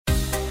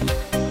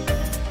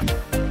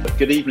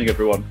Good evening,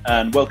 everyone,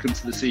 and welcome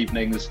to this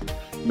evening's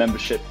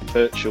membership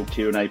virtual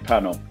Q&A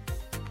panel.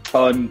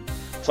 I'm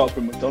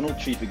Tarquin McDonald,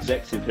 Chief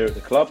Executive here at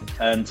the club,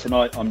 and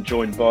tonight I'm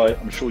joined by,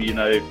 I'm sure you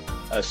know,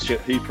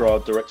 Stuart Hooper, our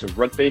Director of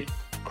Rugby,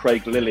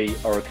 Craig Lilly,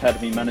 our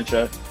Academy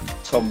Manager,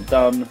 Tom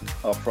Dunn,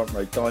 our front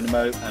row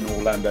dynamo, and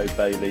Orlando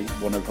Bailey,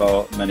 one of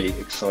our many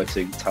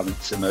exciting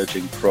talents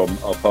emerging from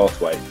our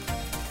pathway.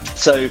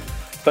 So,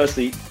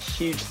 firstly,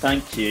 huge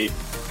thank you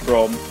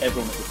from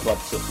everyone at the club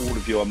to all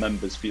of you, our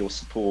members, for your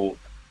support,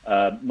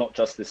 not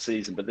just this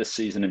season, but this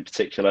season in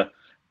particular.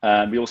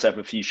 And we also have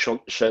a few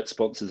shirt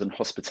sponsors and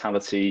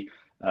hospitality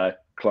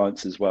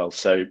clients as well.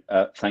 So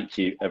thank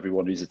you,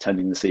 everyone who's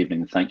attending this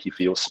evening, and thank you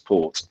for your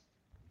support.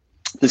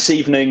 This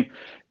evening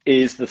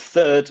is the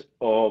third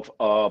of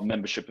our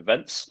membership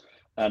events,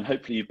 and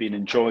hopefully you've been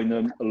enjoying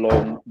them,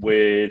 along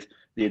with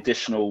the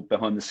additional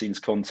behind-the-scenes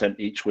content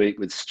each week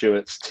with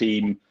Stuart's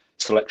team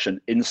selection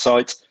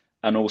insight,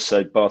 and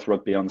also Bath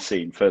Rugby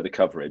Unseen, further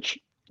coverage.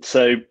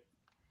 So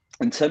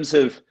in terms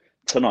of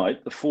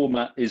tonight, the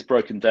format is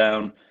broken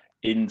down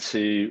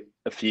into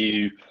a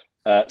few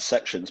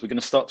sections. We're going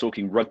to start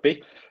talking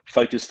rugby,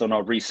 focused on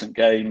our recent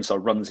games, our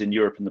runs in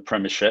Europe and the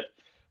Premiership.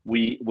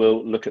 We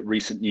will look at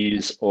recent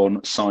news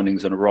on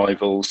signings and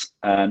arrivals,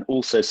 and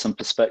also some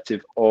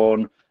perspective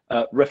on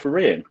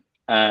refereeing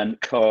and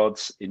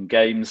cards in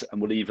games,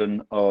 and we'll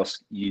even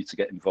ask you to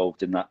get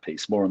involved in that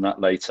piece. More on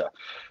that later.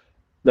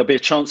 There'll be a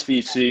chance for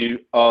you to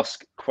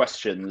ask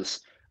questions,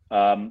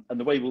 and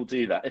the way we'll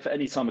do that, if at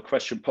any time a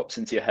question pops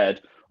into your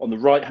head, on the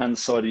right-hand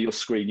side of your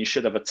screen, you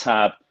should have a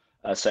tab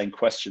saying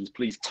questions.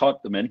 Please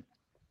type them in.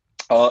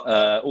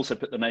 Also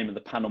put the name of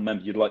the panel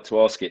member you'd like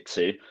to ask it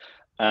to.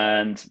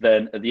 And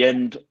then at the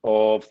end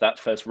of that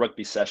first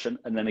rugby session,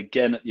 and then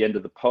again at the end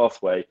of the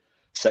pathway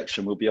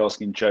section, we'll be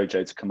asking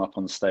Jojo to come up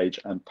on stage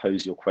and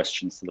pose your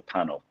questions to the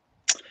panel.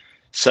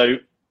 So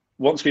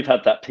once we've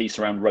had that piece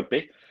around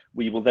rugby,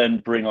 we will then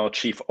bring our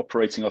Chief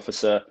Operating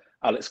Officer,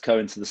 Alex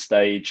Cohen, to the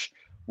stage.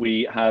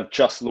 We have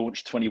just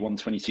launched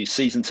 21-22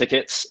 season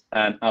tickets,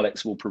 and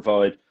Alex will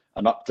provide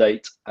an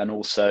update and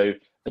also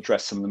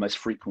address some of the most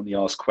frequently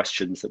asked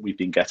questions that we've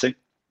been getting.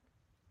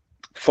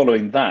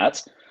 Following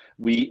that,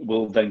 we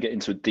will then get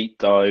into a deep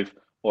dive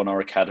on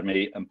our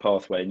academy and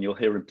pathway, and you'll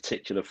hear in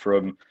particular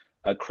from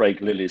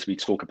Craig Lilly as we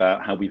talk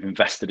about how we've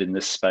invested in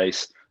this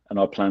space and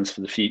our plans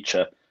for the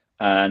future.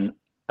 And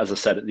as I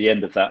said, at the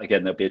end of that,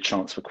 again, there'll be a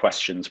chance for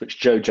questions, which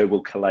Jojo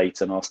will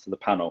collate and ask to the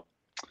panel.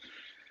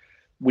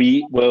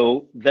 We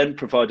will then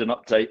provide an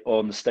update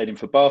on the Stadium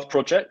for Bath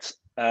project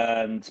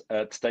and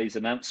today's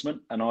announcement,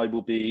 and I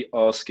will be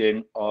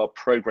asking our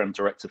Programme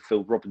Director,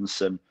 Phil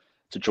Robinson,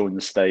 to join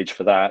the stage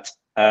for that.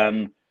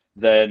 And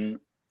then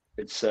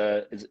it's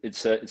a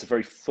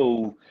very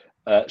full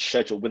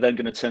schedule. We're then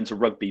going to turn to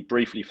rugby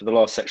briefly for the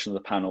last section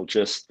of the panel,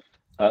 just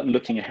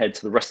looking ahead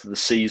to the rest of the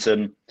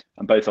season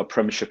and both our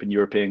Premiership and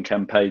European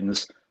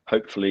campaigns,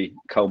 hopefully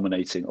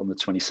culminating on the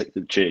 26th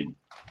of June.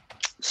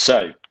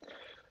 So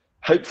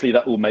hopefully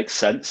that all makes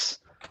sense.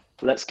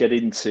 Let's get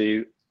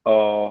into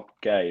our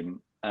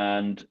game.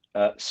 And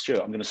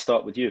Stuart, I'm going to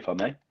start with you, if I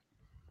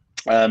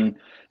may.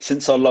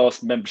 Since our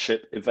last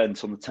membership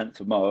event on the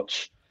 10th of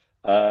March,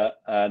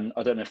 and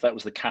I don't know if that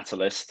was the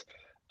catalyst,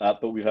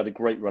 but we've had a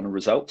great run of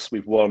results.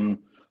 We've won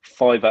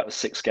 5 out of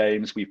 6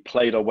 games. We've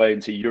played our way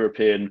into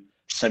European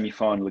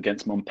semi-final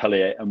against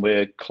Montpellier, and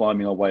we're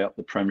climbing our way up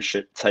the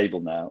Premiership table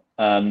now.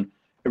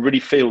 It really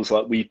feels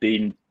like we've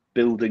been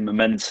building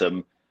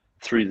momentum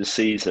through the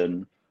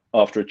season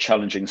after a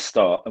challenging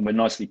start, and we're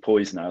nicely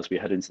poised now as we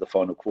head into the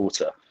final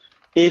quarter.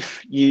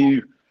 If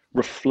you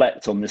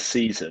reflect on this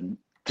season,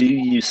 do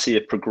you see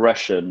a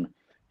progression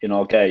in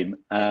our game?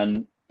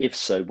 And if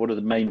so, what are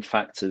the main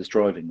factors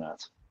driving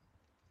that?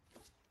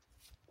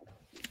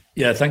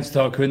 Yeah, thanks,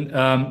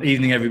 Tarquin.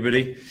 Evening,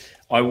 everybody.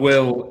 I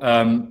will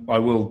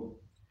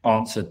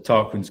answer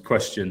Tarquin's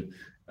question.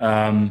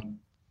 I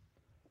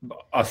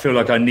feel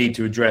like I need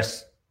to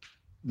address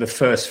the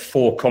first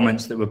 4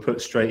 comments that were put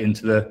straight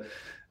into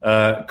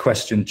the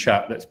question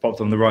chat that's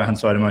popped on the right-hand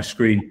side of my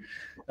screen,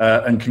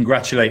 and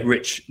congratulate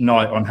Rich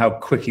Knight on how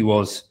quick he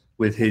was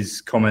with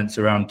his comments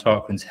around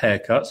Tarquin's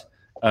haircut.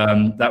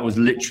 That was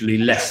literally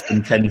less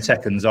than 10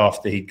 seconds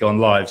after he'd gone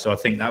live. So I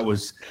think that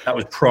was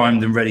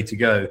primed and ready to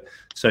go.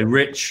 So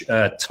Rich,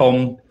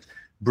 Tom,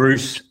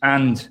 Bruce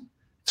and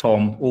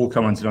Tom all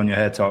commented on your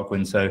hair,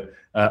 Tarquin. So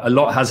a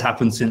lot has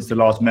happened since the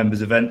last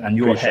members event, and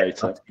your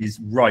haircut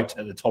is right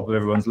at the top of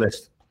everyone's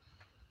list.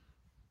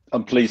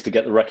 I'm pleased to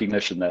get the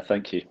recognition there.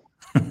 Thank you.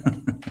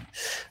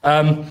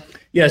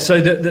 Yeah, so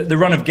the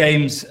run of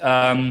games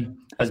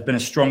has been a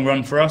strong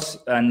run for us,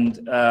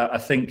 and I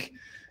think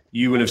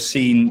you will have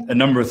seen a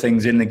number of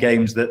things in the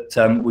games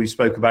that we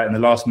spoke about in the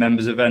last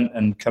members event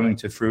and coming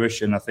to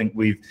fruition. I think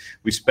we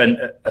spent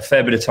a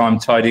fair bit of time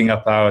tidying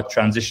up our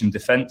transition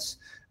defence,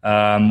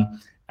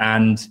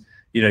 and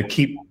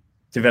keep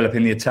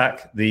developing the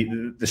attack,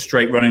 the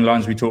straight running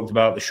lines we talked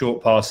about, the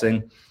short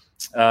passing,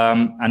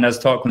 and as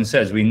Tarquin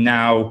says, we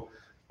now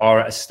are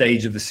at a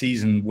stage of the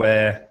season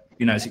where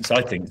it's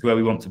exciting. It's where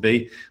we want to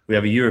be. We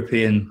have a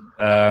European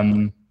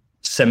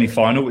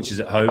semi-final, which is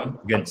at home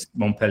against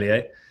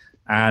Montpellier.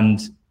 And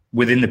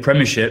within the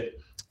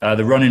Premiership,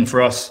 the run-in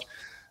for us,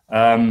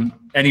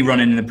 any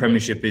run-in in the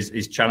Premiership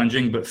is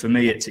challenging, but for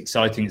me, it's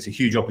exciting. It's a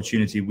huge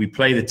opportunity. We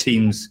play the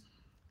teams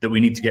that we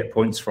need to get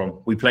points from.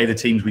 We play the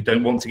teams we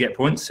don't want to get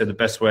points, so the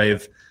best way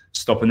of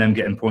stopping them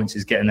getting points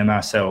is getting them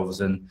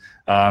ourselves. And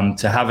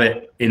to have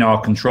it in our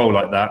control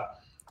like that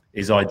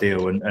is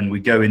ideal. And we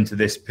go into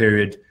this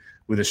period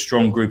with a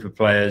strong group of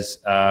players,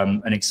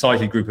 an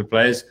excited group of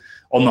players.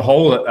 On the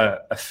whole,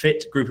 a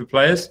fit group of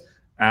players.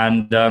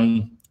 And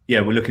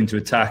we're looking to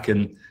attack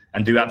and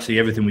do absolutely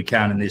everything we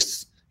can in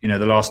this, the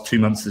last 2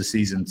 months of the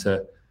season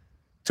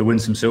to win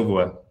some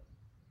silverware.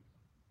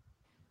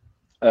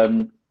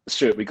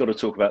 Stuart, we've got to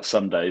talk about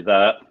Sunday.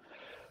 That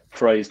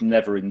phrase,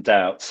 never in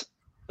doubt,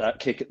 that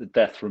kick at the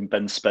death from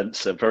Ben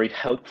Spencer, very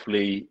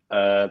helpfully,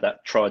 that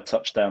tried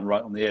touchdown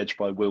right on the edge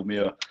by Will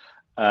Muir.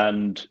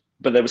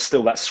 But there was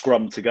still that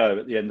scrum to go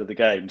at the end of the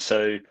game.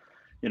 So,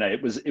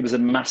 it was a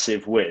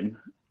massive win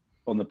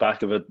on the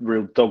back of a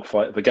real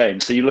dogfight of a game.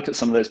 So you look at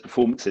some of those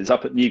performances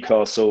up at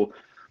Newcastle.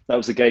 That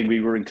was a game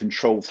we were in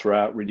control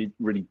throughout. Really,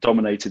 really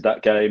dominated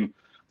that game.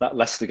 That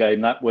Leicester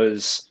game, that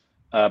was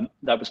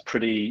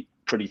pretty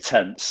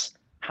tense.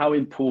 How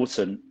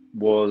important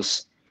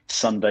was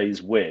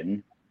Sunday's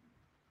win?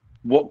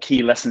 What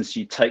key lessons do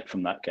you take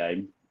from that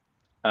game?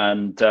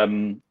 And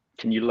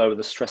can you lower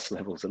the stress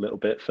levels a little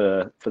bit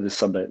for this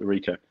Sunday at the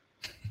Ricoh?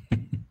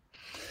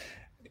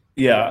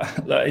 Yeah,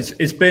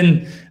 it's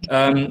been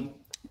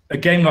a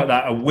game like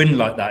that, a win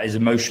like that is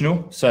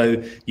emotional.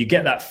 So you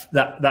get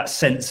that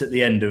sense at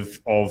the end of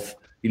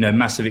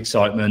massive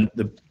excitement.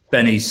 The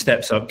Benny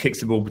steps up,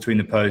 kicks the ball between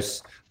the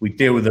posts. We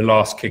deal with the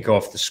last kick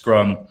off, the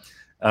scrum,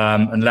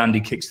 and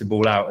Landy kicks the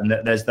ball out. And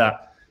there's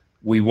that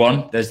we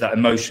won. There's that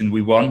emotion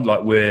we won.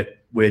 Like we're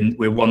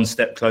one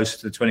step closer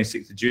to the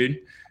 26th of June,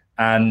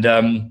 and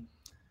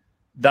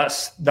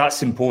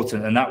that's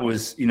important. And that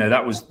was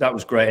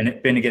great. And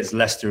it being against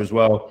Leicester as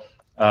well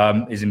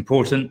is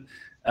important.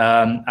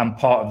 And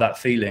part of that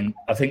feeling,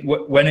 I think,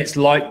 when it's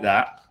like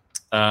that,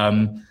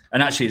 and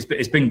actually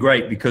it's been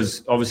great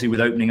because obviously with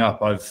opening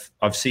up,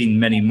 I've seen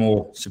many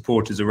more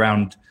supporters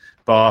around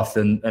Bath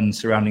and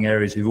surrounding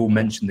areas who've all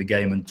mentioned the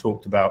game and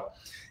talked about,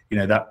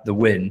 that the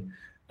win.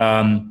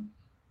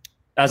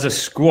 As a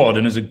squad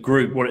and as a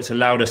group, what it's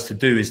allowed us to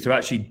do is to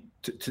actually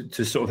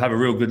to sort of have a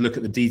real good look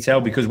at the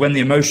detail, because when the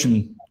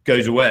emotion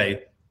goes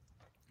away,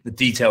 the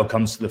detail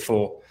comes to the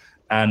fore.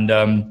 And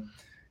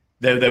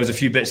there was a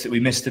few bits that we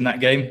missed in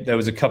that game. There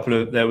was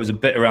a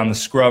bit around the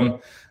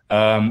scrum,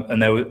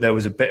 and there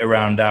was a bit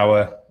around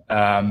our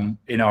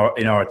in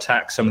our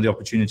attack, some of the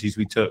opportunities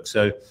we took.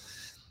 So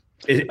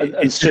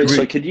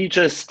so could you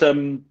just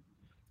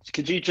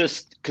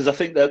because I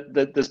think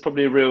that there's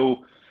probably a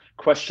real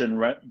question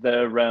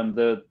there around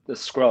the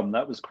scrum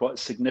that was quite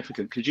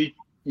significant.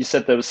 You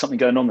said there was something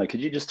going on there. Could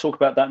you just talk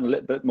about that in a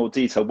little bit more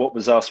detail? What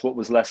was us? What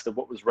was Leicester?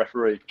 What was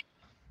referee?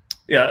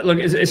 Yeah, look,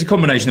 it's a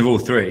combination of all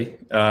three.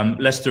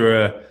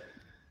 Leicester,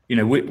 we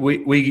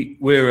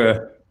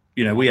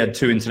had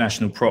two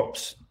international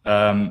props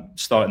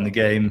starting the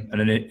game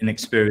and an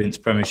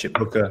inexperienced Premiership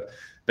hooker.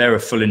 They're a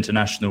full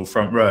international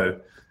front row.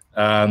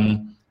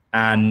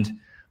 And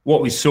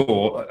what we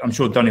saw, I'm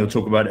sure Donny will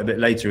talk about it a bit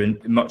later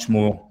in much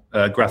more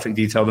graphic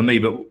detail than me,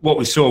 but what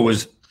we saw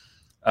was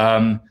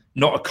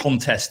not a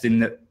contest in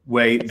the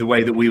way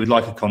that we would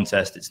like a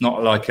contest. It's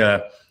not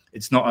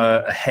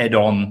a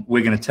head-on,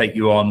 we're going to take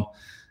you on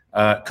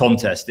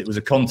contest. It was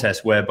a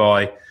contest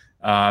whereby,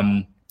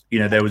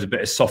 there was a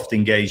bit of soft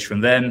engage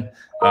from them,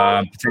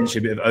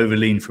 potentially a bit of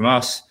overlean from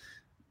us.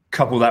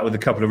 Couple that with a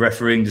couple of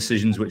refereeing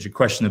decisions which are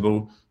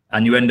questionable,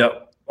 and you end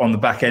up on the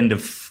back end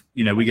of,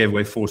 we gave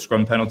away 4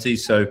 scrum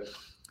penalties. So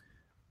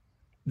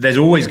there's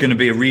always going to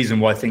be a reason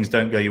why things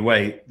don't go your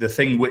way. The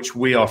thing which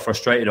we are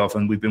frustrated of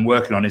and we've been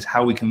working on is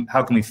how can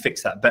we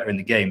fix that better in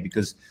the game,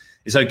 because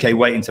it's okay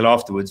waiting until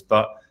afterwards,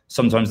 but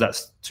sometimes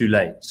that's too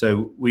late.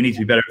 So we need to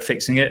be better at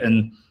fixing it.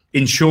 And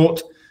in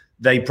short,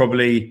 they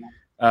probably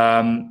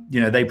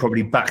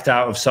backed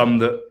out of some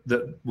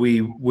that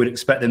we would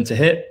expect them to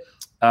hit,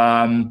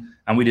 and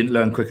we didn't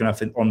learn quick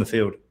enough on the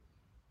field.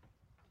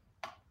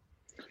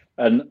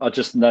 And I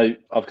just note,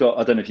 I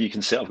don't know if you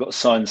can see it, I've got a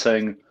sign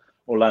saying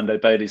Orlando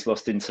Bailey's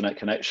lost internet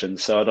connection.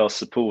 So I'd ask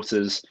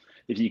supporters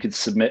if you could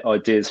submit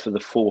ideas for the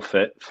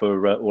forfeit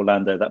for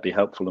Orlando, that'd be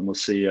helpful, and we'll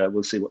see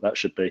what that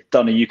should be.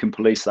 Dunny, you can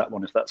police that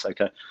one if that's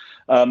okay.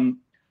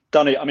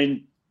 Dunny, I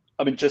mean,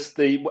 just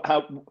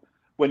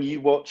when you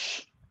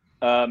watch,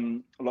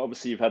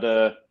 obviously you've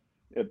had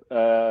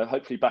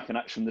hopefully back in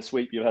action this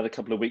week. You've had a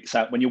couple of weeks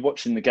out. When you're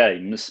watching the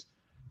games,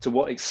 to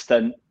what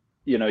extent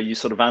you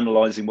sort of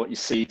analysing what you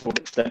see? To what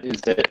extent is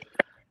it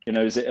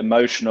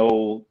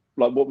emotional?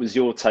 Like, what was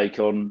your take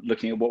on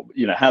looking at what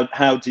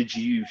how did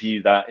you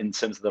view that in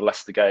terms of the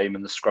Leicester game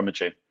and the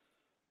scrummaging?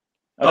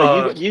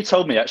 You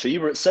told me actually you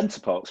were at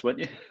Centre Parks, weren't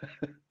you?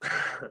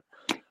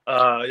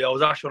 I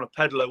was actually on a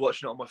pedalo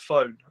watching it on my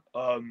phone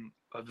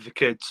with the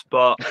kids,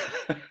 but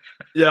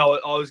yeah,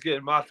 I was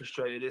getting mad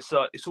frustrated. It's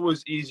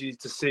always easy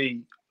to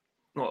see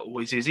not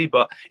always easy,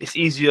 but it's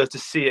easier to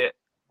see it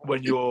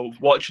when you're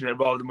watching it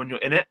rather than when you're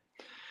in it.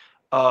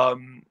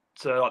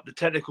 So like the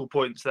technical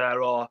points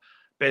there are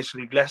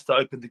basically Leicester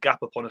opened the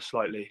gap upon us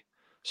slightly.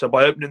 So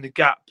by opening the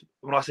gap,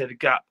 when I say the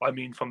gap, I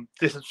mean from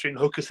distance between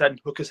hooker's head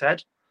and hooker's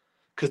head,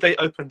 because they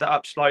opened that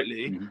up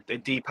slightly, they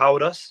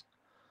depowered us.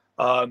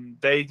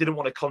 They didn't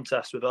want a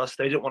contest with us.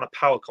 They didn't want a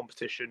power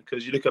competition,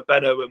 because you look at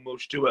Benno and Will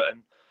Stewart,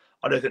 and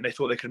I don't think they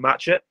thought they could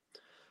match it.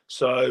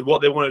 So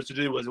what they wanted to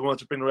do was they wanted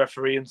to bring the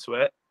referee into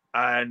it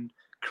and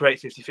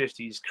create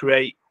 50-50s,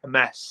 create a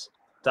mess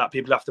that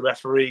people have to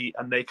referee,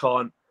 and they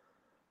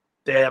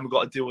haven't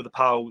got to deal with the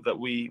power that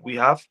we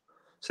have.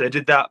 So they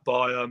did that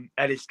by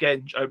Ellis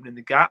Genge opening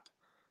the gap.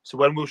 So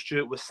when Will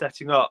Stewart was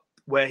setting up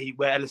where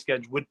Ellis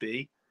Genge would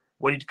be,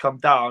 when he'd come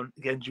down,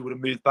 Genge would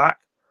have moved back.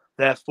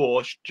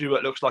 Therefore,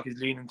 Stewart looks like he's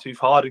leaning too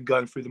hard and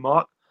going through the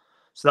mark.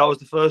 So that was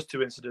the first two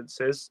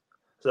incidences.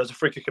 So there's a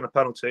free kick and a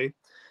penalty.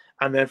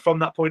 And then from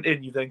that point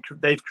in,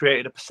 they've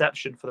created a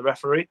perception for the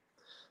referee.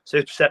 So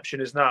his perception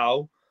is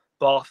now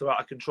Bath are out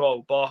of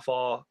control. Bath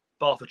are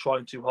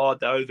trying too hard.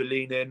 They're over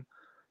leaning.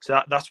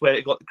 So that's where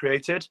it got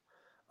created.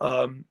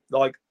 I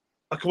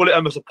call it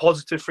almost a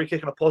positive free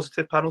kick and a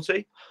positive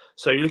penalty.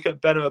 So you look at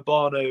Benno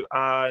Abano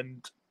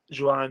and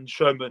Joanne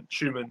Schumann,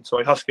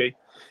 Husky.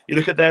 You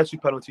look at their two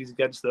penalties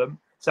against them.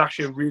 It's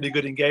actually a really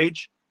good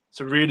engage.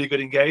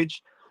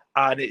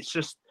 And it's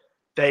just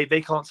they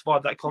can't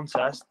survive that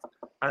contest,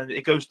 and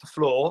it goes to the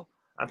floor.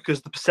 And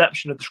because the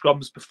perception of the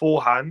scrums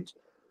beforehand,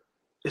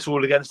 it's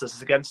all against us.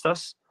 It's against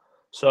us.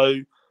 So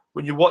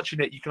when you're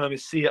watching it, you can only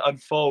see it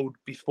unfold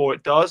before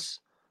it does.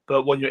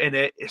 But when you're in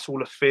it, it's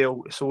all a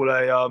feel. It's all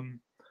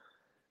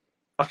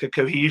like a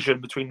cohesion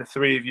between the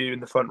three of you in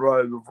the front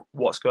row of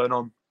what's going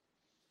on.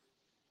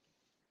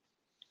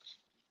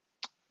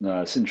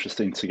 No, it's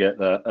interesting to get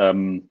that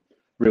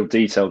real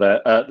detail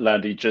there.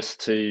 Landy, just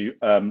to,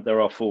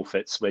 there are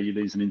forfeits where you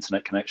lose an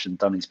internet connection.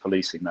 Dunny's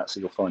policing that, so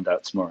you'll find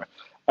out tomorrow.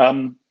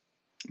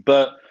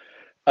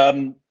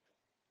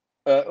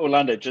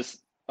 Orlando,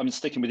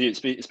 sticking with you,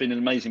 it's been an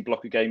amazing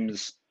block of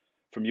games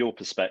from your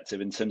perspective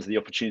in terms of the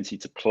opportunity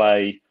to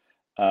play,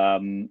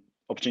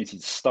 opportunity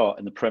to start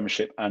in the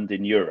Premiership and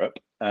in Europe.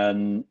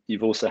 And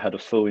you've also had a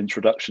full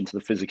introduction to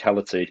the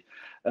physicality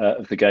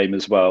of the game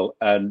as well.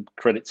 And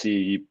credit to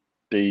you,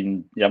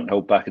 you haven't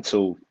held back at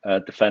all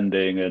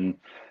defending, and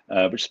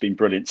which has been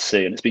brilliant to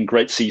see. And it's been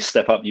great to see you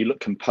step up. You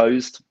look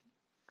composed.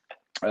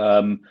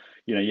 You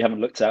haven't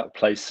looked out of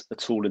place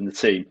at all in the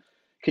team.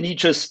 Can you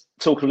just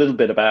talk a little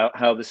bit about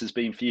how this has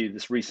been for you,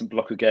 this recent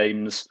block of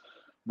games,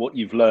 what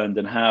you've learned,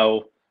 and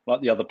how,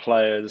 like the other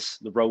players,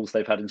 the roles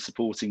they've had in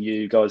supporting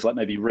you, guys like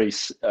maybe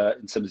Reece,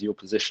 in terms of your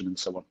position and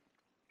so on?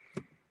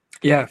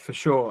 Yeah, for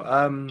sure.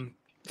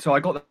 So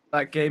I got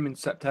that game in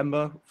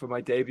September for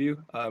my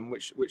debut,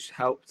 which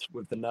helped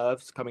with the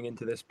nerves coming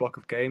into this block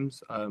of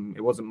games.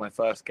 It wasn't my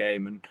first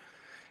game,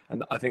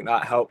 and I think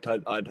that helped.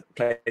 I'd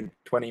played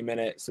 20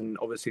 minutes and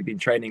obviously been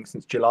training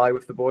since July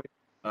with the boys.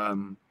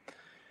 And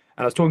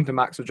I was talking to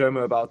Max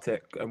Ojomo about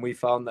it, and we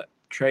found that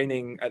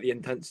training at the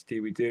intensity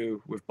we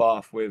do with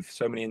Bath, with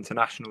so many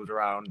internationals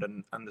around,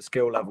 and the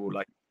skill level,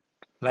 like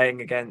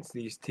playing against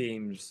these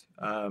teams,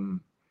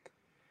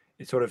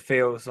 it sort of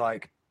feels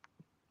like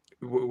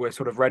we're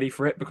sort of ready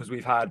for it, because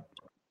we've had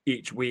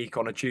each week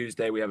on a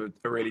Tuesday, we have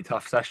a really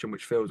tough session,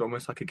 which feels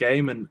almost like a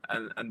game. And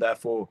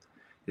therefore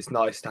it's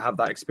nice to have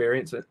that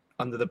experience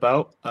under the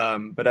belt.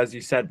 But as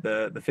you said,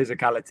 the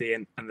physicality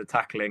and the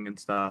tackling and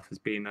stuff has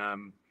been,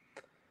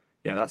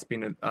 that's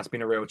been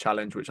a real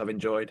challenge, which I've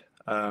enjoyed.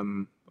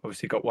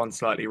 Obviously got one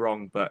slightly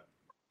wrong, but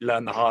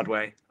learned the hard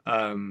way.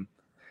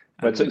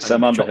 It took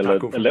Sam Underhill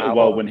a little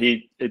while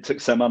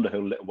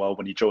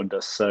when he joined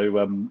us.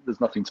 So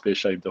there's nothing to be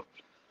ashamed of.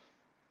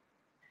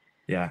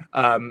 Yeah,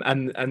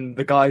 and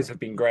the guys have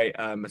been great,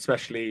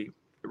 especially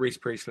Reece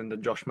Priestland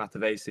and Josh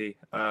Matavesi.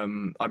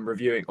 I'm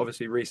reviewing.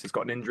 Obviously, Reece has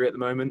got an injury at the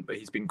moment, but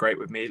he's been great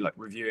with me, like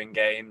reviewing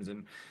games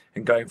and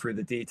going through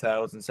the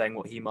details and saying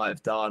what he might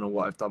have done or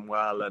what I've done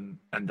well. And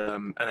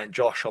then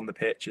Josh on the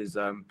pitch is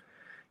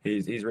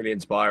he's really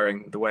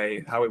inspiring. The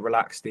way how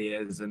relaxed he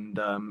is and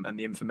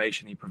the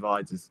information he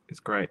provides is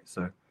great.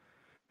 So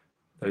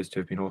those two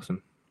have been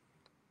awesome.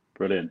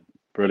 Brilliant.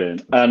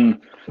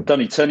 And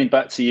Dunny, turning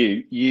back to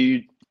you,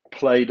 you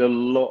played a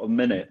lot of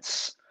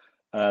minutes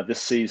this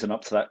season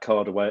up to that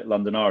card away at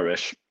London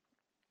Irish,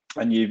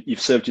 and you've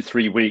served your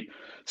 3-week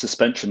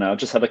suspension now.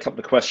 Just had a couple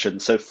of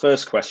questions. So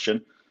first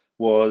question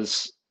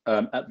was,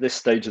 at this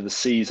stage of the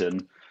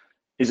season,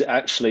 is it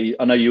actually,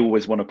 I know you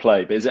always want to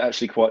play, but is it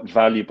actually quite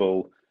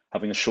valuable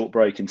having a short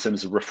break in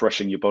terms of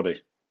refreshing your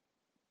body?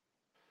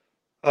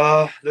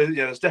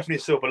 There's definitely a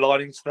silver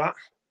lining to that.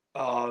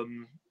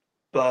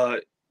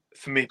 But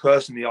for me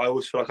personally, I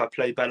always feel like I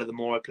play better the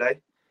more I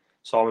play.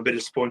 So I'm a bit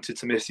disappointed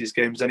to miss these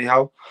games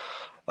anyhow.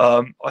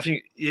 I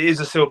think it is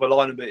a silver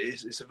lining, but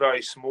it's a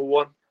very small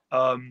one.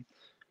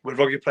 With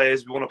rugby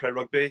players, we want to play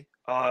rugby.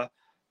 The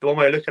one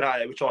way of looking at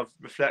it, which I've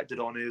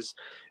reflected on, is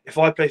if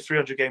I play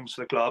 300 games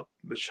for the club,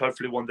 which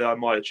hopefully one day I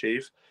might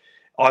achieve,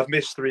 I've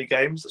missed 3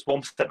 games. That's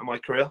 1% of my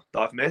career that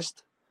I've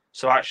missed.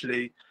 So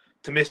actually,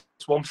 to miss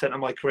 1% of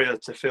my career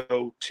to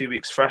feel 2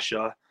 weeks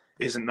fresher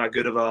isn't that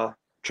good of a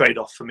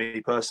trade-off for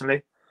me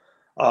personally.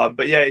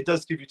 But yeah, it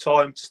does give you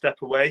time to step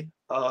away.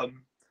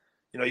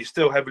 You're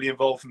still heavily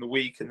involved in the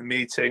week and the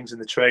meetings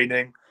and the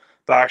training,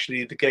 but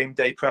actually the game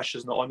day pressure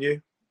is not on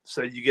you.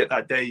 So you get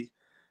that day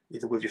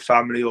either with your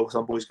family or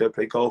some boys go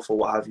play golf or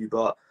what have you.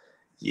 But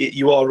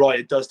you are right,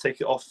 it does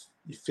take it off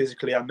you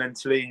physically and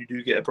mentally, and you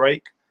do get a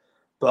break.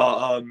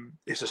 But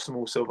it's a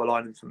small silver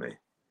lining for me.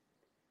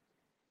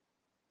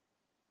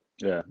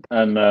 Yeah,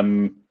 and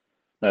no,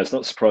 it's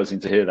not surprising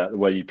to hear that, the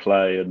way you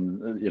play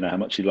and how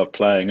much you love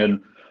playing.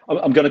 And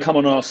I'm going to come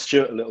on and ask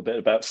Stuart a little bit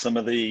about some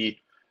of the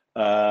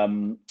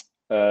some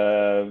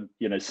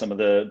of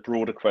the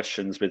broader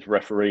questions with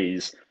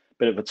referees.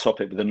 Bit of a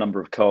topic with a number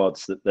of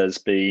cards that there's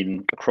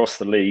been across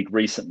the league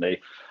recently. I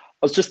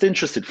was just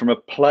interested from a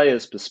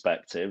player's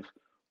perspective,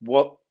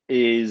 what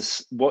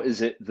is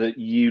it that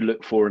you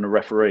look for in a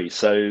referee?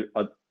 So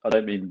I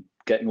don't mean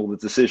getting all the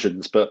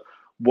decisions, but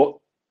what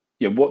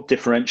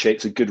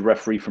differentiates a good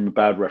referee from a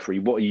bad referee?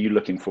 What are you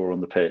looking for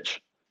on the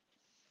pitch?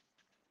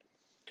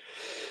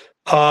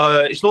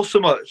 It's not so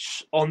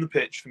much on the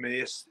pitch for me.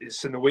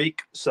 It's in the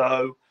week.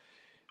 So,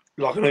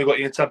 like, I know you got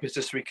Ian Tempest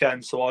this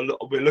weekend, so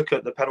we look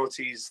at the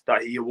penalties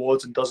that he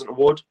awards and doesn't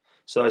award.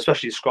 So,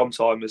 especially scrum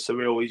time, it's a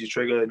real easy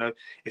trigger.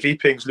 If he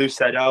pings loose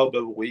head elbow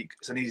a week,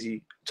 it's an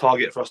easy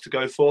target for us to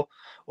go for.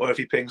 Or if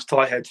he pings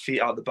tight head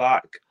feet out the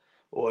back,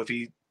 or if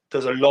he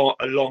does a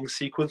long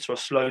sequence or a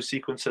slow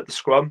sequence at the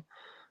scrum.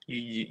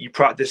 You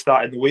practice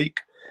that in the week,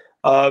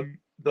 but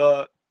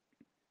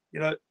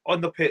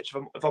on the pitch,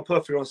 if I'm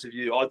perfectly honest with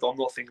you, I'm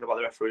not thinking about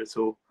the referee at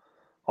all.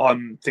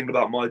 I'm thinking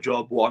about my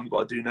job, what I'm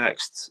going to do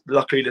next.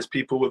 Luckily, there's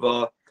people with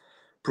a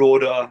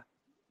broader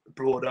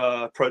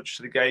approach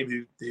to the game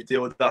who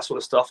deal with that sort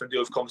of stuff and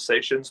deal with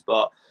conversations.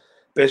 But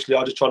basically,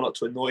 I just try not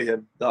to annoy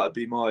him. That would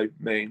be my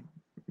main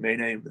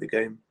aim with the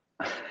game.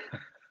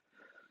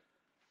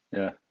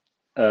 Yeah,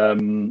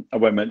 I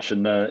won't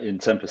mention Ian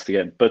Tempest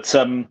again, but.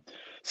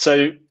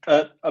 Stuart,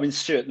 the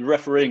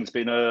refereeing's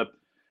been a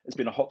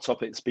hot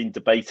topic. It's been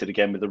debated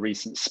again with the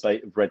recent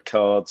spate of red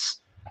cards.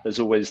 There's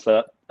always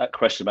that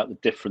question about the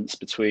difference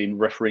between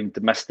refereeing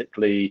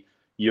domestically,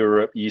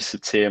 Europe, use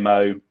of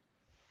TMO.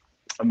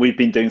 And we've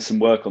been doing some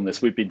work on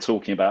this. We've been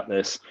talking about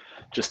this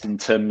just in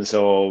terms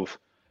of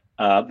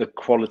the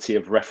quality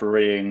of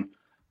refereeing.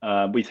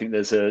 We think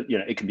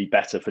it can be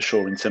better for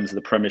sure in terms of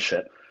the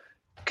Premiership.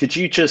 Could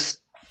you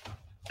just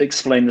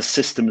explain the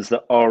systems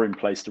that are in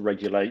place to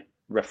regulate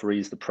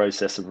referees, the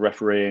process of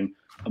refereeing,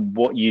 and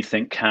what you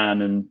think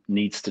can and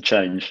needs to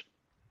change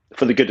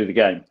for the good of the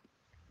game?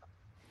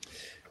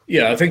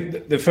 Yeah, I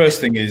think the first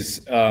thing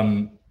is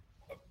I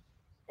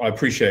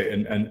appreciate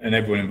and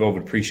everyone involved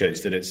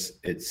appreciates that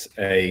it's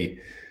a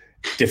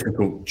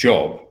difficult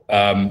job,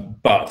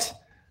 but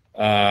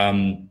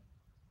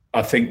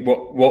I think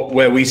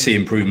where we see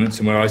improvements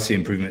and where I see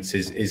improvements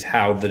is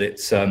how that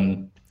it's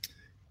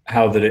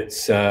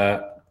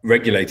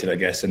regulated, I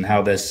guess, and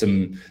how there's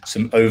some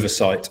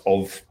oversight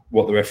of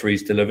what the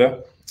referees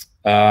deliver.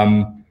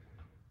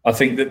 I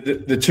think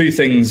that the two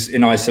things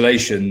in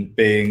isolation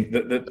being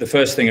the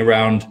first thing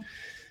around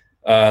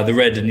the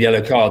red and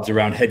yellow cards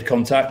around head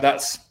contact,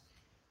 that's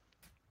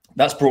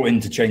brought in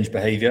to change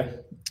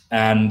behaviour.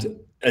 And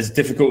as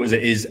difficult as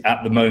it is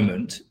at the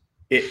moment,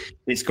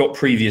 it's got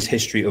previous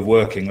history of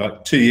working.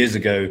 Like 2 years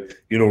ago,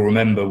 you'll all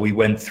remember we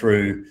went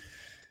through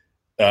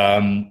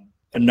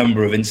a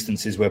number of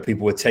instances where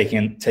people were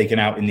taken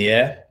out in the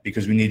air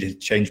because we needed to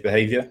change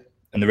behaviour,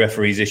 and the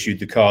referees issued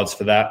the cards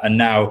for that. And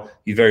now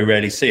you very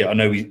rarely see it. I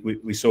know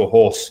we saw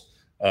Horse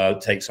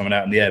take someone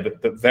out in the air,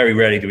 but very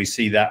rarely do we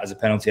see that as a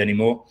penalty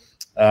anymore.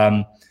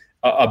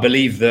 I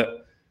believe that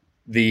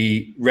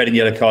the red and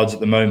yellow cards at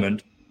the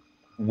moment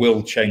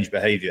will change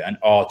behaviour and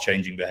are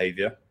changing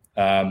behaviour.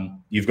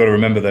 You've got to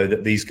remember, though,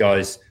 that these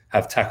guys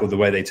have tackled the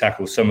way they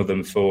tackle, some of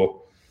them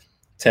for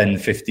 10,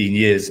 15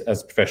 years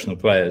as professional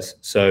players.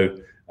 So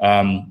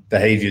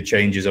behaviour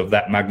changes of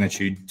that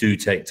magnitude do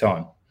take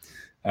time.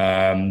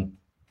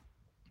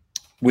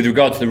 With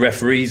regard to the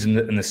referees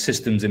and the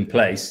systems in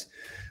place,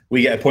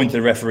 we get appointed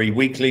a referee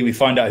weekly. We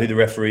find out who the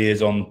referee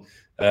is on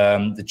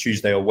the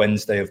Tuesday or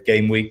Wednesday of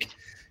game week.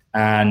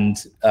 And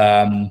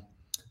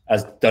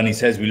as Dunny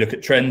says, we look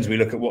at trends, we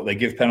look at what they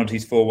give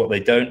penalties for, what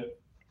they don't.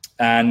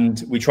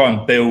 And we try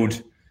and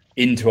build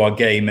into our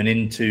game and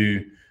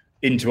into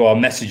our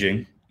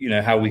messaging,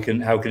 how we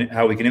can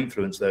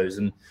influence those.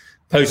 And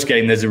post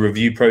game, there's a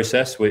review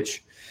process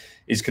which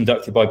is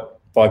conducted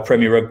by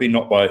Premier Rugby,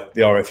 not by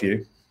the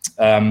RFU.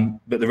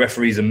 But the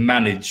referees are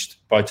managed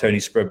by Tony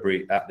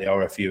Spreadbury at the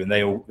RFU,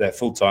 and they're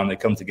full time. They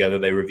come together,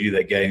 they review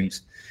their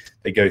games,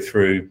 they go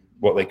through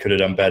what they could have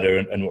done better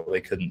and what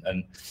they couldn't.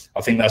 And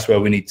I think that's where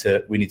we need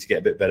to get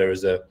a bit better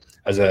as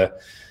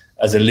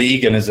a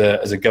league and as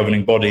a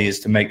governing body, is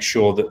to make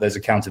sure that there's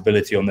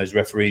accountability on those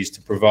referees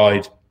to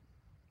provide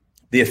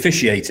the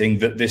officiating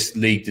that this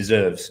league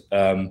deserves,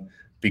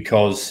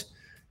 because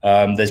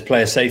there's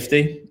player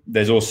safety,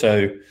 there's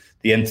also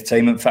the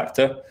entertainment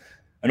factor,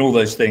 and all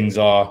those things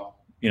are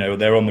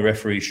they're on the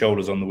referee's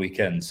shoulders on the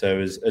weekend. So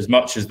as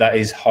much as that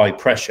is high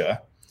pressure,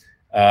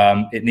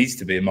 it needs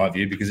to be, in my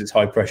view, because it's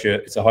high pressure.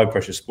 It's a high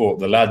pressure sport.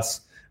 The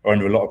lads are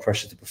under a lot of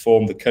pressure to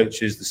perform. The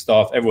coaches, the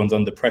staff, everyone's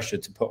under pressure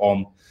to put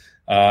on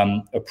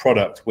a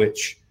product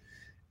which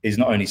is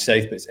not only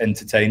safe, but it's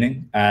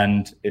entertaining,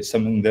 and it's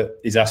something that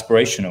is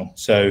aspirational.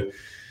 So,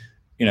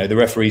 the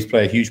referees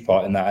play a huge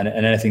part in that,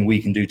 and anything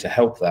we can do to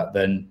help that,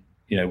 then,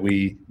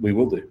 we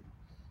will do.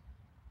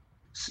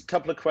 A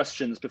couple of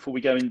questions before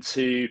we go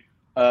into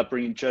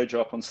bringing Jojo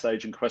up on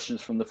stage and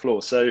questions from the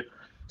floor. So,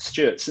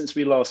 Stuart, since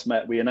we last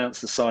met, we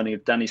announced the signing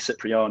of Danny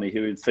Cipriani,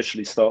 who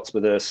officially starts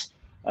with us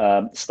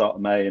start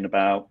of May in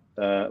about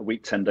a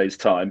week, 10 days'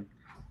 time.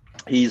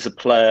 He's a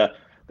player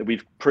that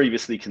we've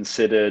previously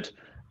considered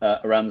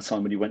around the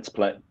time when he went to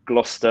play at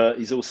Gloucester.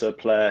 He's also a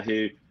player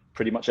who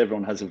pretty much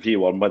everyone has a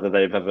view on, whether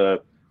they've ever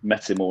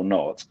met him or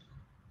not.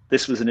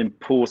 This was an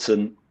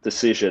important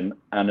decision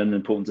and an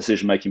important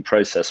decision-making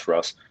process for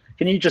us.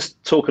 Can you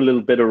just talk a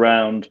little bit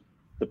around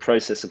the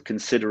process of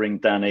considering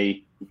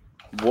Danny,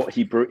 what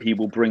he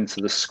will bring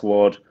to the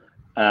squad,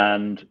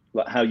 and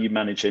how you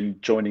manage him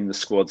joining the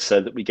squad so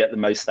that we get the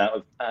most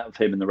out of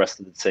him and the rest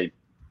of the team?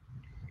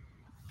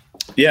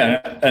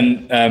 Yeah,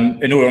 and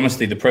in all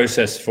honesty, the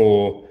process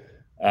for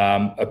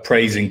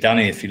appraising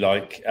Danny, if you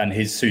like, and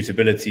his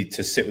suitability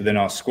to sit within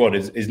our squad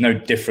is no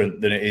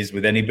different than it is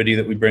with anybody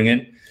that we bring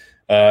in.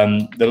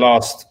 The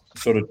last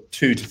sort of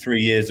 2 to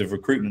 3 years of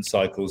recruitment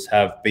cycles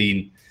have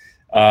been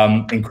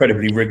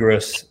incredibly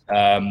rigorous,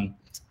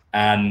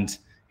 and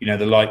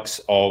the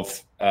likes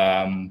of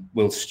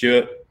Will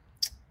Stewart,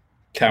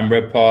 Cam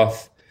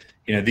Redpath,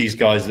 these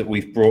guys that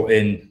we've brought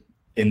in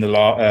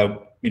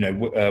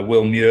the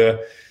Will Muir,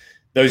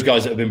 those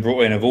guys that have been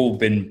brought in have all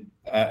been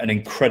an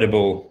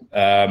incredible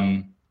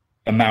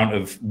amount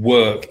of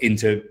work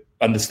into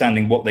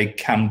understanding what they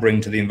can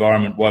bring to the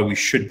environment, why we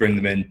should bring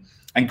them in,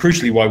 and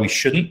crucially why we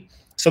shouldn't.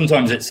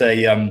 Sometimes it's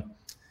a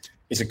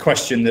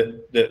question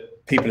that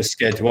people are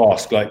scared to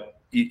ask. Like,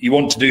 you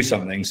want to do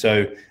something,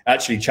 so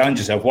actually challenge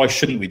yourself. Why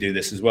shouldn't we do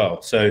this as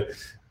well? So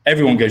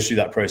everyone goes through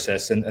that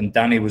process, and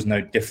Danny was no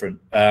different.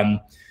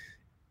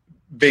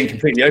 Being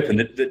completely open,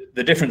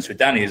 the difference with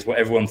Danny is what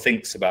everyone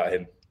thinks about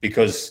him,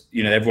 because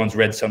everyone's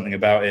read something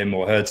about him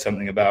or heard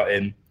something about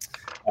him,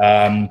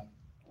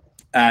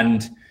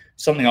 and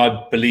something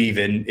I believe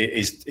in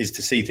is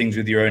to see things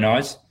with your own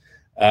eyes,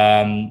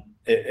 and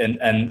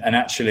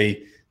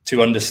actually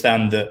to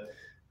understand that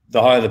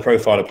the higher the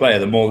profile of player,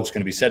 the more that's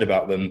going to be said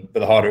about them, but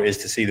the harder it is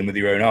to see them with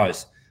your own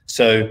eyes.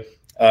 So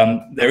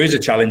there is a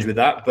challenge with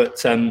that,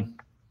 but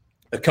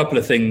a couple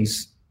of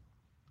things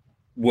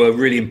were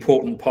really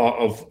important part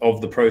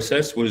of the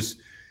process was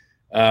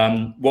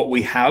what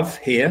we have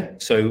here,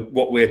 so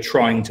what we're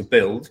trying to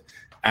build,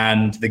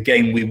 and the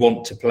game we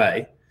want to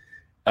play,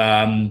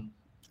 and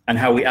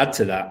how we add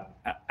to that,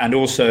 and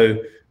also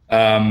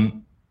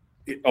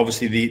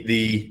obviously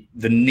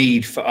the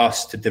need for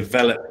us to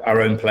develop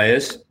our own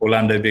players,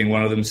 Orlando being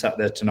one of them, sat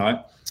there tonight,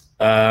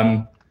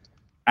 and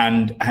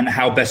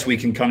how best we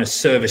can kind of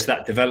service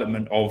that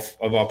development of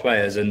our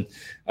players. And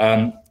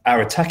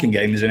our attacking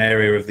game is an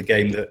area of the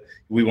game that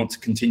we want to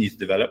continue to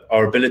develop.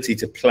 Our ability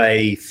to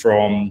play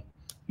from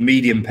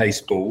medium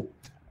pace ball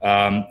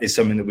is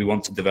something that we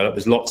want to develop.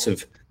 There's lots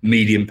of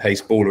medium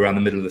pace ball around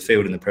the middle of the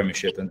field in the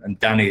Premiership, and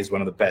Danny is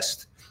one of the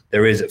best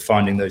there is at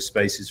finding those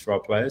spaces for our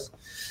players.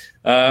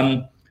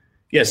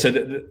 So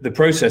the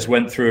process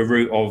went through a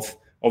route of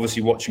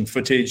obviously watching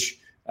footage,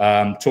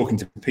 talking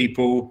to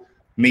people,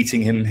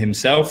 meeting him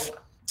himself,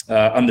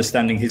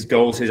 understanding his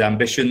goals, his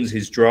ambitions,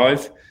 his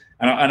drive,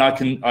 and I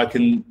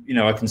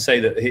can say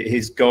that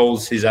his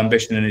goals, his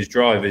ambition, and his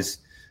drive is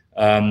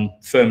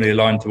firmly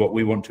aligned to what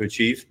we want to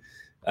achieve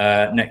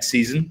next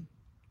season,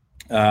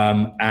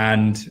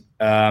 and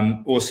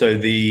also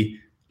the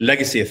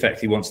legacy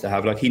effect he wants to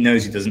have. Like, he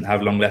knows he doesn't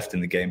have long left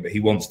in the game, but he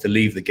wants to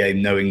leave the game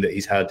knowing that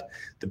he's had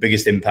the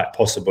biggest impact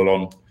possible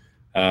on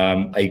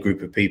a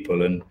group of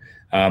people,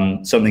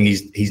 and something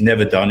he's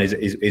never done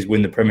is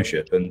win the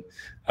Premiership.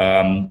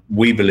 And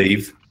we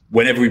believe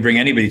whenever we bring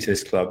anybody to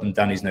this club, and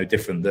Danny's no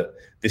different, that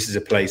this is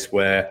a place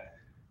where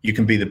you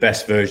can be the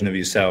best version of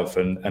yourself.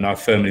 And I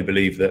firmly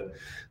believe that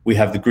we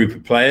have the group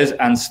of players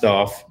and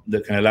staff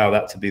that can allow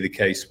that to be the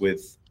case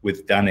with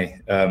Danny,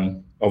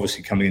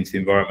 obviously coming into the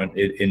environment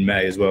in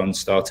May as well, and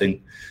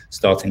starting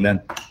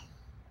then.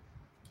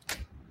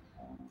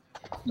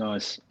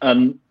 Nice.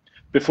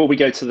 Before we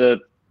go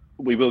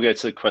we will go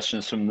to the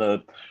questions from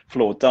the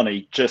floor.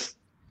 Danny, just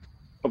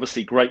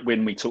obviously great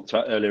win we talked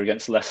about earlier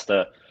against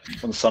Leicester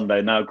on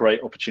Sunday. Now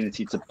great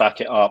opportunity to back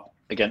it up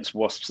against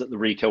Wasps at the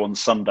Ricoh on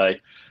Sunday.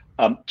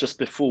 Just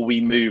before we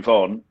move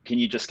on, can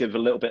you just give a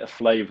little bit of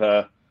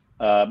flavour?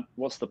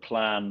 What's the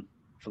plan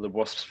for the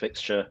Wasps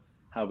fixture?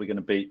 How are we going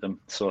to beat them,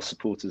 so our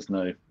supporters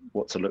know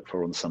what to look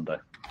for on Sunday?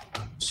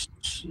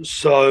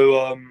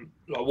 So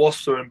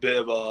Wasps are in a bit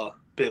of a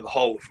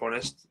hole, if I'm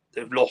honest.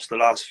 They've lost the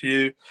last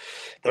few.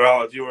 They're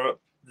out of Europe.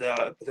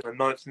 They're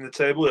ninth in the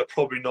table. They're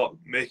probably not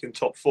making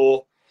top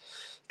four.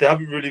 They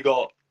haven't really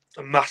got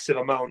a massive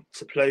amount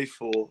to play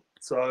for.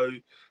 So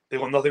they've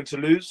got nothing to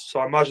lose.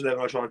 So I imagine they're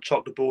going to try and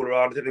chuck the ball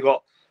around. I think they've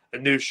got a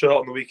new shirt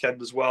on the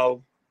weekend as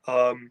well.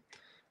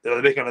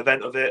 They're making an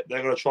event of it.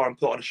 They're going to try and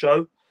put on a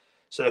show.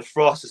 So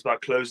for us, it's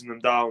about closing them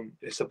down.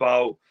 It's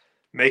about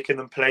making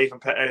them play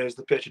from areas of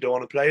the pitch they don't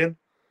want to play in.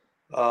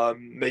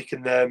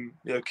 Making them,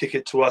 kick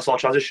it to us. Our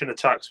transition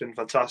attack's been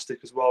fantastic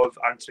as well, with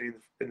Anthony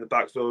in the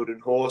backfield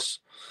and Horse.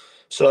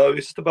 So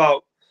it's just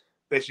about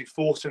basically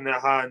forcing their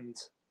hand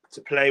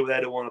to play where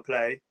they don't want to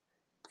play,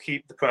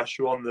 keep the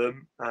pressure on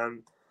them,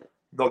 and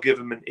not give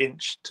them an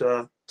inch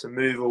to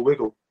move or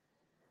wiggle.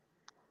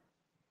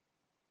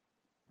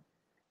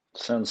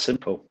 Sounds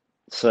simple.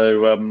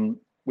 So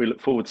we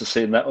look forward to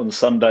seeing that on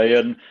Sunday.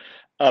 And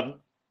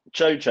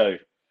Jojo,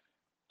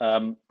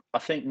 I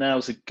think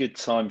now's a good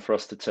time for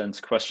us to turn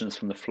to questions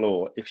from the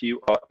floor, if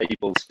you are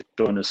able to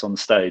join us on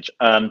stage.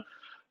 And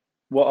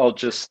what I'll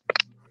just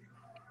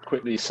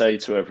quickly say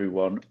to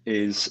everyone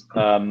is,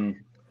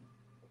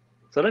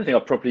 so I don't think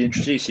I've properly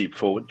introduced you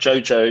before.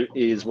 Jojo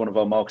is one of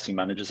our marketing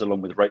managers,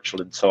 along with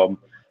Rachel and Tom.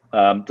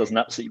 Does an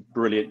absolutely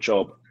brilliant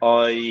job.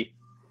 I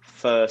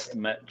first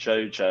met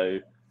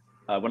Jojo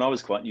when I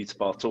was quite new to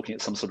Bath, talking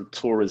at some sort of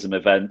tourism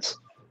event,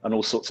 and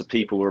all sorts of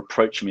people were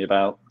approaching me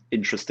about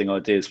interesting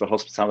ideas for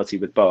hospitality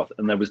with Bath.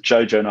 And there was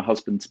Jojo and her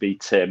husband-to-be,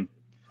 Tim.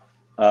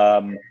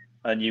 And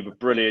you were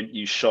brilliant.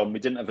 You shone. We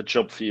didn't have a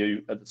job for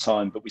you at the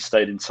time, but we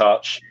stayed in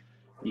touch.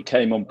 You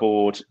came on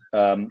board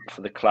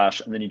for the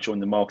Clash, and then you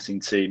joined the marketing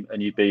team,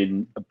 and you've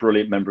been a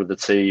brilliant member of the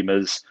team,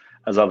 as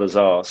others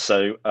are.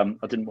 So I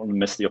didn't want to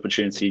miss the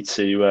opportunity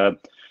to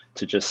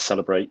just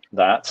celebrate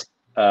that.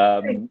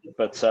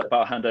 But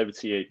I'll hand over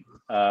to you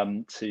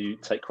to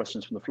take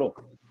questions from the floor.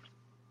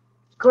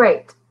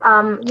 Great.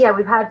 Yeah,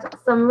 we've had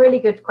some really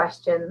good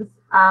questions.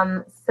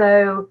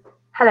 So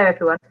hello,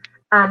 everyone.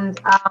 And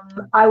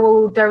I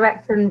will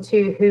direct them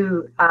to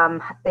who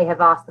they have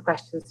asked the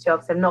questions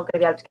to. So I'm not going to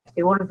be able to get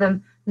through all of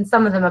them. And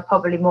some of them are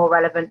probably more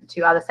relevant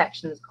to other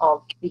sections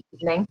of the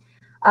evening.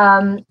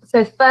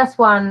 So first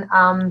one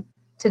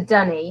to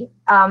Dunny.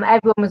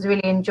 Everyone was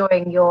really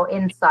enjoying your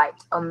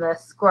insight on the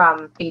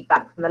scrum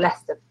feedback from the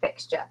Leicester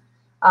fixture.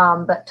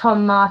 But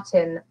Tom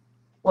Martin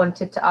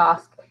wanted to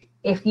ask,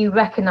 if you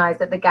recognise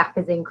that the gap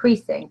is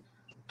increasing,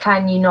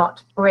 can you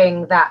not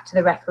bring that to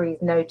the referee's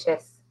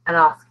notice and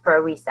ask for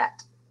a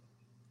reset?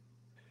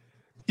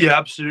 Yeah,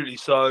 absolutely.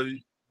 So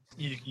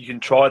you can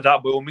try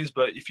that by all means,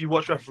 but if you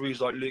watch referees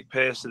like Luke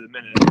Pearce at the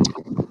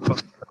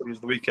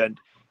minute, the weekend,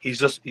 he's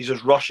just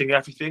rushing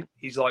everything.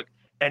 He's like,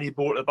 any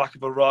ball at the back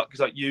of a ruck, he's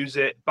like, use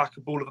it. Back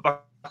a ball at the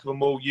back of a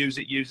maul, use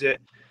it.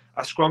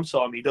 At scrum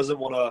time, he doesn't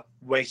want to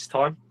waste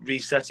time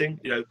resetting.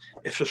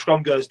 If the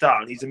scrum goes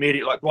down, he's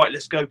immediately like, right,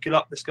 let's go, get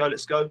up, let's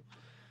go.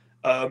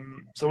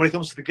 So when it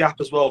comes to the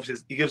gap as well,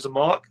 he gives a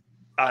mark,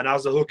 and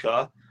as a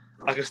hooker,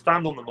 I can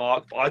stand on the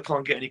mark, but I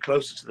can't get any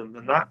closer to them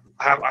than that.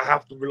 I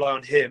have to rely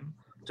on him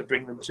to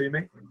bring them to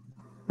me.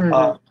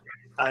 Mm-hmm.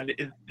 And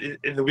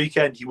in the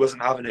weekend, he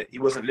wasn't having it. He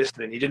wasn't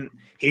listening.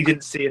 He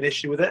didn't see an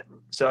issue with it.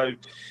 So,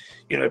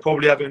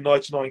 probably having a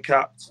 99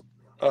 capped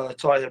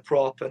tight head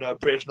prop and a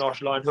British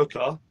national line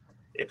hooker,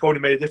 it probably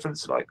made a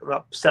difference, like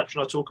that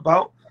perception I talk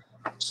about.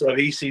 So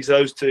he sees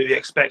those two, he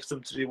expects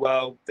them to do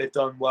well, they've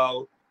done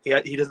well,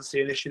 he doesn't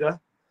see an issue there.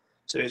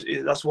 So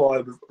that's why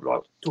I talk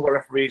about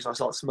referees and I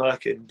start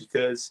smirking,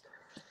 because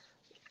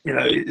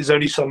there's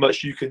only so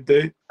much you can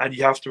do and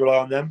you have to rely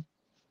on them.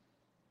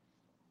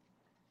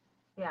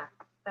 Yeah,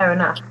 fair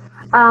enough.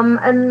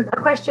 And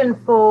a question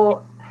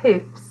for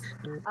Hoops.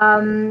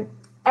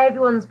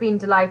 Everyone's been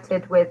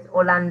delighted with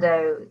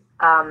Orlando's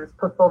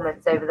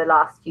performance over the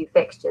last few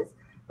fixtures.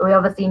 But we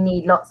obviously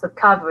need lots of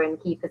cover in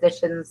key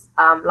positions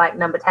like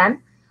number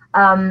 10.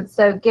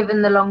 So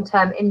given the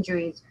long-term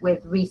injuries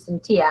with Reece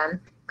and Tian,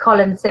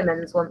 Colin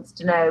Simmons wants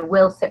to know,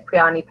 will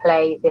Cipriani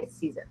play this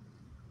season?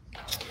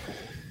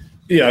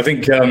 Yeah, I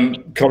think,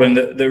 Colin,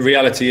 the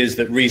reality is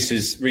that Reece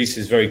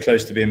is very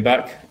close to being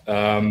back.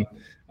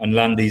 And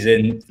Landy's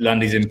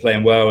in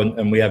playing well,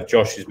 and we have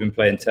Josh who's been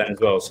playing 10 as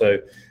well. So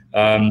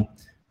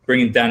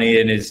bringing Danny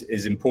in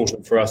is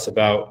important for us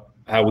about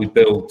how we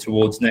build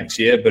towards next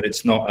year, but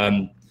it's not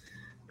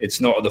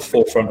at the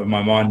forefront of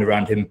my mind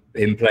around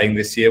him playing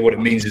this year. What it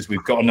means is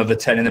we've got another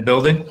 10 in the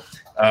building.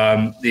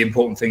 The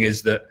important thing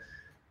is that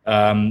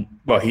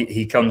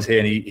he comes here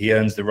and he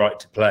earns the right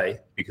to play,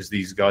 because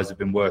these guys have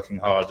been working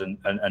hard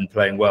and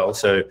playing well.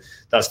 So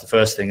that's the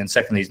first thing. And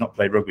secondly, he's not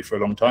played rugby for a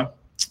long time.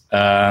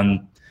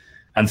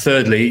 And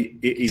thirdly,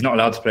 he's not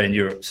allowed to play in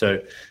Europe.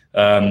 So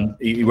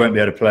he won't be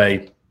able to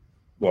play,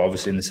 well,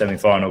 obviously in the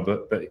semi-final,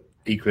 but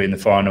equally in the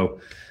final,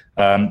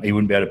 he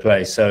wouldn't be able to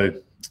play. So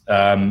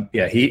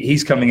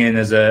he's coming in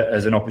as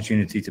an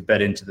opportunity to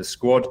bed into the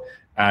squad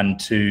and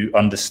to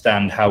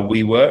understand how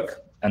we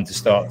work and to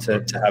start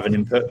to have an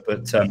input.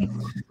 But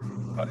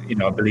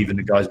I believe in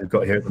the guys we've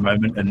got here at the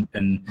moment,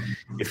 and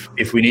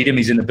if we need him,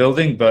 he's in the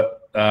building.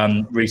 But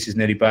Reece is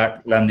nearly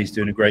back. Landy's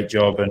doing a great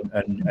job,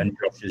 and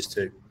Josh is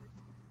too.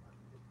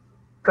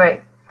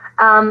 Great.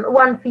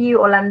 One for you,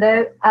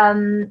 Orlando.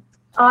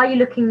 Are you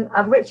looking?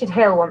 Richard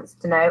Hill wants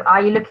to know: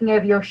 are you looking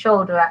over your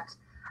shoulder at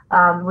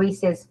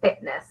Reece's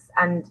fitness?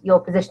 and your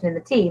position in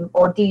the team,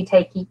 or do you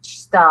take each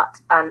start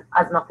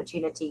as an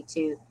opportunity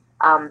to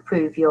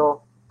prove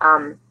your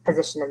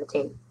position in the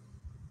team?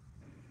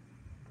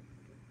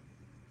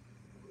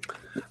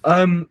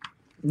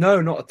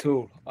 No, not at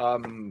all.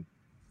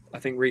 I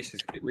think Reece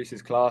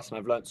is class, and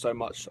I've learned so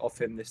much off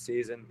him this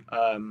season.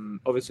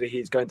 Obviously,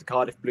 he's going to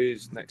Cardiff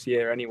Blues next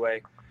year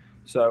anyway,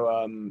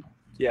 so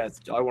yeah,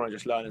 I want to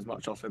just learn as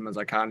much off him as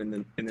I can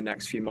in the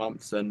next few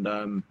months.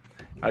 And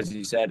as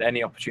you said,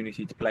 any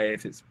opportunity to play,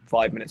 if it's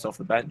 5 minutes off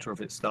the bench or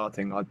if it's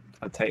starting,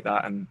 I'd take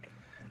that and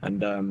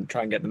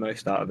try and get the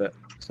most out of it.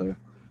 So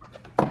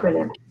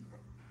brilliant.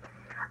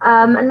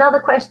 Another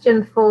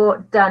question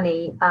for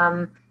Dunny.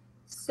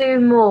 Sue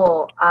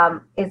Moore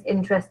is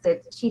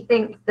interested. She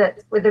thinks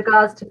that with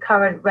regards to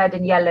current red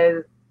and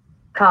yellow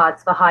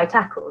cards for high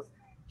tackles,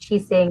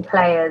 she's seeing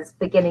players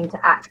beginning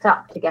to act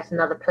up to get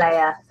another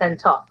player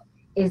sent off.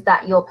 Is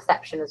that your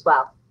perception as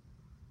well?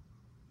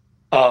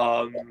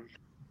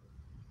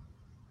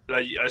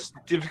 It's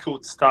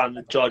difficult to stand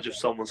and judge if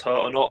someone's hurt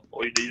or not,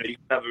 or you can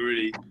never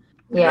really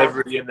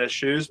in their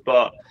shoes.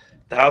 But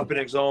there have been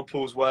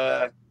examples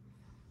where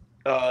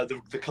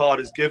the card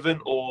is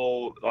given,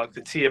 or like the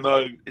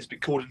TMO is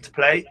been called into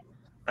play,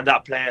 and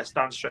that player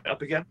stands straight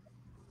up again.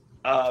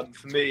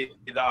 For me,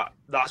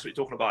 that's what you're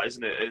talking about,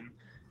 isn't it? And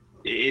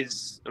it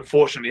is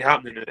unfortunately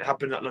happening. It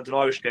happened at London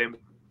Irish game,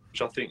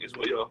 which I think is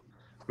what you're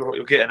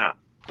getting at.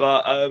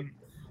 But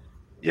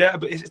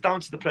but it's down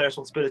to the player's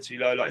responsibility.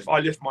 Like if I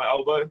lift my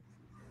elbow,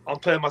 I'm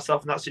putting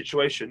myself in that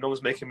situation. No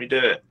one's making me do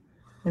it.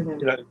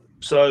 Mm-hmm.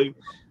 So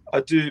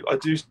I do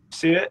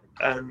see it,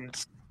 and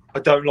I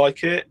don't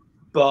like it.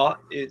 But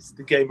it's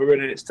the game we're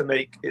in, and it's to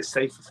make it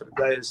safer for the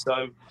players.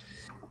 So,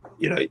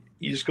 you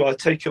just got to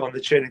take it on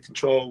the chin and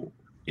control.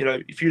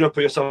 If you don't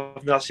put yourself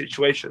in that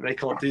situation, they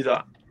can't do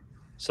that.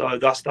 So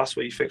that's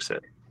where you fix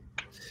it.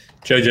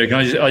 Jojo,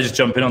 can I just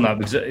jump in on that,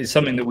 because it's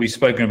something that we've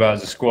spoken about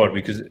as a squad,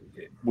 because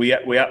we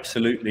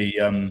absolutely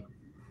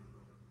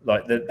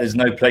there's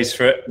no place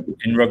for it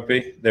in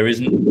rugby. There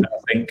isn't.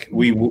 I think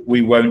we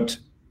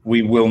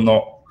will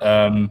not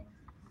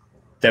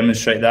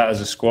demonstrate that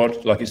as a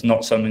squad. Like, it's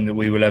not something that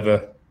we will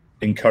ever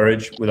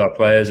encourage with our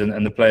players,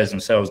 and the players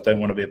themselves don't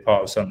want to be a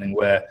part of something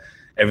where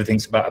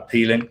everything's about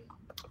appealing.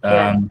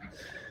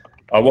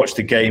 I watched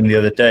a game the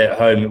other day at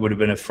home. It would have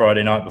been a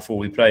Friday night before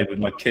we played with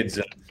my kids,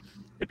 and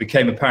it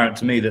became apparent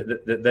to me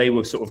that they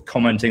were sort of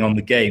commenting on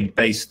the game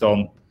based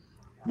on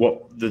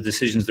what the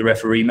decisions the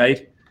referee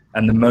made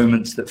and the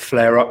moments that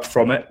flare up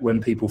from it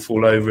when people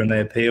fall over and they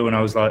appeal. And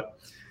I was like,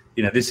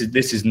 this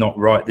is not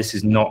right. This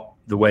is not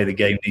the way the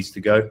game needs to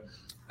go.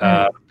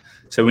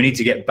 So we need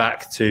to get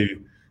back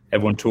to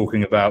everyone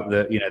talking about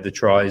the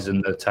tries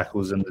and the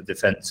tackles and the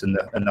defence and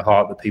the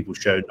heart that people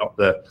showed, not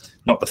the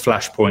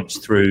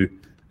flashpoints through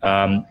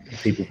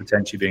people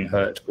potentially being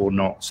hurt or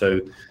not.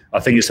 So I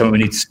think it's something we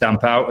need to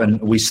stamp out,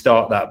 and we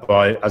start that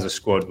by, as a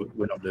squad,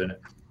 we're not doing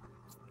it.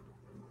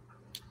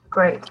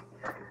 Great.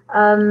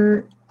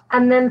 And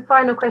then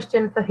final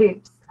question for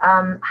Hoops.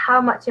 How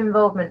much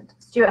involvement,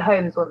 Stuart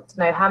Holmes wants to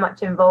know, how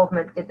much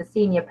involvement did the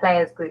senior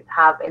players group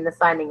have in the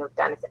signing of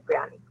Danny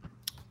Cipriani?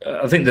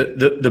 I think that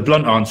the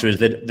blunt answer is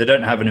that they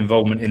don't have an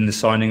involvement in the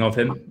signing of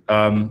him.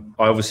 I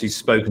obviously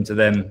spoken to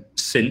them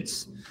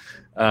since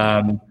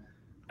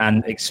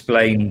and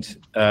explained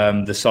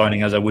the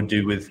signing as I would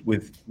do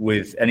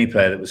with any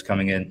player that was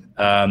coming in.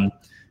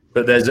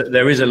 But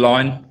there is a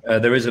line.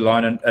 There is a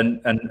line,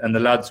 and the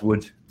lads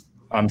would,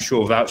 I'm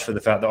sure, vouch for the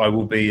fact that I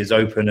will be as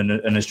open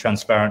and as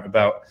transparent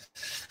about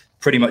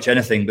pretty much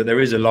anything. But there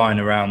is a line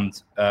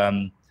around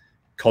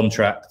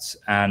contracts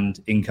and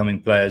incoming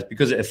players,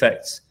 because it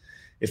affects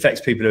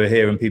people who are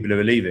here and people who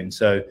are leaving.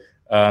 So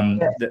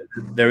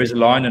there is a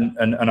line,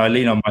 and I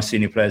lean on my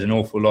senior players an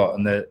awful lot,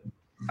 and they're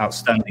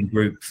outstanding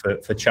group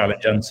for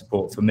challenge and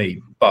support for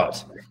me.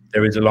 But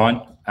there is a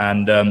line,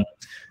 and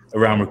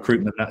around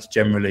recruitment, that's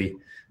generally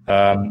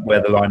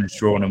where the line is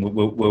drawn, and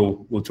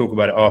we'll talk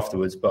about it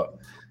afterwards. But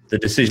the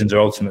decisions are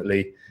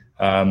ultimately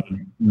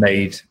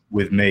made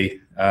with me,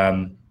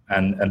 and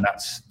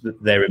that's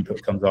their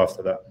input comes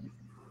after that.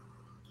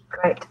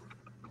 Great.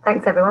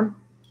 Thanks, everyone.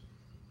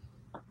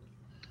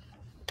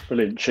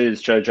 Brilliant.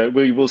 Cheers, Jojo.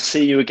 We will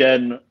see you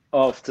again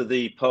after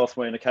the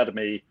Pathway and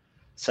Academy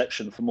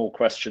section for more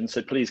questions,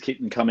 so please keep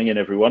them coming in,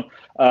 everyone.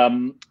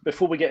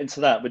 Before we get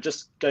into that, we're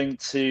just going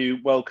to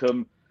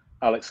welcome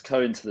Alex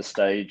Cohen to the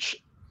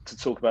stage to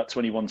talk about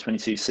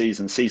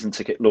 21-22 season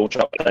ticket launch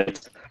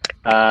update.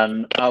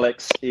 And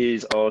Alex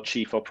is our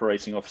Chief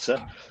Operating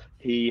Officer.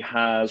 He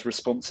has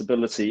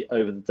responsibility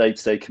over the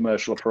day-to-day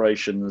commercial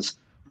operations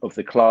of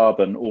the club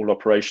and all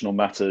operational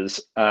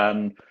matters.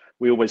 And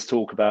we always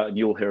talk about, and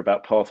you'll hear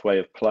about, pathway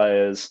of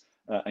players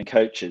and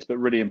coaches, but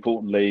really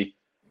importantly,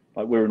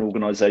 like, we're an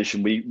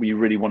organisation, we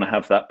really want to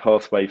have that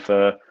pathway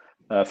for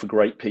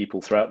great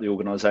people throughout the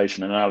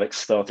organisation. And Alex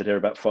started here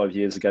about 5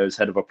 years ago as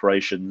head of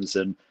operations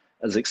and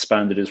has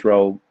expanded his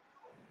role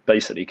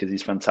basically because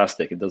he's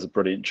fantastic and does a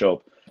brilliant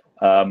job,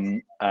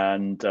 and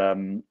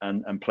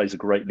plays a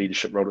great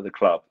leadership role at the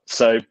club.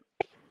 So,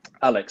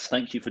 Alex,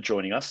 thank you for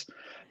joining us.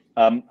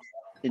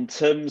 in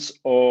terms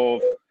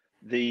of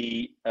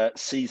the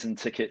season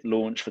ticket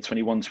launch for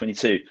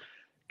 21-22,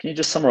 can you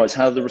just summarise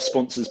how the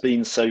response has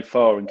been so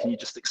far, and can you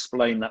just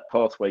explain that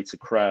pathway to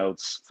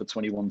crowds for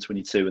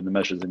 21-22 and the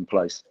measures in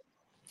place?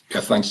 Yeah,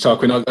 thanks,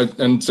 Tarquin,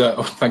 and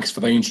thanks for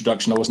the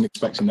introduction. I wasn't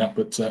expecting that,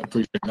 but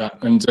appreciate that.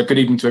 And good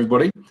evening to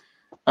everybody.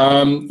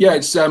 Yeah,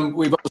 it's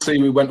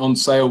we went on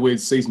sale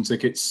with season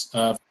tickets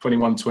for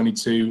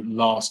 21-22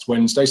 last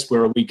Wednesday, so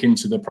we're a week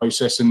into the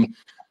process, and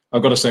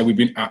I've got to say we've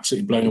been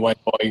absolutely blown away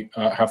by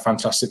how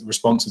fantastic the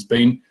response has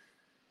been.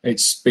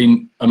 It's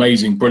been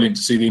amazing, brilliant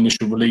to see the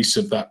initial release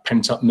of that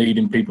pent-up need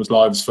in people's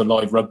lives for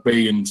live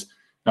rugby and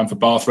for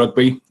Bath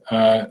rugby.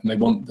 And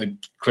they're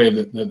clear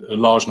that a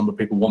large number of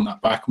people want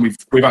that back. And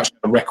we've actually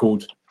had a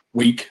record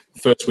week,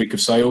 first week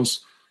of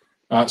sales.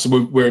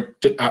 So we're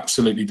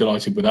absolutely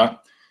delighted with that.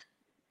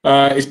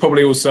 It's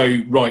probably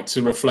also right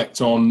to reflect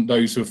on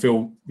those who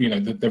feel,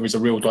 that there is a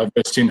real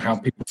diversity in how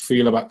people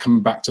feel about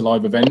coming back to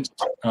live events.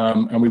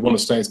 And we want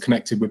to stay as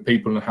connected with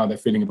people and how they're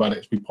feeling about it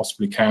as we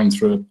possibly can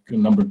through a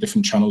number of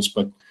different channels,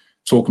 but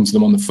talking to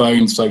them on the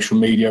phone, social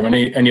media, and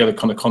any other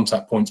kind of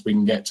contact points we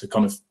can get to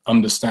kind of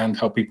understand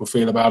how people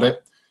feel about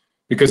it.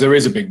 Because there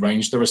is a big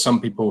range. There are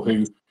some people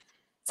who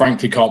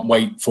frankly can't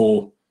wait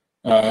for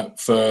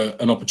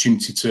an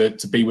opportunity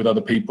to be with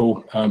other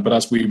people. But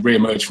as we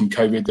re-emerge from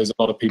COVID, there's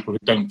a lot of people who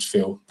don't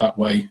feel that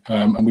way.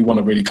 And we want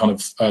to really kind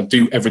of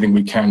do everything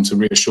we can to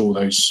reassure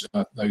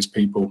those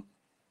people.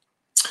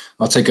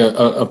 I'll take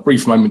a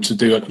brief moment to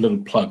do a little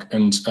plug.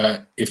 And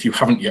if you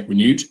haven't yet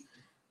renewed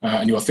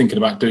and you are thinking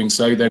about doing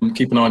so, then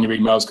keep an eye on your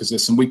emails, because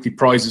there's some weekly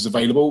prizes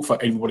available for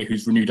everybody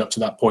who's renewed up to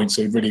that point.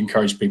 So we really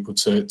encourage people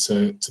to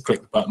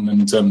click the button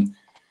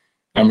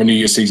and renew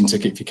your season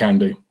ticket if you can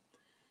do.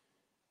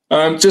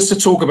 Just to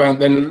talk about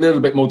then a little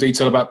bit more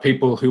detail about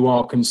people who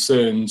are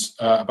concerned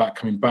about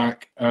coming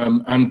back,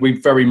 and we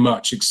very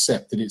much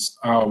accept that it's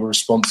our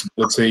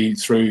responsibility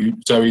through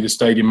Zoe, the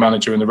stadium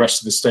manager, and the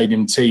rest of the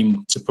stadium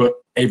team to put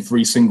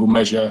every single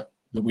measure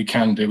that we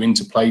can do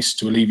into place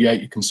to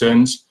alleviate your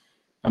concerns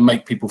and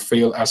make people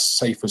feel as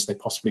safe as they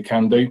possibly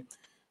can do.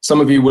 Some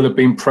of you will have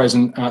been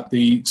present at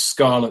the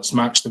Scarlets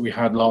match that we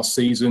had last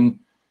season.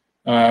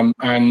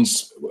 And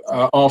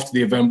after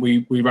the event,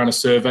 we ran a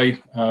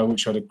survey,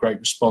 which had a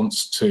great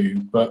response to.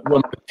 But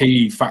one of the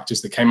key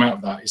factors that came out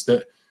of that is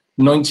that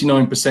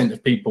 99%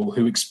 of people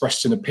who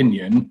expressed an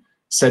opinion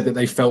said that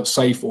they felt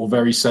safe or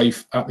very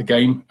safe at the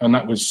game. And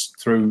that was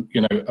through,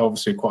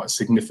 obviously quite a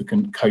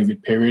significant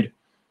COVID period,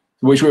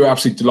 which we were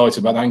absolutely delighted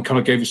about that, and kind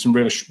of gave us some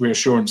real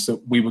reassurance that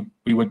we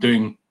were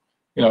doing,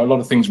 a lot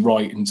of things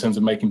right in terms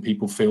of making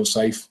people feel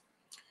safe.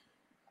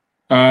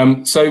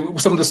 So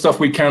some of the stuff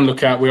we can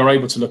look at, we are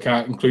able to look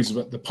at, includes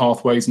the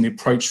pathways and the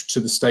approach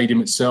to the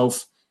stadium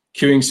itself,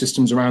 queuing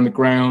systems around the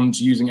ground,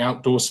 using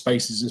outdoor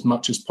spaces as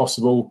much as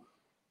possible,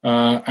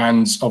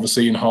 and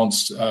obviously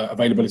enhanced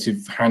availability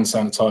of hand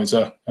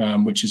sanitizer,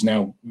 which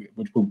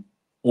will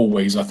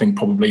always, I think,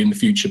 probably in the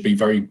future be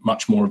very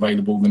much more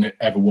available than it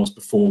ever was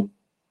before.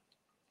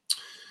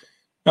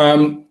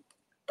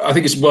 I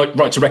think it's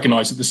right to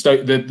recognise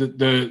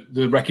that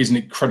the Rec is an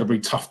incredibly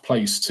tough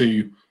place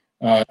to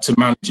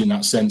manage in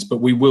that sense,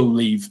 but we will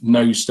leave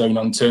no stone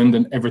unturned,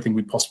 and everything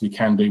we possibly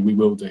can do, we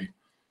will do.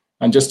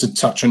 And just to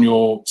touch on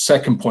your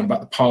second point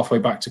about the pathway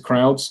back to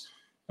crowds,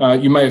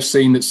 you may have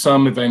seen that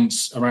some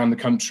events around the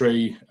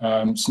country,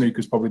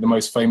 snooker's probably the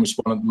most famous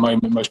one at the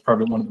moment, most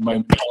prevalent one at the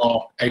moment,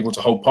 are able to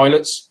hold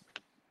pilots.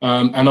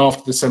 And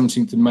after the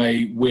 17th of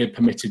May, we're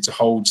permitted to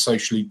hold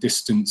socially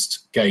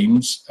distanced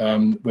games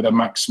with a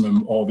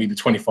maximum of either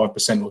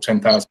 25% or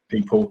 10,000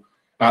 people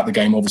at the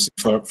game. Obviously,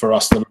 for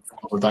us,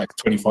 that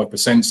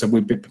 25%, so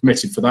we've been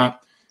permitted for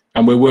that,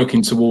 and we're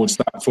working towards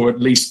that for at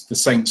least the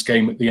Saints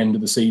game at the end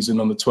of the season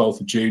on the 12th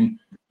of June,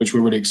 which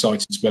we're really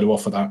excited to be able to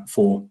offer that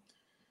for.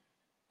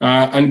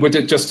 And we're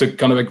just to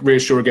kind of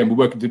reassure again, we're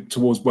working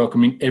towards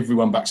welcoming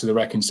everyone back to the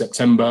Rec in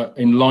September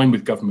in line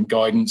with government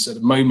guidance. At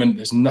the moment,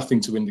 there's nothing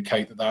to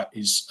indicate that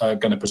is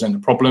going to present a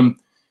problem,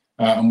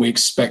 and we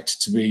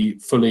expect to be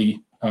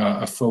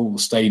a full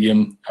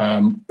stadium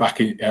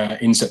back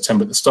in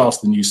September at the start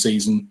of the new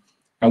season.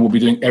 And we'll be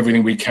doing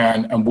everything we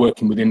can and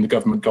working within the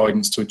government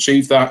guidance to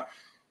achieve that.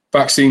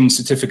 Vaccine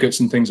certificates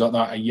and things like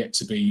that are yet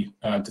to be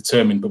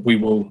determined, but we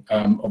will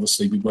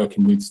obviously be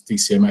working with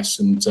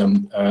DCMS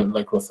and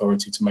local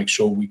authority to make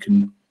sure we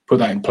can put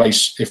that in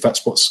place if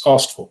that's what's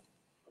asked for.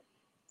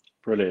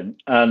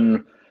 Brilliant.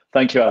 And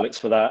thank you, Alex,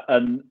 for that.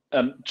 And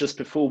just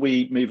before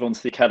we move on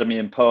to the Academy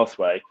and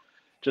Pathway,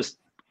 just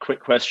quick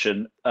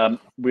question.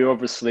 We're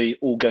obviously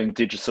all going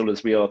digital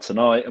as we are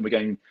tonight, and we're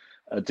going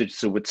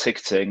digital with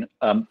ticketing,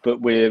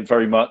 but we're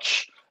very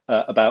much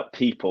about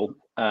people,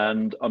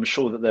 and I'm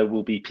sure that there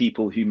will be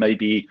people who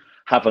maybe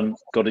haven't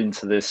got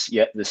into this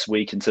yet this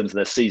week in terms of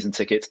their season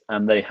ticket,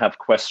 and they have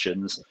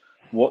questions.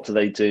 What do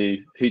they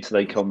do? Who do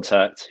they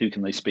contact? Who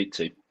can they speak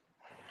to?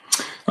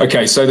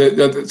 Okay,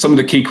 so some of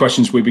the key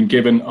questions we've been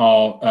given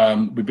are,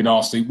 we've been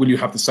asked, will you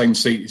have the same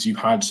seat as you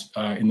had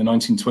in the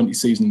 1920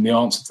 season? And the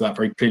answer to that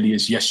very clearly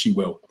is yes, you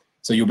will.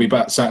 So you'll be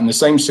sat in the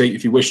same seat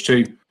if you wish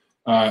to.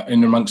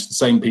 in amongst the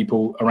same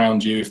people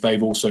around you if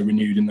they've also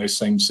renewed in those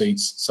same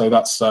seats. So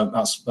that's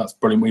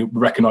brilliant. We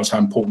recognise how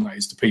important that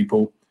is to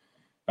people.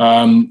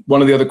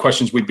 One of the other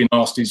questions we've been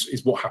asked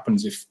is what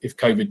happens if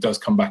COVID does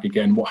come back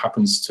again? What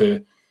happens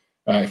to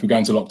if we go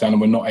into lockdown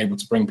and we're not able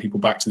to bring people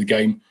back to the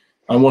game?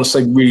 I want to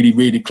say really,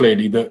 really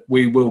clearly that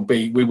we will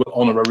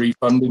honour a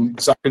refund in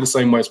exactly the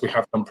same way as we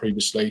have done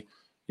previously.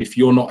 If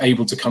you're not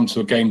able to come to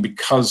a game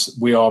because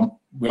we are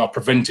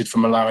prevented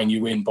from allowing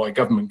you in by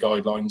government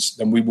guidelines,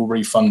 then we will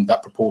refund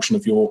that proportion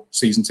of your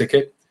season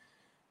ticket.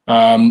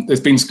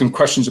 There's been some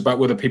questions about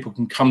whether people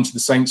can come to the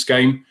Saints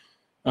game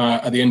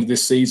at the end of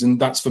this season.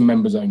 That's for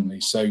members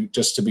only. So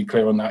just to be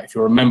clear on that, if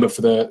you're a member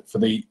for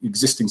the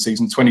existing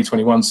season,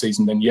 2021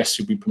 season, then yes,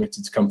 you'll be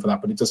permitted to come for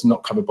that, but it does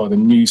not cover by the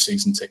new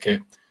season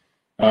ticket.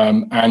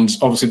 And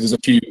obviously there's a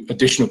few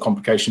additional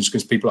complications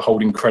because people are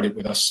holding credit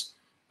with us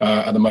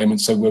at the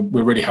moment. So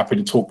we're really happy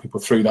to talk people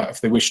through that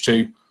if they wish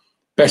to.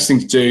 Best thing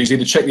to do is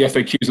either check the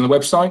FAQs on the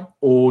website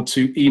or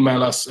to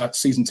email us at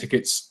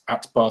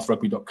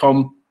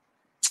seasontickets@bathrugby.com.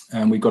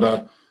 And we've got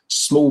a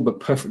small but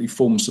perfectly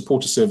formed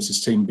supporter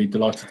services team. Be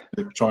delighted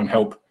to try and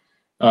help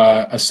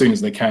as soon as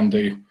they can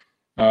do.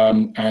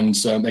 And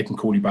they can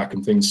call you back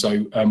and things.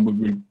 So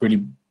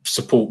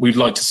we'd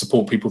like to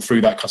support people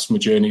through that customer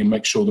journey and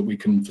make sure that we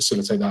can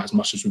facilitate that as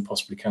much as we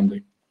possibly can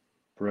do.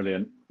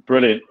 Brilliant.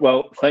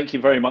 Well, thank you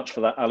very much for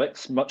that,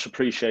 Alex. Much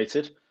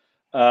appreciated.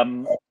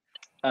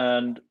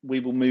 And we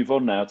will move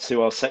on now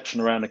to our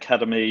section around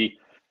Academy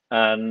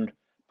and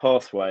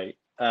Pathway.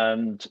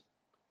 And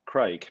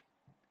Craig,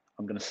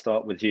 I'm going to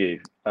start with you.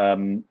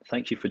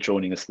 Thank you for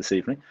joining us this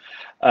evening.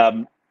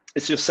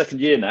 It's your second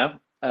year now.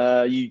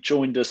 You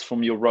joined us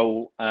from your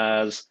role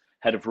as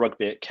head of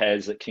rugby at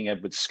KES at King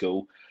Edward's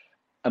School.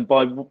 And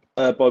by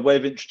way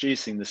of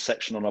introducing this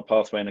section on our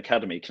Pathway and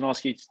Academy, can I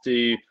ask you to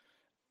do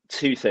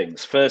two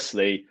things?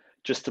 Firstly,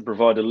 just to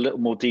provide a little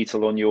more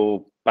detail on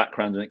your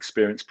background and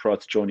experience prior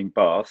to joining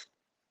Bath.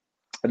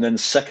 And then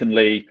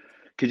secondly,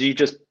 could you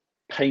just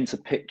paint a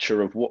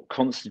picture of what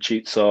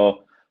constitutes our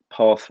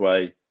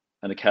Pathway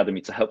and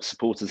Academy to help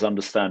supporters'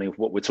 understanding of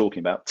what we're talking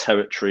about,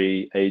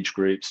 territory, age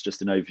groups,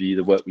 just an overview of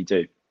the work we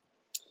do?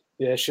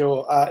 Yeah,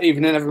 sure.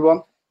 Evening,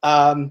 everyone.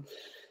 I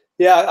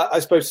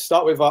suppose to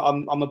start with,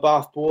 I'm a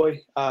Bath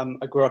boy.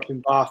 I grew up in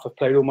Bath. I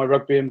played all my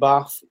rugby in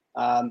Bath.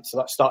 So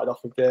that started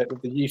off with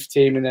the youth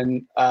team and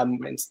then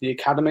into the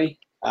academy.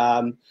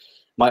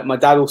 My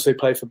dad also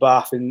played for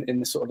Bath in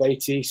the sort of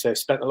 80s, so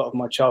spent a lot of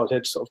my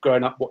childhood sort of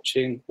growing up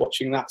watching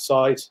that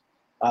side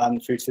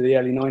through to the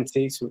early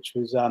 90s, which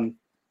was a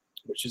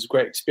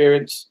great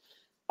experience.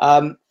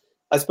 I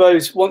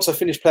suppose once I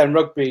finished playing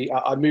rugby,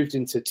 I moved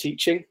into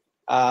teaching.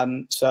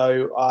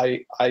 So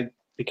I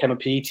became a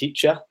PE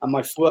teacher, and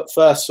my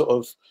first sort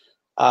of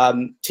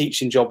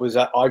teaching job was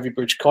at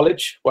Ivybridge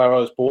College, where I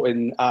was brought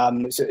in.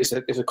 It's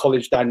a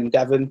college down in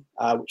Devon,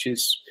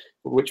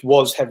 which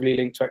was heavily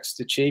linked to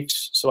Exeter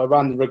Chiefs. So I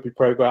ran the rugby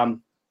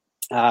program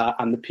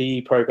and the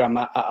PE program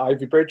at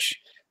Ivybridge,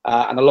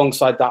 and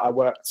alongside that, I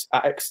worked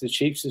at Exeter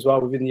Chiefs as well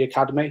within the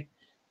academy.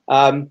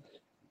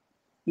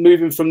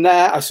 Moving from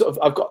there, I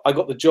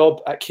got the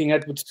job at King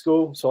Edward's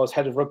School, so I was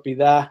head of rugby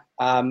there,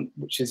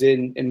 which is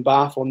in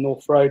Bath on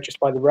North Road, just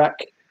by the Rec.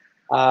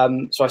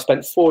 So I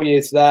spent 4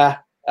 years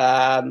there,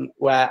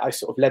 where I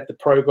sort of led the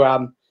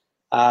program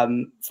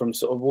from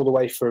sort of all the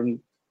way from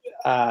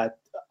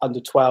under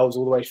 12s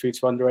all the way through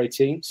to under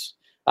 18s.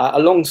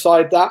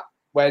 Alongside that,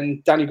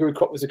 when Danny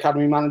Grewcock was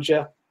academy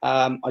manager,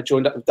 I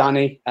joined up with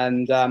Danny,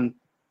 and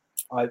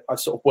I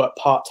sort of worked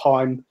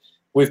part-time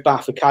with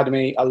Bath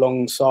Academy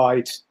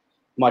alongside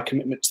my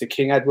commitment to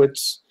King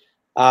Edward's.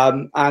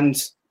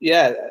 And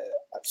yeah,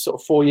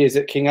 sort of 4 years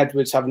at King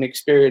Edward's, having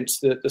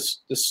experienced the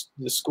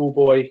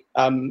schoolboy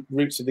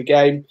roots of the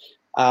game,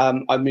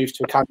 I moved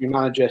to academy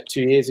manager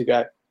 2 years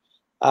ago.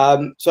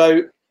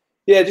 So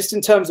yeah, just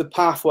in terms of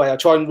Pathway, I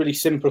try and really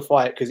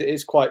simplify it because it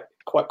is quite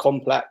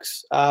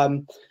complex.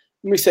 When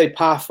we say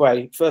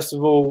Pathway, first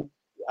of all,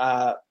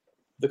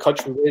 the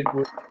country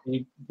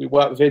we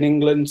work within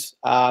England,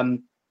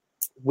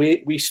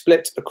 we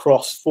split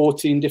across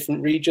 14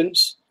 different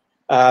regions.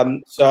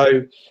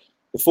 So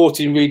the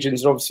 14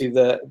 regions are obviously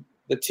the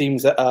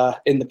teams that are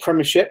in the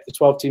Premiership, the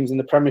 12 teams in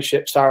the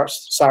Premiership,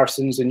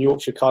 Saracens and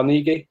Yorkshire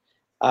Carnegie.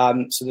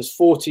 So there's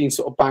 14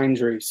 sort of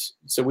boundaries.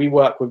 So we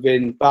work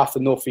within Bath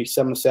and North East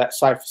Somerset,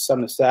 South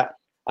Somerset,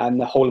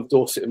 and the whole of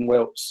Dorset and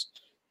Wilts.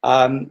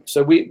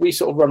 So we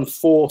sort of run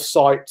 4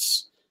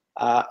 sites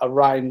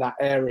around that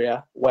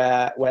area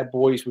where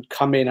boys would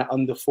come in at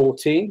under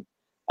 14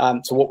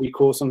 to what we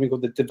call something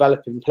called the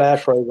Developing Player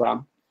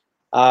Programme.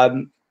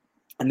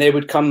 And they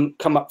would come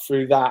up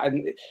through that.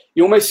 And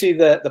you almost see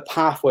the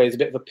pathway as a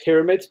bit of a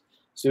pyramid.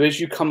 So as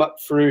you come up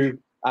through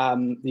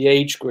the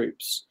age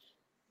groups,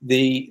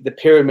 the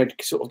pyramid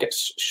sort of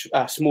gets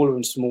smaller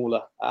and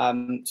smaller.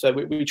 So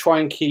we try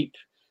and keep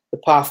the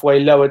pathway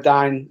lower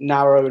down,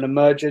 narrow and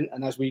emergent.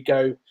 And as we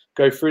go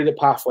through the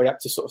pathway up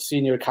to sort of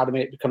senior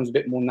academy, it becomes a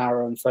bit more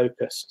narrow and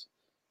focused.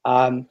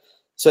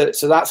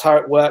 So that's how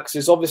it works.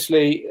 Is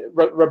obviously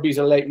rugby is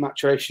a late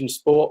maturation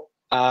sport.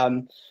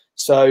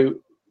 So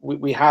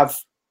we have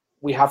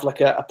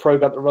like a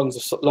program that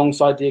runs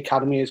alongside the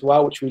academy as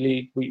well, which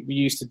we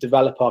use to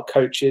develop our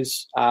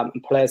coaches and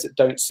players that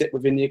don't sit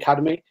within the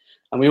academy.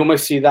 And we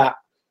almost see that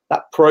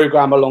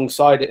program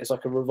alongside it as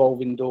like a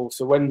revolving door.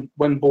 So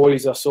when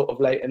boys are sort of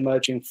late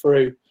emerging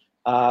through,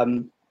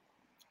 they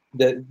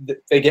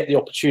get the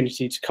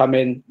opportunity to come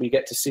in, we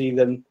get to see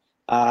them,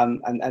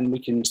 and we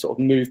can sort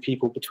of move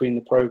people between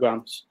the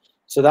programs.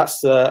 So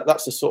that's the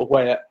sort of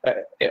way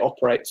it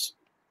operates.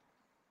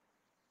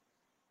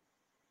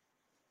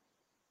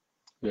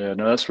 Yeah,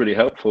 no, that's really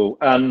helpful.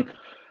 And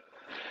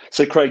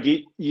so,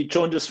 Craig, you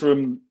joined us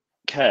from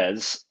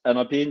Cares, and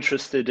I'd be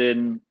interested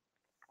in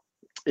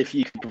if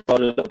you could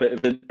provide a little bit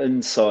of an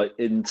insight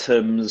in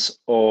terms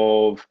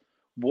of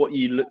what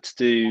you look to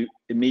do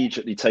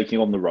immediately taking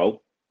on the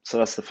role. So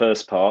that's the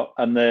first part.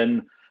 And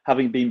then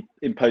having been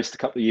in post a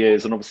couple of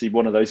years, and obviously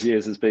one of those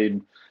years has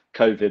been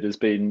COVID, has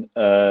been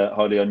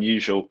highly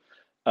unusual.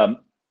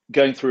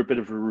 Going through a bit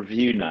of a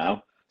review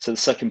now. So the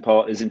second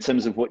part is in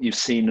terms of what you've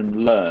seen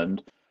and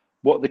learned,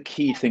 what are the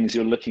key things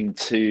you're looking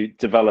to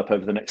develop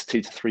over the next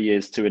 2 to 3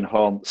 years to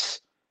enhance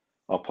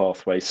our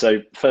pathway? So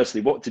firstly,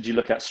 what did you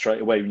look at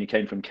straight away when you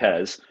came from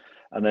Cares?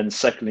 And then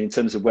secondly, in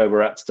terms of where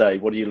we're at today,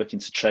 what are you looking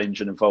to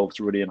change and evolve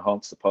to really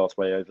enhance the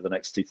pathway over the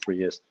next 2 to 3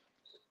 years?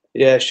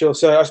 Yeah, sure.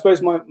 So I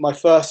suppose my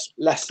first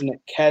lesson at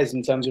Cares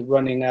in terms of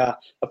running a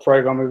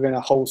program within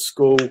a whole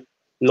school,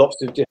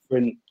 lots of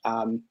different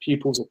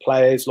pupils or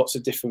players, lots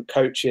of different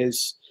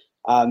coaches.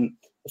 The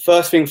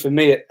first thing for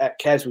me at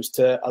Cares was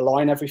to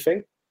align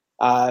everything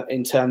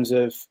in terms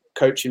of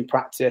coaching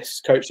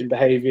practice, coaching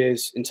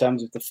behaviours, in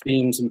terms of the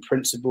themes and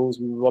principles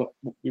we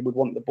would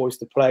want the boys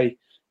to play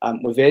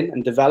within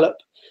and develop.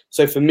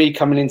 So for me,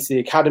 coming into the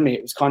academy,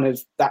 it was kind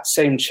of that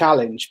same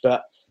challenge,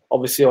 but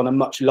obviously on a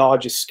much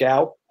larger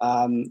scale.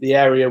 The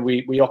area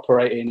we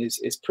operate in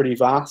is pretty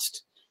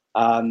vast.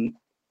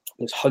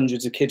 There's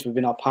hundreds of kids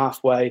within our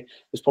pathway.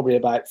 There's probably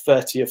about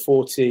 30 or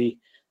 40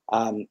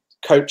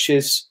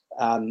 coaches,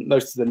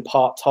 most of them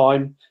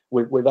part-time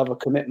with other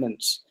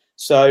commitments.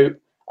 So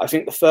I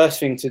think the first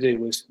thing to do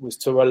was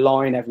to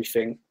align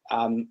everything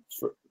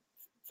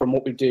from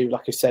what we do,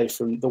 like I say,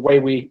 from the way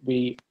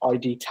we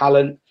ID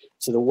talent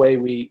to the way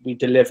we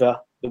deliver,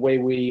 the way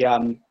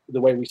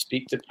we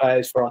speak to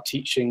players for our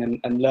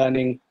teaching and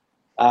learning,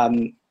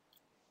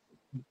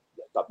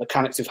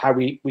 mechanics of how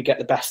we get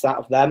the best out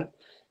of them.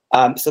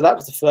 So that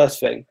was the first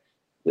thing.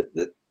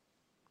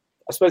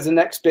 I suppose the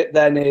next bit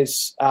then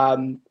is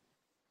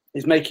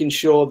making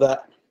sure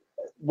that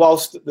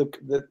whilst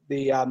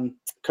the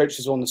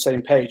coaches are on the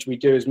same page, we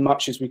do as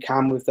much as we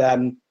can with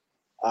them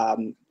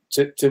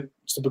to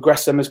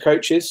progress them as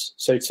coaches.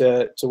 So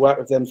to work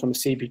with them from a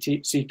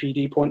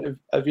CPD point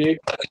of view,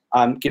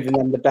 giving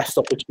them the best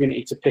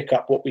opportunity to pick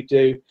up what we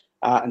do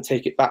and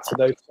take it back to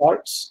those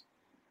sites.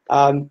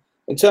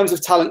 In terms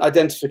of talent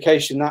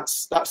identification,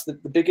 that's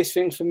the biggest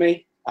thing for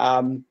me.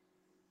 And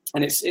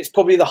it's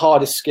probably the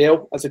hardest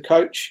skill as a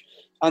coach,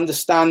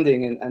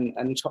 understanding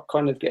and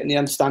kind of getting the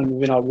understanding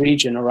within our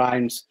region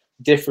around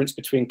the difference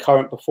between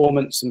current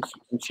performance and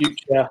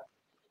future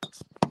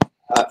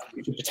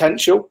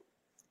potential.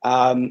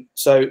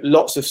 So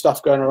lots of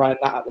stuff going around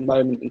that at the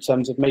moment in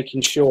terms of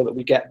making sure that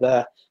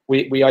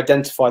we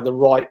identify the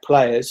right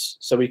players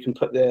so we can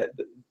put the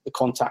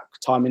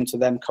contact time into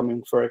them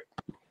coming through.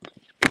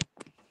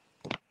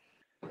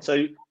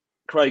 So,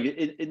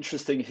 Craig,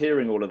 interesting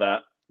hearing all of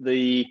that.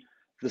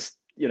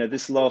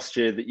 This last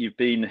year that you've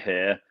been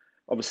here,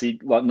 obviously,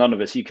 like none of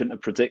us, you couldn't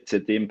have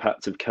predicted the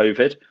impact of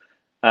COVID,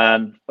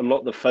 and a lot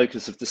of the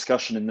focus of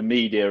discussion in the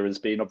media has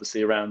been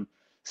obviously around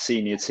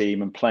senior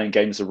team and playing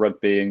games of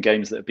rugby and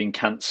games that have been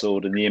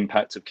cancelled and the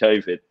impact of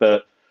COVID.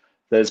 But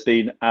there's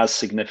been as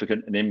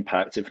significant an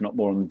impact, if not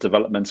more, on the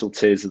developmental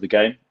tiers of the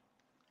game.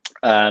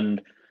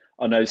 And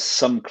I know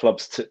some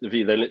clubs took the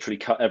view they literally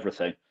cut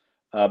everything.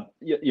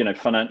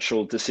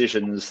 Financial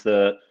decisions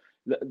that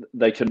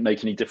they couldn't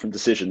make any different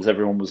decisions.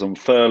 Everyone was on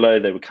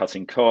furlough. They were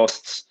cutting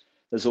costs.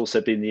 There's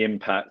also been the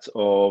impact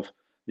of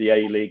the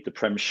A-League, the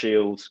Prem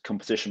Shield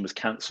competition was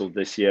cancelled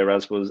this year,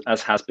 as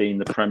has been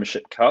the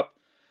Premiership Cup.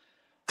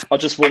 I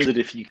just wondered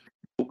if you could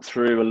walk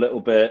through a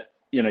little bit.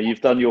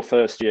 You've done your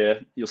first year.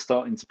 You're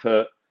starting to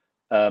put,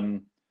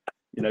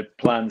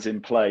 plans in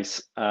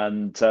place,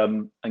 and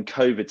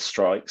COVID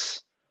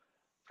strikes.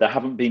 There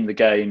haven't been the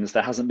games.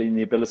 There hasn't been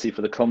the ability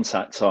for the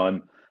contact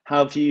time.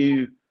 How have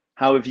you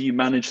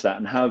managed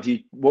that,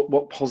 and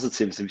what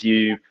positives have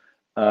you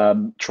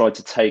tried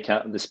to take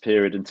out of this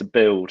period and to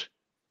build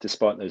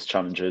despite those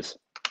challenges?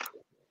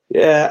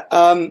 Yeah.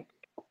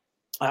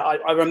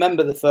 I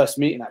remember the first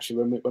meeting actually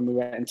when we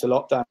went into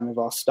lockdown with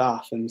our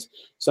staff, and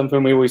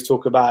something we always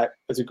talk about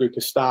as a group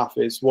of staff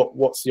is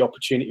what's the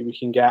opportunity we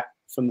can get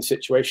from the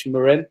situation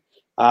we're in,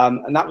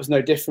 and that was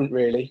no different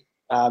really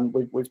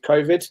with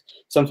COVID.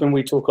 Something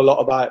we talk a lot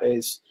about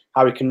is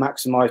how we can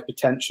maximise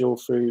potential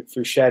through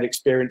shared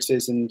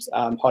experiences and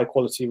high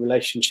quality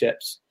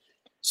relationships.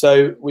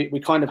 So we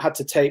kind of had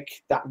to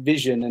take that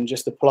vision and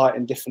just apply it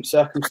in different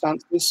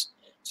circumstances.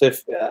 So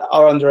if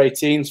our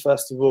under-18s,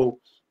 first of all,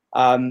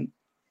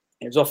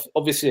 it was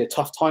obviously a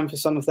tough time for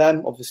some of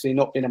them, obviously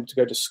not being able to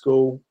go to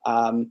school.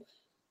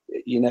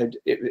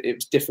 It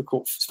was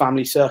difficult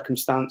family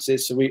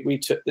circumstances. So we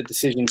took the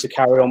decision to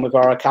carry on with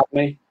our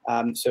academy.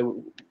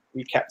 So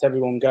we kept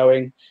everyone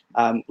going.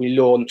 We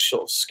launched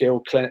sort of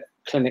skill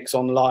clinics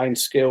online,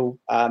 skill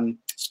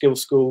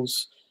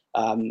schools,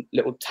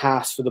 little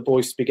tasks for the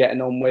boys to be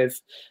getting on with.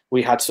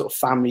 We had sort of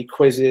family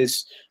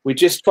quizzes. We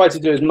just tried to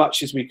do as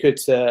much as we could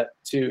to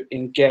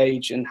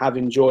engage and have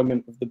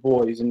enjoyment with the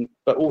boys,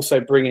 but also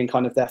bringing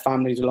kind of their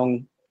families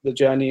along the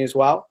journey as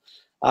well.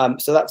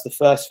 So that's the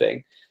first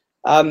thing.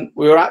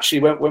 We were actually,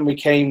 when we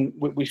came,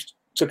 we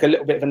took a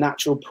little bit of a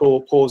natural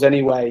pause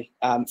anyway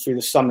through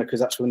the summer, because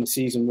that's when the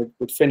season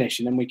would finish.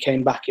 And then we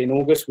came back in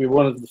August. We were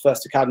one of the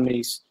first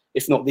academies,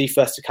 if not the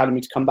first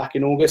academy, to come back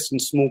in August in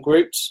small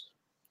groups.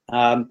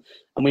 And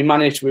we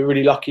managed, we're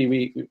really lucky.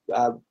 We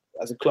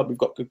as a club, we've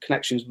got good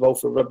connections with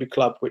Walford Rugby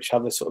Club, which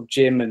have a sort of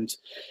gym and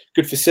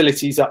good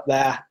facilities up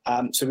there.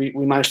 So we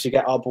managed to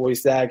get our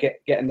boys there, get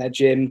in their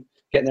gym,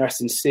 getting their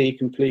S&C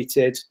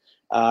completed,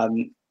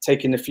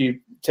 taking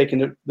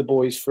the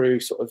boys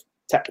through sort of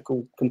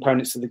technical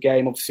components of the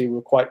game. Obviously, we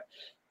were quite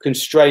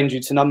constrained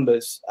due to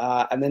numbers.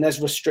 And then as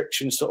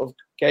restrictions sort of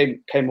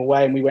came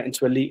away and we went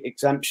into elite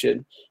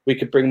exemption, we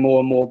could bring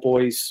more and more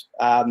boys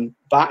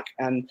back.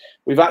 And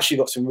we've actually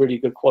got some really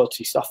good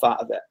quality stuff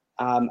out of it.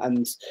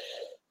 And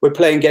we're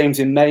playing games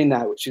in May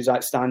now, which is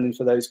outstanding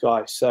for those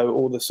guys. So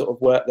all the sort of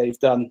work they've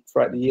done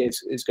throughout the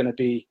years is going to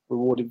be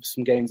rewarded with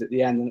some games at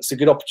the end. And it's a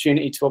good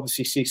opportunity to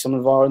obviously see some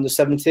of our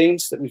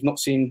under-17s that we've not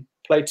seen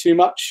play too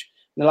much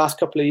in the last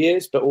couple of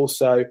years, but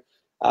also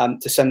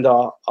to send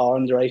our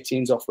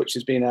under-18s off, which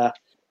has been a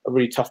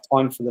really tough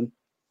time for them.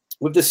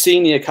 With the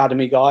senior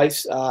academy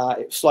guys,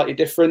 it was slightly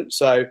different.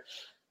 So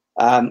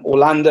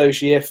Orlando's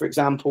year, for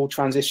example,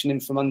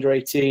 transitioning from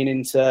under-18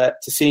 into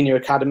senior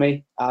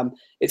academy.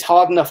 It's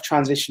hard enough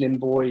transitioning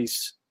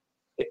boys,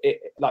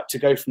 like to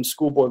go from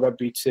schoolboy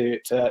rugby to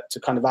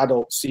kind of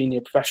adult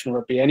senior professional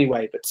rugby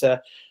anyway, but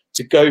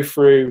to go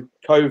through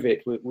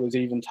COVID was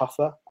even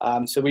tougher.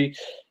 So we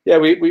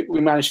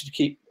managed to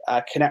keep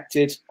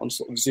connected on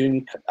sort of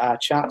Zoom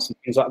chats and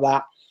things like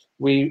that.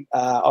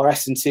 Our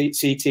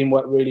S&C team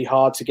worked really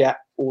hard to get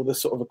all the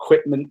sort of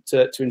equipment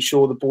to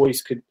ensure the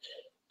boys could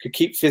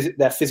keep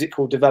their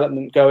physical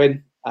development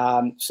going,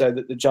 so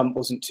that the jump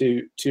wasn't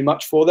too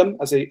much for them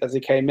as they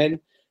came in.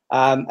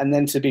 And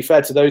then, to be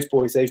fair to those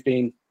boys, they've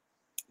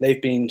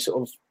been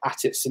sort of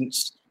at it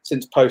since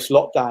post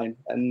lockdown.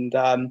 And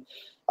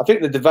I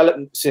think the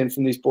development seen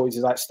from these boys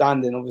is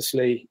outstanding.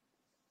 Obviously,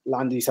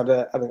 Landy's had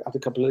a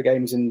couple of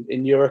games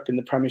in Europe in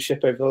the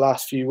Premiership over the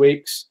last few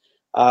weeks,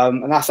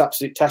 and that's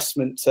absolute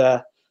testament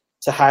to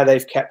how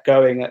they've kept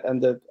going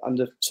under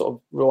sort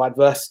of real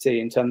adversity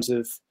in terms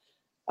of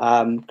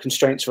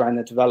constraints around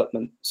their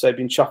development. So I've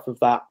been chuffed with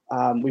that.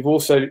 We've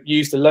also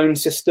used the loan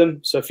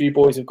system. So a few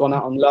boys have gone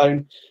out on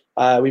loan.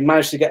 We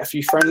managed to get a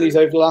few friendlies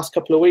over the last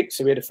couple of weeks.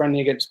 So we had a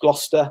friendly against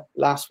Gloucester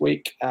last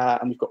week,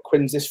 and we've got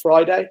Quins this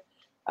Friday.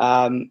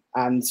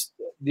 And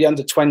the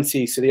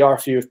under-20, so the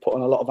RFU have put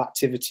on a lot of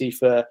activity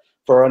for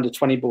our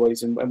under-20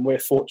 boys, and we're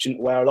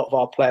fortunate where a lot of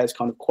our players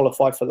kind of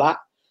qualify for that.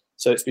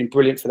 So it's been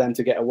brilliant for them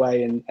to get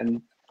away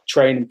and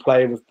train and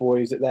play with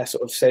boys at their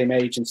sort of same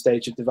age and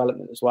stage of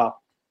development as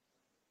well.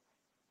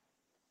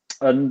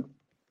 And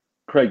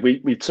Craig,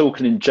 we're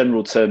talking in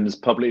general terms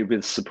publicly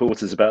with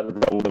supporters about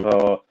the role of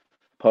our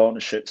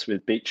partnerships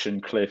with Beach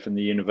and Cliff and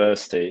the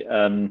university.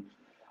 I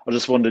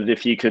just wondered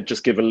if you could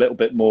just give a little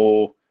bit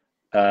more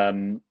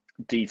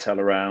detail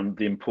around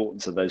the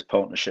importance of those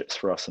partnerships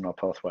for us in our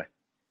pathway.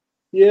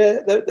 Yeah,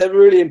 they're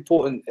really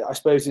important, I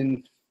suppose,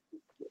 in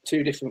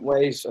two different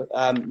ways,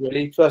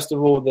 really. First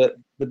of all, the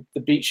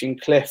Beach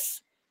and Cliff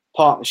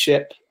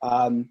partnership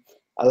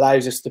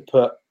allows us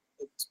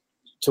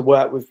to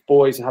work with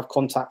boys and have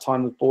contact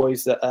time with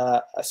boys that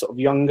are sort of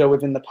younger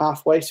within the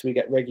pathway, so we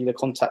get regular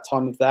contact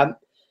time with them.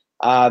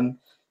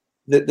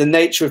 The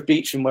nature of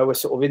Beacham, where we're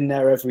sort of in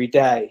there every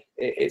day,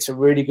 it's a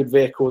really good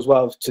vehicle as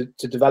well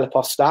to develop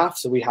our staff.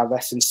 So we have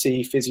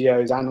S&C,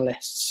 physios,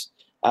 analysts,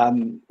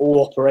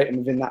 all operating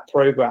within that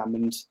program.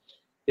 And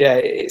yeah,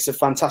 it's a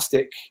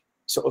fantastic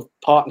sort of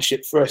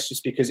partnership for us,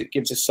 just because it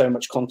gives us so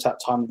much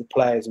contact time with the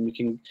players, and we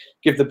can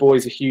give the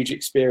boys a huge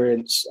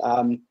experience,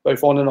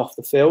 both on and off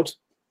the field.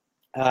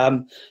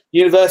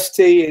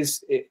 University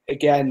is,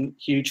 again,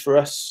 huge for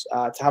us.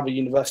 To have a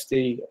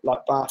university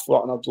like Bath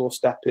right on our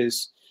doorstep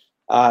is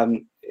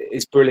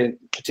brilliant,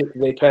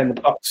 particularly playing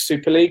the Bucks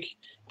Super League.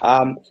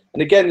 And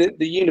again,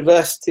 the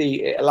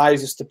university, it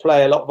allows us to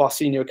play a lot of our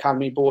senior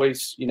academy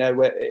boys. You know,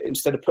 where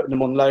instead of putting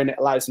them on loan, it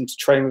allows them to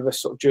train with us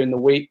sort of during the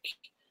week.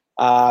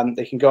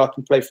 They can go up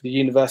and play for the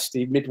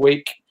university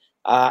midweek,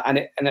 and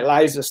it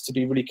allows us to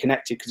be really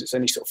connected, because it's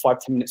only sort of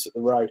 5-10 minutes up the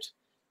road.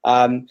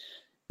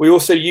 We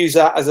also use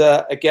that as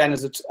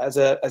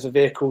a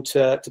vehicle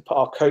to put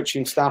our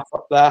coaching staff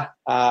up there,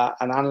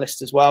 and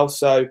analysts as well.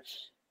 So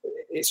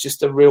it's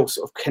just a real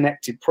sort of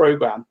connected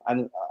program.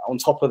 And on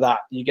top of that,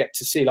 you get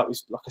to see, like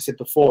I said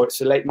before,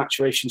 it's a late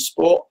maturation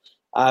sport.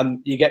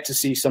 You get to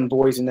see some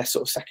boys in their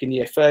sort of second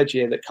year, third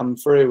year that come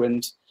through,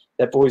 and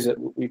they're boys that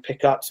we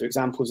pick up. So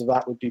examples of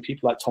that would be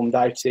people like Tom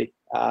Doughty,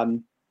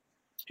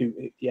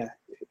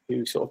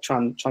 who sort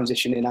of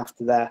transition in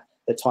after their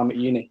time at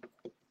uni.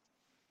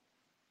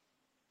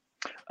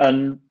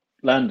 And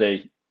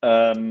Landy,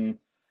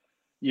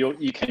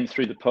 you came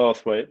through the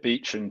pathway at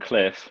Beach and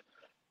Cliff.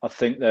 I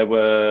think there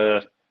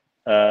were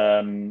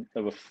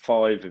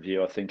 5 of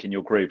you, I think, in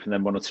your group, and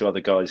then 1 or 2 other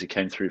guys who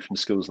came through from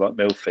schools like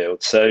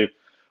Millfield. So,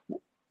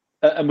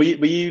 and were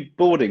you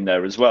boarding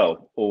there as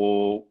well,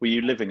 or were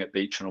you living at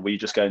Beach, or were you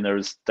just going there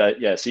as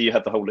so you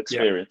had the whole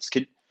experience?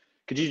 Yeah.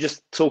 Could you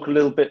just talk a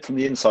little bit from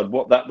the inside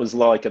what that was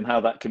like and how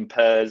that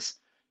compares,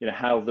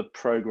 how the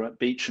program at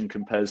Beecham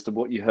compares to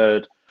what you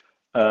heard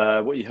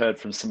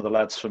from some of the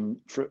lads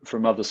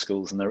from other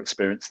schools and their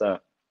experience there?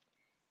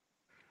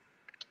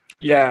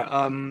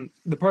 Yeah,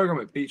 the program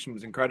at Beecham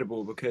was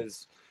incredible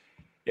because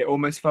it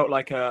almost felt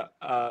like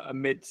a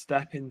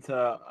mid-step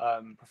into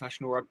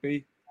professional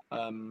rugby.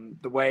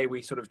 The way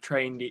we sort of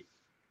trained,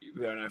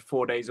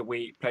 4 days a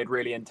week, played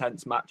really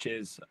intense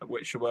matches,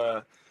 which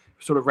were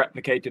sort of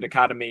replicated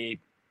academy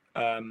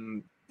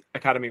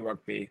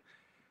rugby,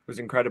 was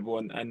incredible.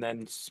 And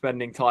then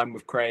spending time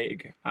with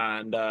Craig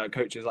and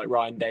coaches like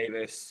Ryan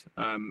Davis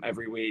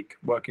every week,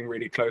 working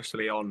really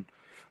closely on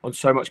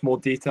so much more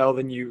detail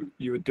than you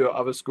would do at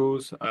other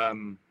schools.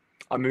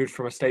 I moved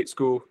from a state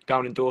school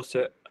down in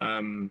Dorset,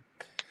 and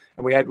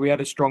we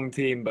had a strong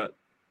team, but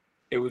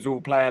it was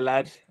all player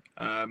led,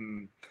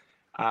 and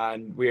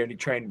we only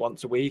trained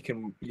once a week,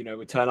 and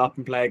we'd turn up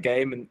and play a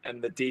game,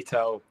 and the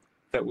detail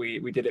that we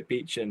did at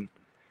Beecham,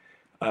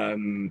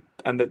 and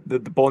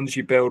the bonds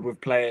you build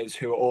with players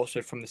who are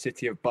also from the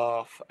city of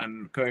Bath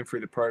and going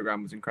through the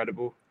program was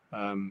incredible.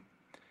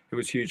 It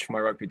was huge for my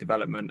rugby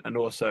development, and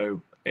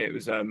also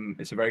it's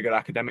a very good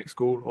academic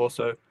school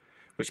also,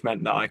 which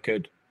meant that I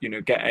could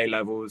get A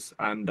levels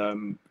and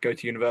go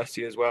to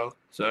university as well.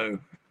 So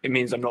it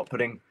means I'm not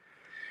putting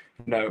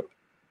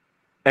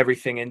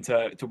everything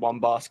into one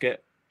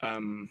basket,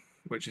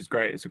 which is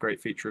great. It's a great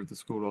feature of the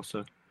school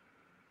also.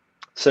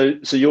 So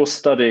you're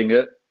studying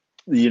at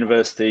the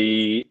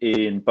university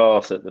in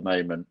Bath at the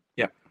moment?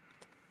 Yeah.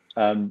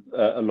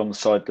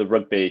 Alongside the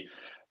rugby,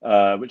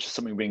 which is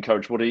something we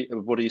encourage. What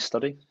are you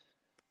studying?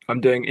 I'm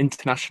doing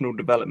international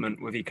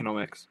development with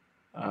economics,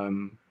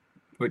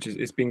 which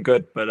it's been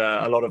good, but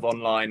a lot of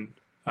online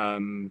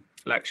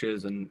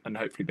lectures and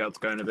hopefully be able to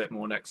go in a bit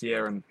more next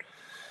year and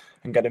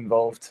get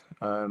involved.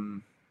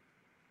 I've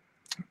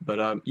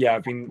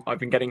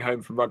been getting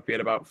home from rugby at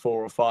about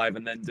 4 or 5,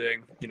 and then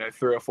doing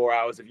 3 or 4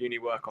 hours of uni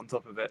work on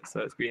top of it. So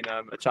it's been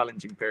a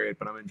challenging period,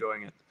 but I'm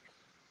enjoying it.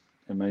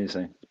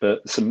 Amazing,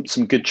 but some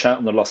good chat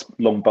on the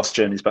long bus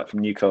journeys back from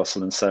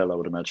Newcastle and Sale, I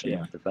would imagine.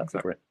 Yeah, if that's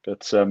exactly.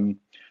 But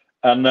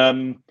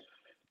and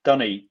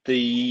Danny,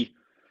 the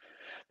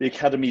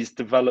academy's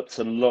developed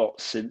a lot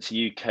since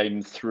you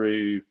came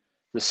through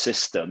the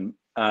system,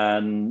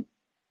 and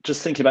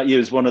just thinking about you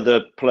as one of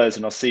the players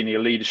in our senior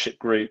leadership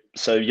group,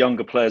 so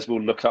younger players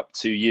will look up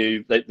to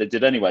you. They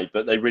did anyway,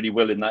 but they really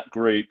will in that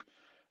group.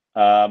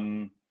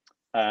 And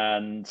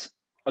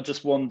I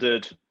just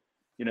wondered,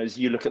 as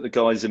you look at the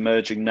guys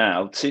emerging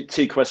now,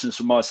 two questions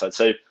from my side.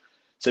 So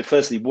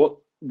firstly, what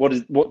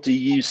do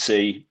you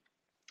see?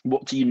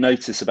 What do you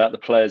notice about the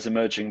players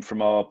emerging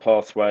from our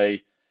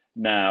pathway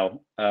now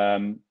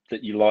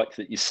that you like,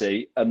 that you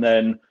see? And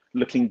then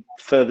looking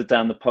further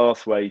down the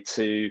pathway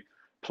to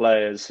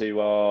players who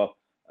are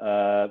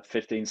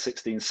 15,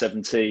 16,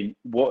 17,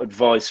 what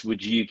advice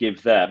would you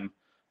give them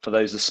for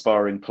those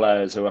aspiring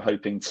players who are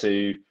hoping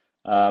to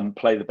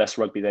play the best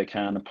rugby they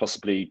can and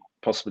possibly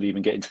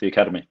even get into the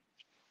academy?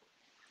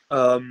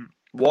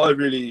 What I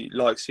really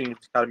like seeing in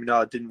the academy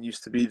now, that didn't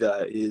used to be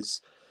there,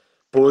 is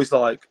boys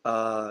like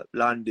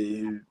Landy,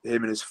 him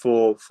and his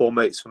four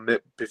mates from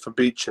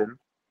Beecham.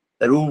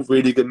 They're all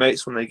really good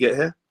mates when they get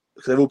here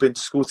because they've all been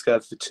to school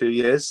together for 2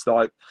 years.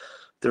 Like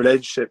the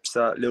relationships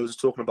that Lil was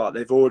talking about,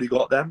 they've already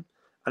got them,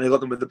 and they got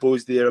them with the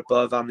boys the year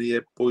above and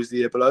the boys the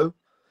year below.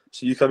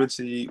 So you come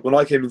when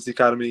I came into the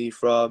academy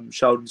from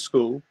Sheldon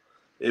School,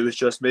 it was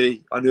just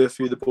me. I knew a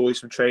few of the boys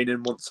from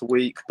training once a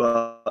week,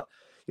 but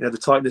the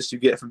tightness you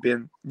get from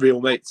being real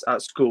mates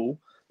at school,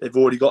 they've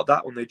already got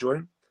that when they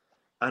join,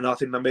 and I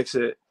think that makes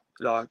it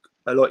like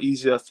a lot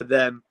easier for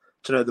them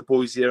to know the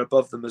boys the year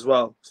above them as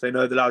well. So they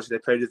know the lads they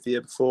played with the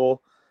year before,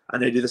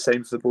 and they do the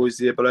same for the boys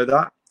the year below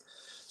that.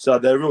 So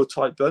they're a real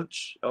tight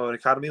bunch of an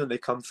academy when they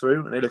come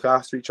through, and they look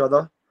after each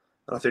other,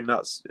 and I think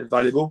that's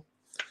invaluable.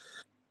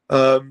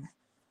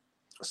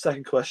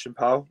 Second question,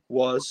 pal,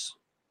 was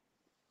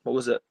what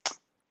was it?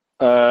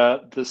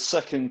 The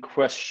second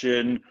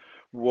question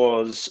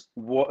was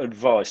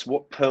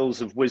what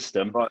pearls of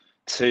wisdom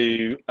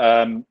to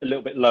a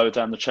little bit lower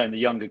down the chain, the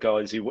younger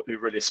guys who are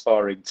really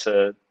aspiring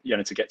to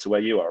to get to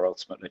where you are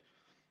ultimately?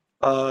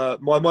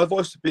 My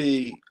advice would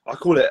be, I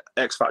call it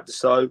X factor.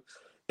 So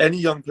any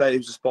young player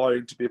who's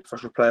aspiring to be a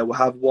professional player will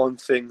have one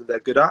thing they're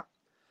good at,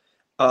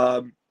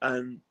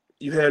 and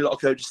you hear a lot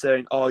of coaches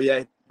saying, "Oh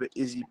yeah, but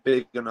is he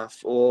big enough?"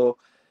 or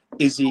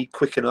is he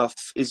quick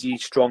enough? Is he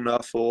strong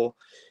enough? Or,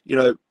 you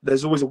know,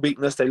 there's always a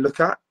weakness they look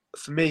at.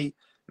 For me,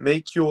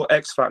 make your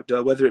X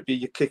factor, whether it be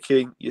your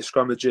kicking, your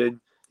scrummaging,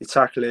 your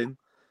tackling,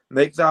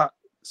 make that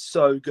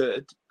so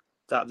good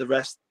that the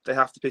rest, they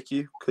have to pick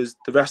you, because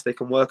the rest they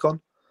can work on.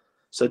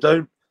 So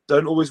don't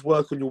always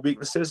work on your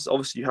weaknesses.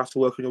 Obviously, you have to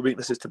work on your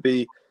weaknesses to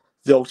be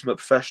the ultimate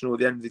professional at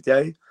the end of the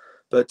day.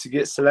 But to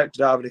get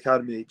selected out of an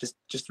academy,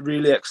 just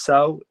really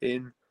excel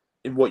in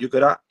what you're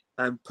good at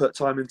and put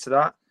time into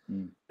that.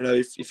 You know,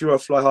 if you're a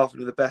fly half and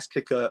you're the best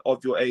kicker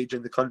of your age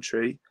in the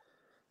country,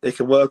 they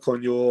can work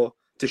on your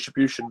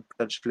distribution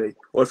potentially.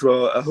 Or if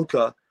you're a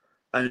hooker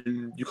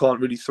and you can't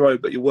really throw,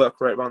 but your work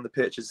rate around the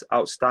pitch is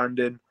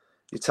outstanding,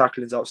 your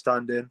tackling is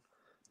outstanding,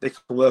 they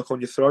can work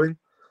on your throwing.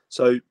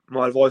 So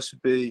my advice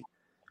would be,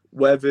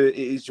 whatever it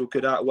is you're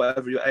good at,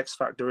 whatever your X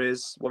factor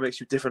is, what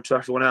makes you different to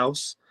everyone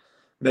else,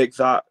 make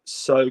that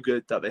so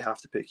good that they have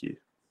to pick you.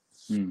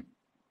 I think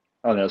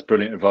that's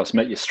brilliant advice.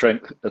 Make your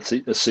strength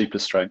a super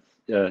strength.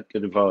 Yeah,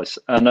 good advice.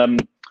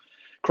 And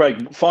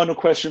Craig, final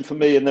question for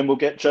me, and then we'll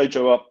get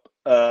Jojo up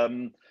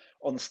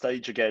on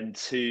stage again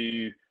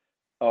to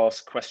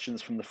ask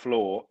questions from the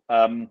floor.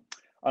 I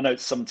know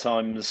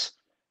sometimes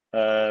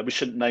we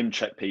shouldn't name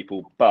check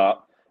people,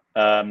 but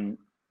I'm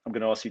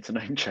going to ask you to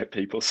name check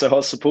people. So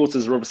our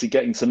supporters are obviously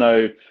getting to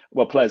know,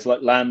 well, players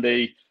like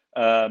Landy,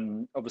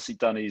 obviously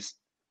Dunny's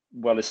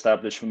well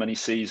established for many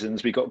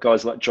seasons. We've got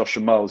guys like Josh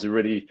and Miles who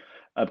really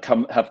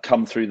have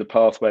come through the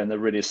pathway, and they're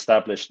really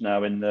established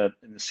now in the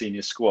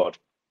senior squad.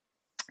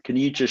 Can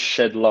you just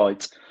shed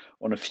light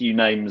on a few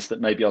names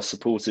that maybe our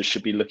supporters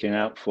should be looking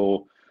out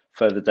for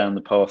further down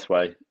the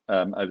pathway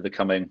over the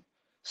coming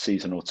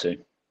season or two?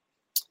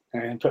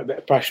 And put a bit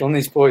of pressure on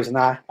these boys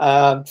now.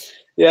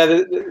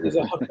 There's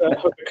a hooker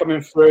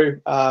coming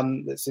through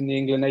that's in the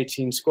England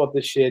 18 squad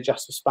this year,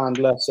 Jasper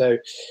Spandler. So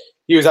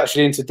he was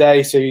actually in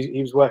today. So he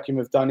was working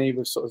with Dunny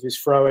with sort of his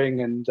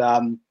throwing, and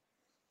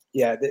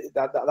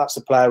that's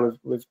a player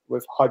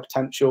with high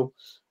potential.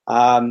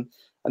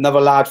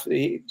 Another lad,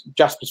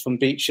 Jasper's from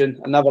Beechin.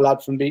 Another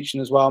lad from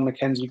Beechin as well,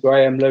 Mackenzie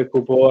Graham,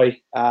 local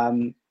boy.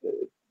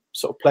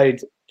 Sort of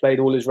played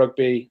all his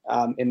rugby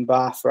in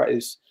Bath throughout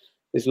his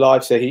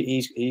life. So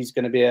he's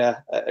going to be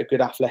a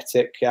good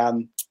athletic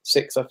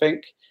six, I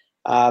think.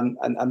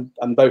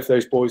 And both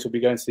those boys will be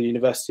going to the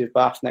University of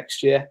Bath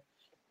next year.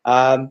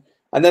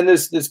 And then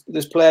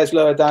there's players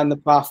lower down the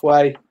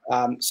pathway.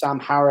 Sam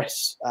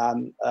Harris,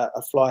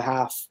 a fly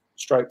half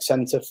stroke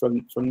centre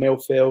from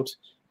Millfield.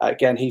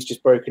 Again, he's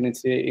just broken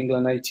into the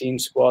England 18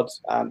 squad.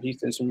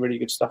 He's doing some really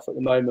good stuff at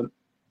the moment.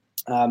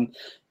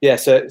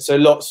 So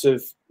lots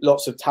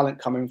of talent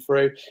coming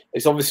through.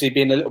 It's obviously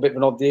been a little bit of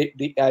an odd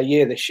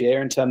year this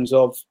year in terms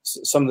of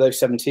some of those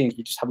 17s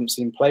we just haven't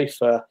seen play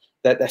for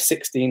their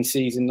 16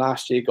 season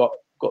last year got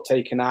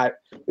taken out.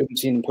 We haven't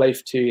seen them play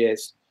for 2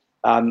 years.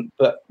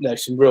 But no,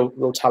 some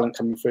real talent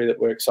coming through that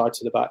we're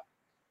excited about.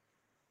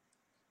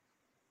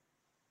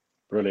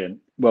 Brilliant.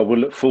 Well, we'll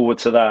look forward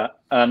to that.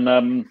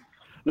 And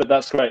look,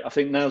 that's great. I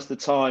think now's the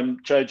time,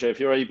 Jojo, if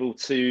you're able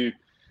to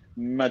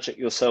magic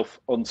yourself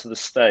onto the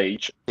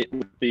stage, it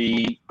would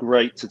be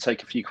great to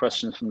take a few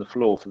questions from the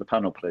floor for the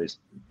panel, please.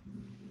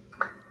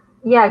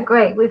 Yeah,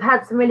 great. We've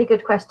had some really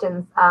good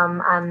questions,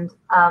 and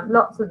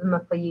lots of them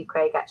are for you,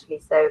 Craig,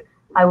 actually. So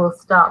I will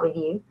start with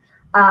you.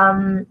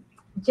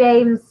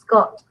 James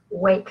Scott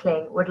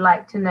Wakeling would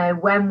like to know,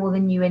 when will the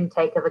new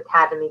intake of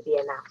Academy be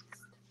announced?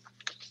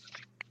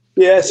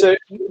 Yeah, so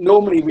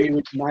normally we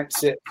would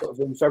announce it sort of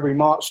in February,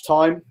 March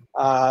time.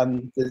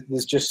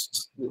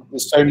 There's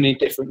so many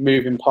different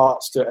moving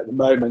parts to it at the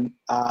moment,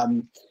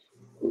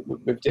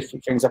 with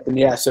different things up in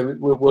the air. So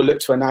we'll look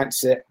to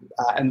announce it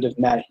end of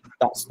May.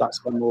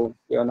 That's when we'll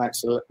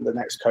announce the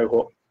next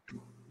cohort.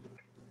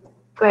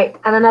 Great.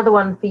 And another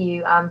one for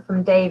you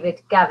from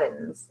David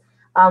Gavins.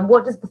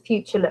 What does the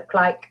future look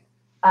like?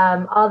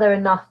 Are there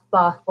enough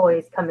Bath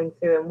boys coming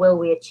through, and will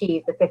we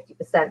achieve the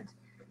 50%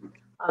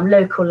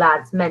 local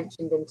lads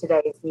mentioned in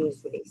today's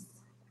news release?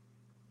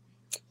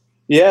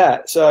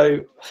 Yeah,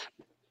 so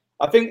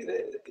I think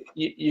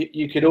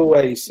you could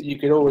always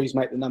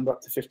make the number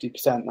up to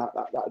 50%.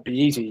 That would be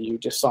easy. You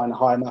just sign a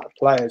high amount of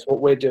players. What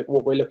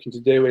we're looking to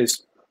do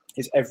is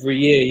every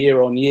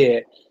year on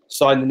year,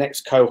 sign the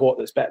next cohort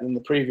that's better than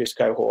the previous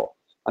cohort,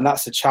 and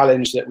that's the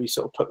challenge that we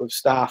sort of put with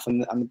staff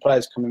and the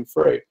players coming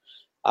through.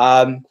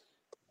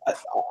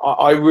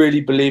 I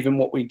really believe in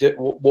what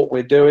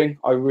we're doing.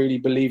 I really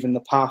believe in the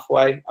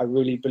pathway. I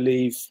really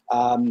believe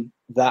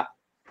that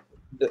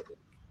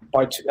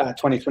by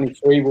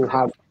 2023 we'll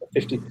have a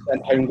 50%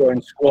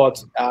 homegrown squad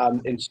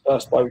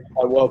interspersed by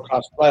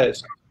world-class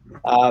players.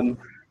 I'm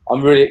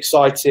really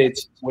excited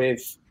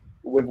with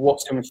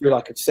what's coming through,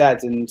 like I've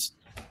said, and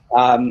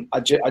I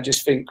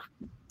just think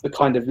the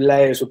kind of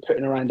layers we're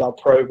putting around our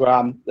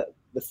programme,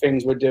 the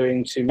things we're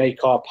doing to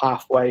make our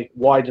pathway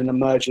wide and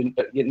emergent,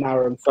 but yet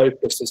narrow and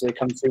focused as they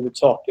come through the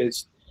top, it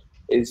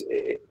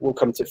will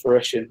come to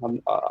fruition.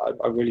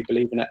 I really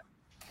believe in it.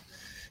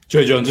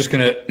 Jojo, I'm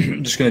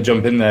just gonna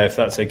jump in there if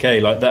that's okay.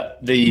 Like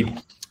that, the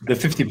the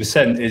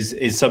 50%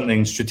 is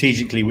something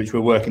strategically which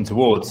we're working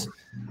towards.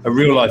 A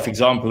real life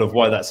example of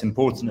why that's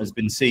important has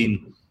been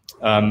seen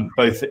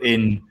both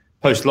in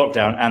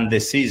post-lockdown and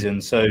this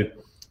season. So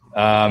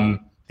the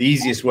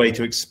easiest way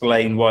to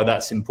explain why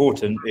that's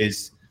important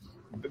is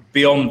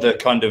beyond the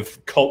kind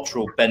of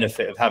cultural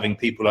benefit of having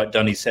people like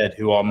Dunny said,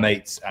 who are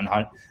mates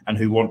and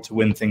who want to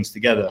win things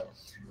together.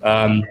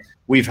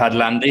 We've had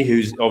Landy,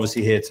 who's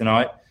obviously here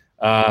tonight.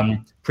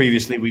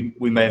 Previously,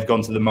 we may have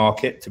gone to the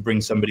market to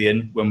bring somebody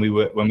in when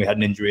we had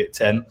an injury at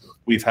 10.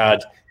 We've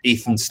had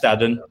Ethan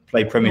Stadden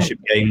play Premiership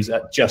games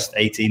at just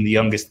 18, the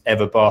youngest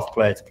ever Bath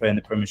player to play in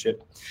the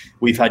Premiership.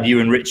 We've had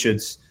Ewan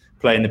Richards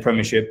play in the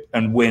Premiership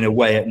and win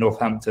away at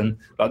Northampton.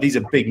 Like, these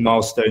are big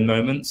milestone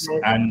moments,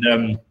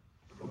 and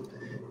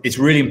it's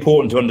really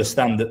important to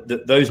understand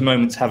that those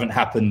moments haven't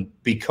happened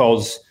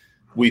because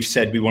we've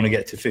said we want to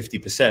get to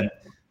 50%.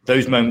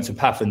 Those moments have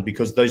happened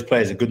because those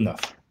players are good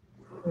enough.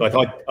 Like,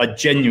 I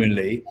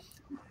genuinely,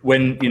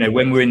 when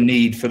we're in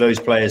need for those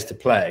players to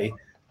play,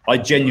 I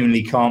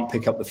genuinely can't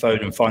pick up the phone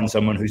and find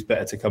someone who's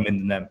better to come in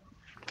than them.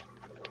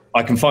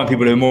 I can find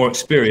people who are more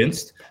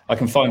experienced. I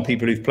can find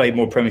people who've played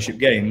more Premiership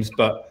games,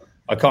 but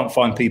I can't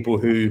find people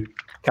who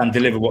can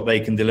deliver what they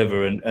can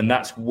deliver. And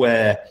that's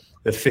where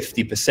the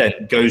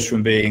 50% goes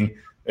from being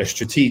a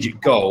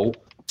strategic goal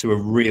to a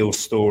real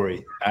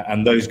story.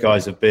 And those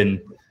guys have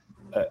been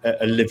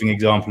a living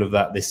example of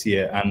that this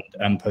year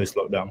and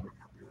post-lockdown.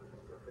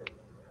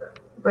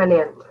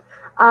 Brilliant.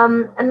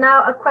 And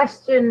now a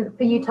question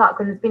for you,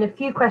 Tarquin. There's been a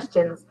few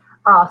questions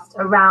asked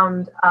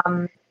around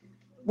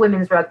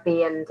women's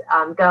rugby and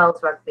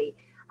girls rugby.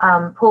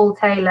 Paul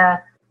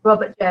Taylor,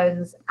 Robert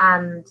Jones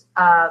and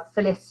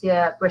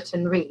Felicia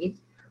Britton-Reid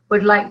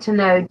would like to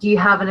know, do you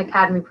have an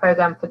academy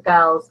program for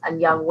girls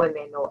and young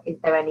women, or is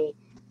there any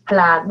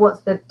plan?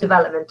 What's the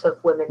development of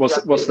women's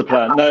rugby? What's the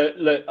plan? No,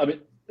 look,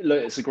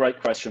 it's a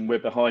great question. We're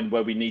behind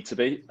where we need to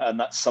be, and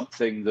that's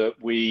something that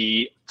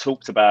we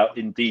talked about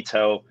in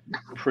detail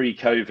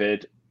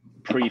pre-COVID,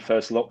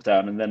 pre-first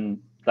lockdown, and then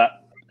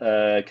that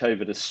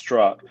COVID has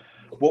struck.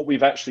 What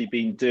we've actually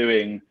been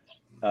doing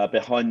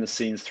behind the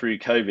scenes through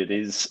COVID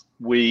is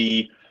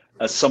we,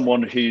 as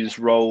someone whose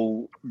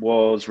role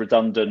was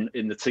redundant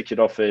in the ticket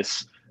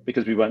office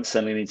because we weren't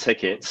selling any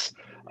tickets,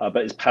 but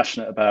is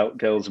passionate about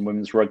girls and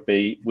women's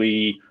rugby,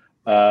 we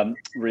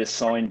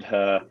reassigned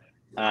her.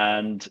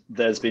 And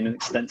there's been an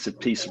extensive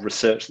piece of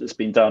research that's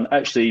been done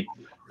actually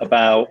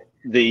about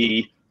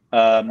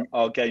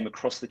our game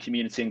across the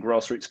community and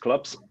grassroots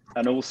clubs,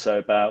 and also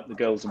about the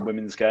girls and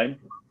women's game.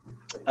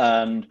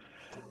 And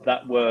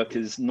that work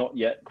is not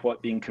yet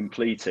quite being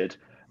completed,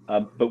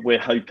 but we're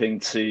hoping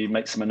to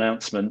make some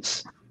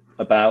announcements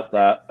about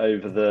that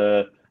over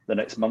the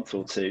next month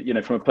or two. You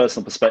know, from a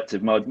personal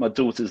perspective, my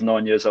daughter's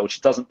 9 years old.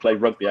 She doesn't play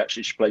rugby,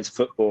 actually. She plays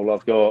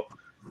football.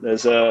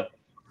 There's a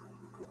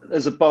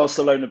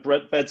Barcelona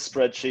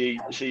bedspread she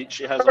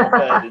has on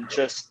bed, and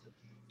just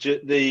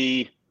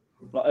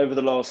over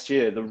the last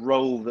year, the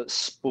role that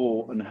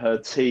sport and her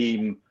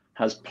team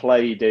has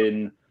played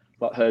in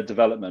her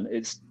development,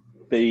 it's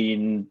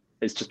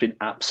just been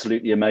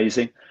absolutely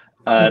amazing.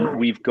 And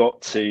we've got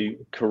to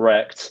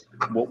correct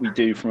what we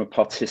do from a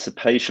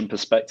participation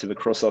perspective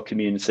across our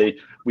community.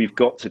 We've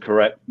got to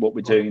correct what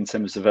we're doing in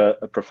terms of a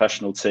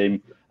professional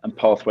team and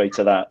pathway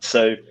to that.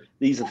 So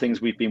these are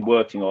things we've been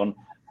working on,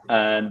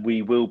 and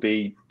we will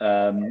be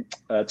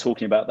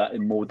talking about that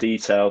in more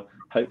detail,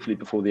 hopefully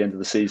before the end of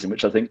the season,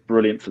 which I think is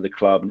brilliant for the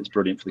club and it's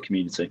brilliant for the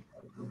community.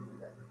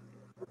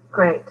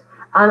 Great.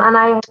 And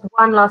I have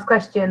one last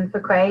question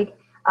for Craig.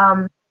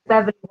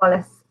 Beverly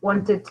Wallace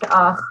wanted to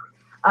ask,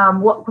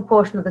 what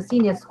proportion of the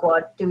senior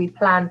squad do we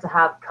plan to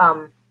have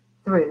come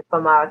through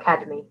from our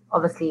academy?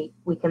 Obviously,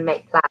 we can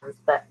make plans,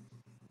 but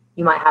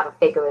you might have a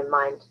figure in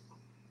mind.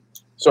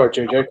 Sorry,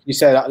 Jojo, can you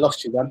say that? I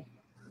lost you then.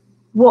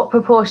 What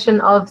proportion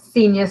of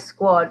senior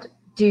squad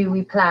do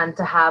we plan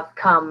to have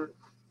come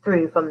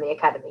through from the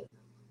academy?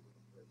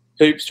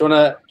 Hoops, do you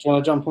wanna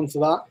jump onto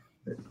that?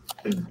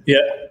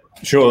 Yeah,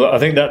 sure. I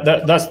think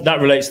that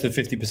relates to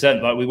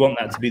 50%. Like, we want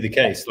that to be the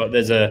case. Like,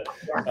 there's a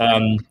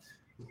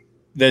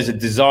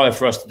desire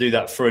for us to do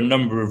that for a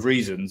number of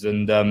reasons,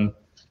 and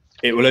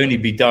it will only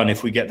be done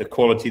if we get the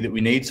quality that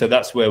we need. So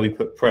that's where we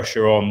put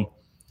pressure on,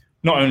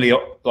 not only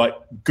like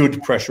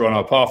good pressure on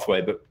our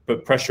pathway,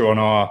 but pressure on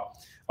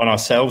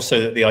ourselves,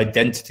 so that the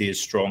identity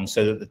is strong,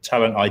 so that the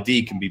talent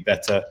ID can be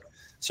better,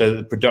 so that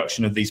the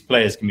production of these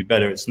players can be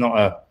better. It's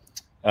not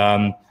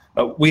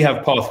we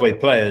have pathway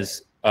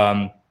players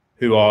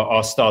who are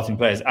our starting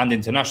players and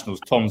internationals.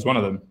 Tom's one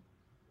of them.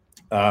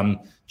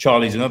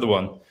 Charlie's another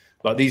one.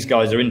 Like, these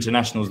guys are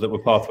internationals that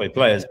were pathway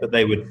players, but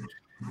they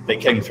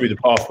came through the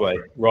pathway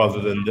rather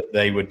than that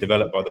they were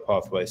developed by the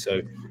pathway.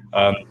 So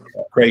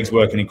Craig's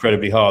working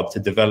incredibly hard to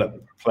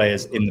develop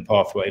players in the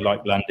pathway,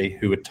 like Landy,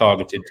 who are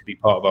targeted to be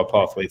part of our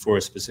pathway for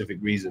a specific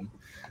reason.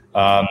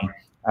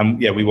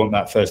 And yeah, we want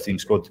that first team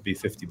squad to be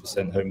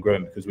 50%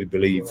 homegrown, because we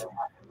believe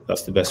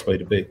that's the best way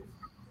to be.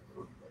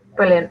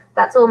 Brilliant.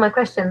 That's all my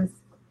questions.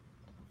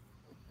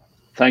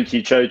 Thank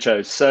you,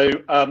 Jojo. So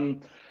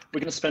we're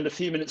going to spend a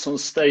few minutes on the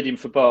stadium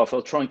for Bath.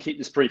 I'll try and keep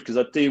this brief because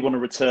I do want to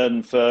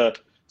return for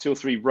 2 or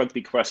 3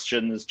 rugby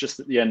questions just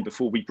at the end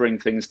before we bring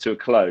things to a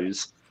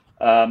close.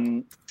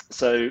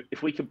 So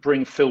if we could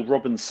bring Phil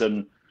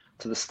Robinson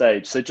to the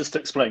stage. So just to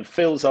explain,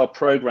 Phil's our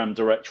programme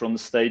director on the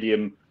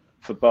Stadium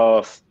for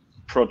Bath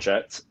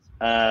project,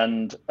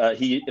 and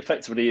he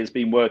effectively has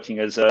been working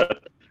as a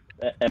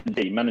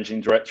MD,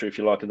 managing director, if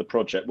you like, of the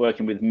project,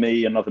 working with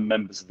me and other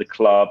members of the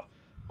club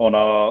on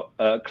our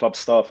club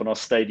staff on our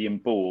stadium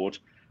board.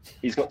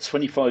 He's got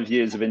 25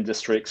 years of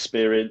industry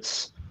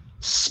experience,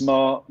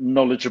 smart,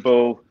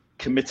 knowledgeable,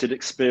 committed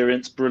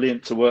experience,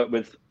 brilliant to work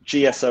with.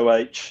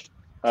 GSOH.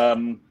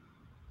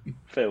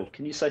 Phil,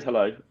 can you say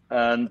hello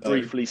and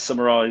briefly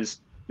summarise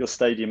your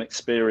stadium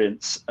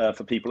experience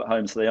for people at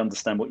home so they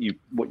understand what you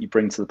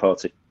bring to the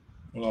party?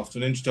 Well, after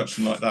an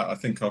introduction like that, I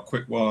think I'll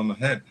quick one on the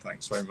head.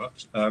 Thanks very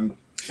much.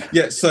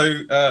 Yeah, so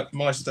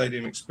my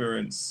stadium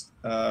experience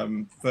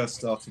first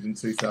started in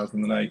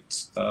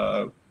 2008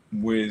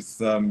 with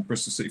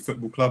Bristol City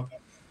Football Club.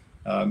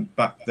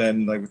 Back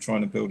then, they were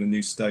trying to build a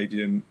new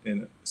stadium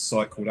in a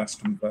site called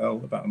Aston Vale,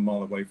 about a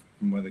mile away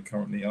from where they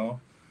currently are.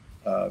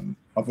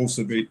 I've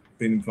also been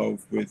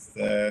involved with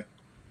their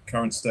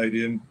current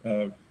stadium,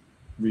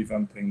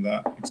 revamping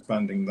that,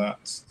 expanding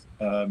that.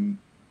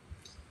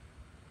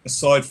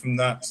 Aside from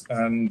that,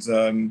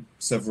 and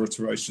several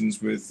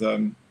iterations with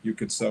your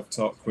good self,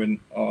 Tarquin,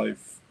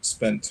 I've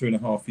spent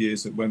 2.5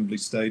 years at Wembley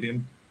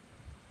Stadium,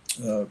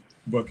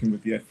 working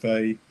with the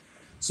FA.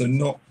 So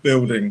not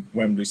building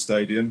Wembley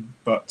Stadium,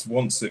 but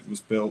once it was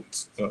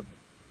built,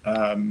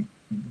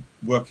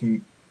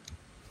 working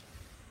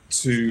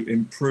to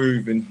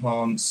improve,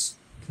 enhance,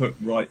 put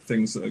right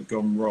things that had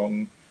gone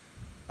wrong,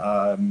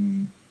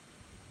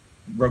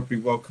 Rugby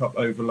World Cup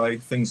overlay,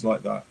 things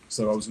like that.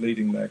 So I was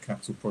leading their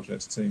capital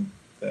projects team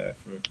there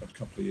for a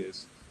couple of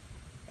years,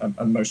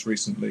 and most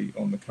recently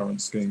on the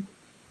current scheme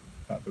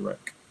at the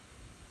Rec.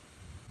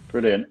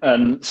 Brilliant.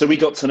 And so we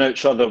got to know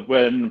each other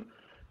when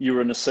you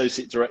were an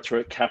associate director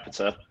at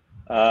Capita.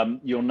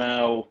 You're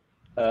now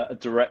a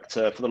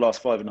director for the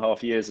last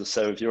 5.5 years or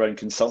so of your own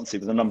consultancy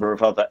with a number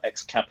of other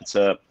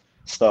ex-Capita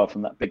staff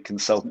from that big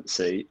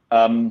consultancy.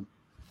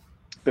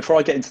 Before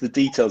I get into the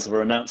details of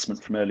our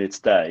announcement from earlier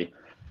today,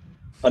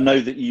 I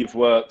know that you've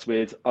worked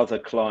with other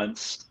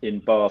clients in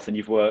Bath and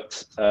you've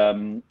worked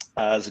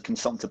as a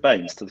consultant to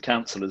Baines, to the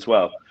council as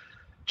well.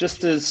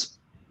 Just as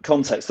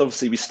context,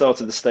 obviously we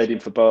started the Stadium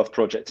for Bath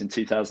project in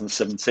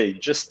 2017.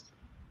 Just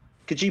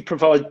could you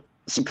provide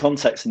some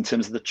context in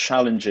terms of the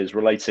challenges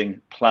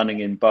relating planning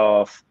in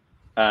Bath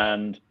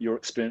and your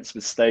experience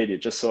with Stadia,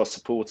 just so our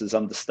supporters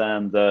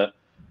understand that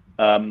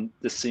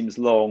this seems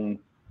long,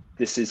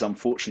 this is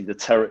unfortunately the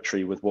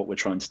territory with what we're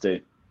trying to do?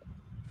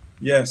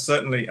 Yeah,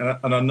 certainly.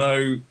 And I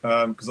know,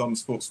 because I'm a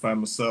sports fan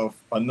myself,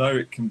 I know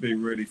it can be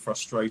really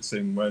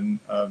frustrating when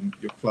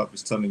your club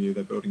is telling you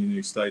they're building a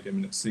new stadium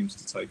and it seems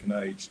to take an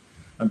age.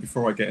 And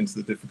before I get into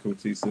the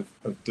difficulties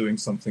of doing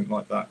something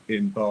like that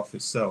in Bath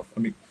itself, I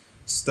mean,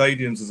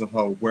 stadiums as a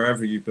whole,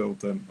 wherever you build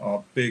them,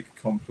 are big,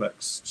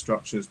 complex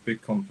structures,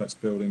 big, complex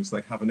buildings.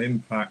 They have an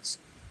impact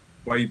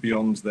way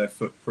beyond their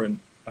footprint.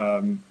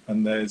 And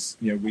there's,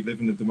 you know, we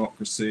live in a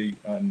democracy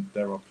and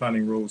there are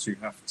planning rules you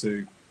have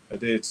to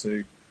adhere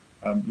to.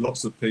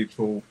 Lots of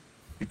people,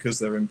 because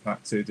they're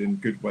impacted in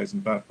good ways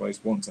and bad ways,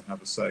 want to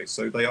have a say.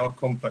 So they are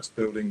complex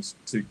buildings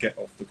to get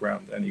off the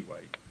ground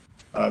anyway.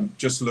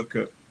 Just look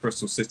at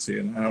Bristol City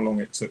and how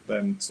long it took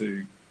them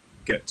to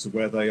get to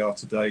where they are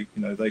today.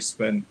 You know, they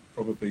spent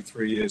probably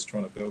 3 years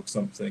trying to build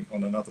something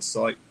on another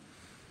site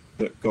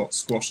that got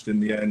squashed in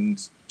the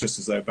end, just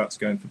as they were about to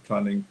go into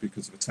planning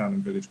because of a town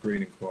and village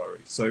green inquiry.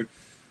 So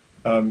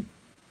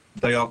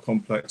they are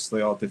complex,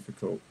 they are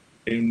difficult.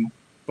 In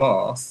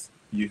Bath,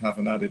 you have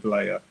an added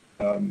layer.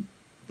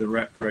 The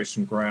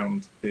recreation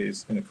ground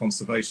is in a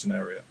conservation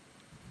area.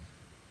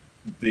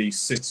 The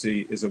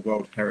city is a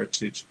World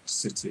Heritage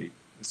City.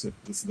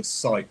 The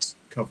site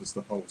covers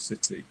the whole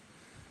city.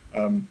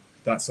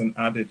 That's an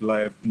added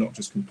layer of not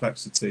just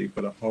complexity,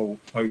 but a whole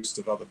host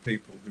of other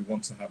people who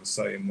want to have a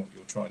say in what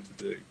you're trying to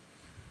do.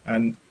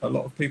 And a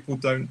lot of people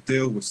don't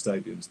deal with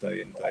stadiums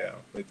day in, day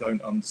out. They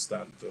don't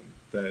understand them.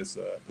 There's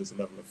a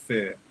level of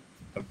fear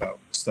about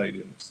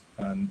stadiums.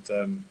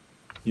 And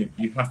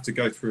you have to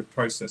go through a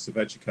process of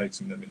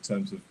educating them in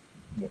terms of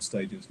what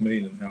stadiums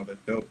mean and how they're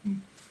built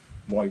and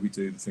why we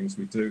do the things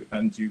we do.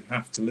 And you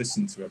have to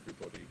listen to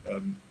everybody.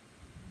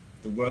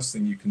 The worst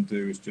thing you can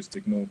do is just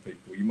ignore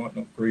people. You might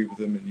not agree with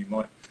them and you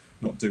might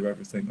not do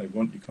everything they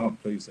want. You can't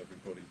please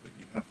everybody, but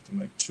you have to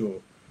make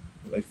sure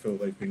that they feel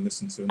they've been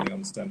listened to and they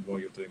understand why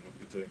you're doing what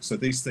you're doing. So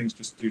these things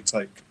just do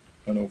take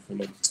an awful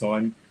lot of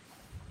time.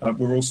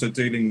 We're also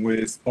dealing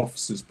with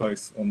officers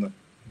both on the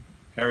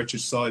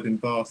heritage side in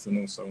Bath and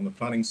also on the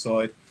planning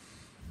side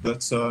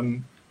that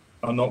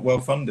are not well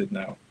funded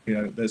now. You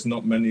know, there's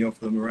not many of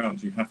them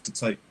around. You have to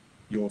take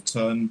your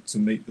turn to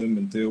meet them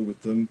and deal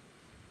with them.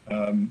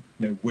 You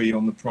know, we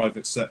on the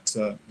private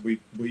sector, we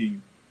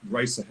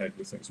race ahead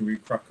with things and we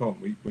crack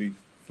on. We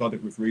flood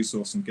it with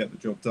resource and get the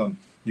job done.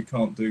 You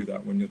can't do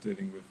that when you're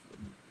dealing with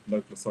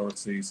local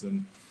authorities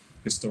and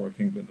Historic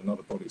England and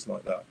other bodies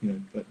like that,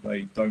 that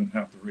they don't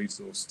have the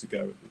resource to go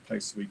at the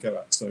pace we go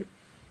at. So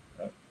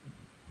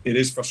it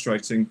is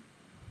frustrating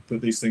that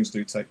these things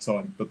do take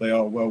time, but they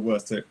are well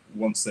worth it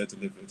once they're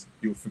delivered.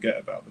 You'll forget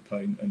about the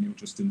pain and you'll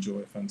just enjoy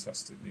a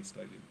fantastic new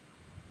stadium.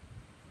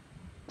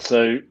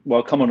 So,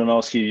 well, I'll come on and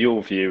ask you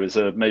your view as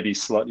a maybe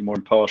slightly more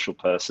impartial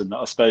person.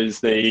 I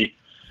suppose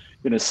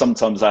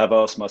sometimes I have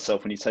asked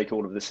myself, when you take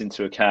all of this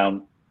into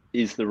account,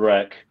 is the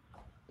Rec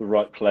the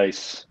right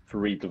place for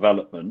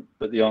redevelopment?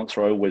 But the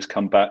answer I always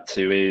come back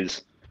to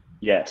is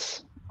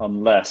yes,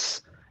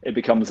 unless it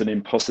becomes an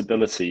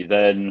impossibility,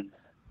 then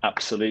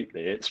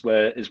absolutely. It's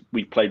where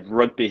we played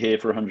rugby here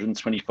for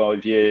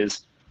 125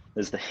 years.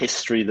 There's the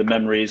history, the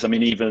memories. I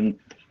mean, even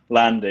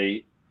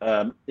Landy,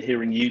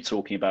 hearing you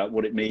talking about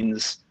what it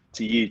means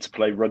to you to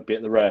play rugby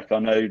at the Rec, I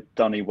know,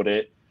 Dunny, what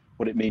it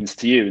means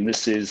to you. And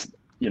this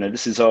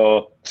is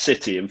our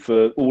city. And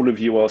for all of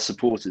you, our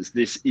supporters,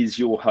 this is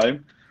your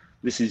home.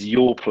 This is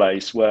your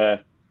place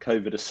where,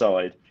 COVID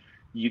aside,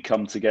 you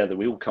come together.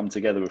 We all come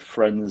together with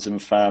friends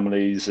and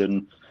families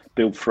and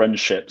build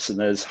friendships. And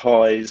there's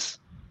highs,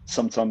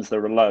 sometimes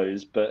there are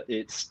lows, but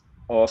it's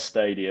our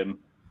stadium,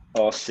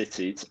 our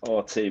city, it's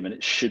our team, and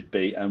it should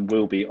be and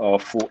will be our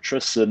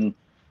fortress. And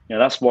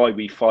that's why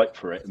we fight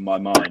for it in my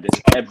mind.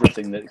 It's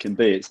everything that it can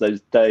be. It's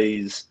those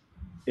days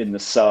in the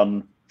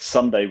sun.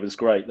 Sunday was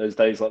great. Those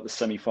days like the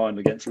semi-final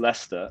against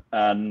Leicester.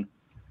 And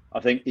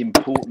I think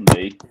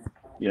importantly,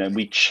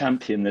 we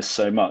champion this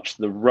so much,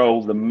 the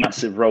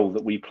massive role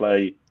that we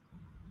play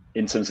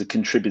in terms of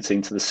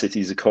contributing to the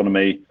city's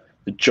economy,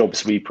 the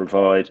jobs we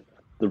provide,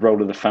 the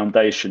role of the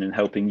foundation in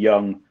helping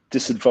young,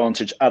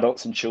 disadvantaged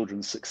adults and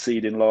children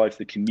succeed in life,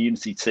 the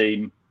community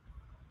team.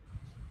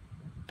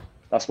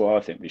 That's why I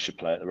think we should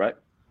play at the Rec.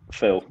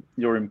 Phil,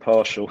 you're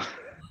impartial.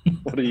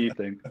 What do you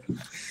think?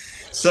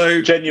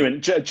 So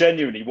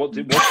genuinely, what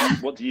do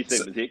you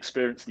think with the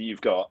experience that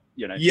you've got?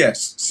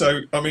 Yes.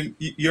 So I mean,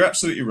 you're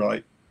absolutely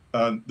right.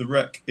 The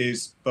Rec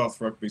is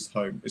Bath Rugby's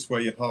home. It's where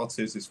your heart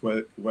is. It's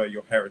where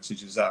your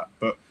heritage is at.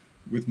 But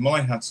with my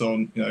hat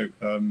on,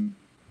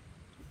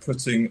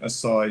 putting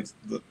aside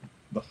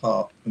the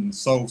heart and the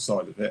soul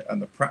side of it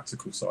and the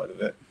practical side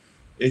of it,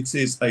 it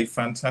is a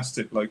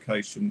fantastic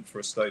location for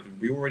a stadium.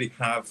 We already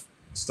have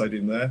a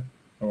stadium there.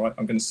 All right,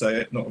 I'm going to say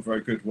it, not a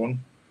very good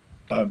one,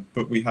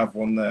 but we have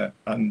one there,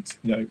 and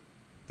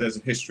there's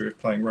a history of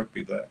playing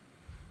rugby there.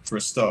 For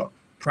a start,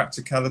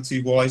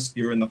 practicality-wise,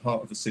 you're in the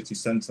heart of the city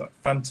centre.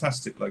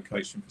 Fantastic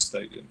location for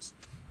stadiums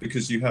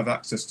because you have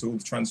access to all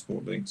the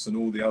transport links and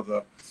all the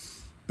other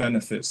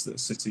benefits that a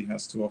city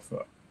has to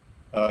offer.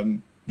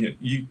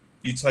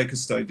 You take a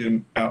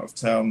stadium out of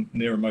town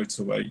near a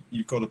motorway,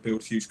 you've got to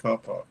build huge car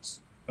parks.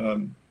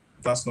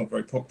 That's not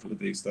very popular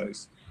these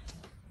days.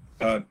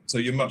 So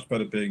you're much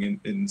better being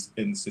in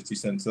the city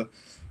centre.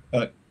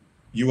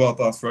 You are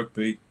Bath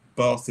Rugby.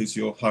 Bath is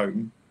your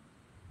home.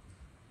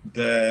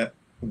 There,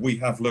 we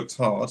have looked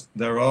hard.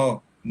 There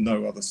are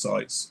no other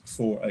sites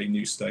for a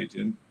new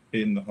stadium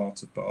in the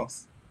heart of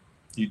Bath.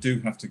 You do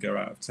have to go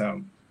out of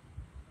town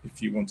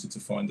if you wanted to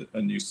find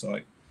a new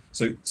site.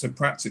 So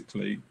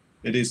practically,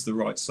 it is the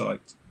right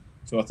site.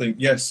 So I think,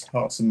 yes,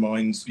 hearts and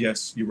minds,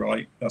 yes, you're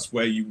right. That's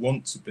where you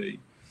want to be.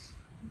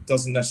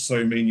 Doesn't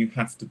necessarily mean you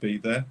have to be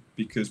there,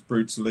 because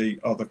brutally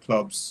other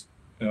clubs,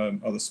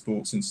 other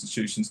sports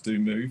institutions do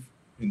move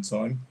in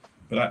time.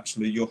 But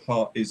actually your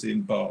heart is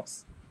in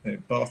Bath.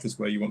 Bath is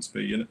where you want to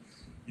be.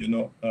 You're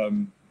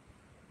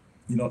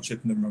not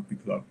Chippenham Rugby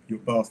Club, you're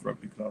Bath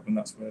Rugby Club, and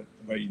that's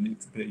where you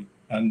need to be.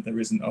 And there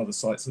isn't other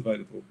sites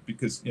available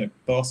because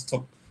Bath's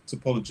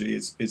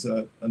topology is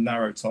a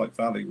narrow tight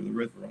valley with a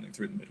river running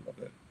through the middle of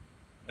it,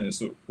 and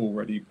it's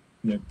already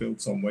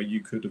built on where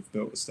you could have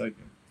built a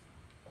stadium.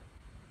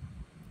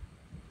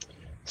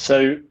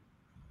 So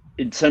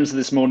in terms of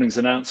this morning's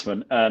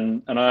announcement,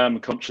 and I am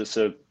conscious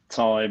of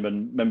time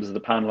and members of the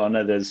panel, I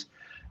know there's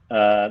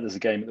a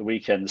game at the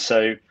weekend,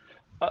 so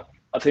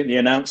I think the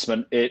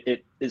announcement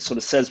it sort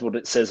of says what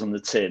it says on the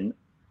tin,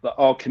 that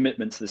our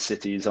commitment to the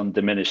city is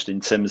undiminished in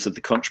terms of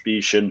the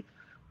contribution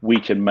we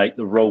can make,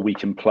 the role we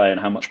can play, and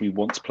how much we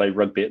want to play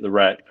rugby at the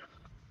Rec.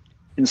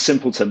 In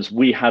simple terms,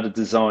 we had a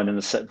design and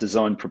a set of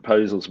design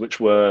proposals which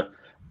were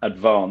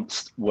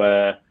advanced,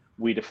 where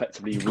we'd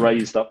effectively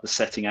raised up the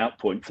setting out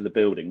point for the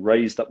building,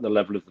 raised up the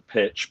level of the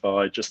pitch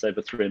by just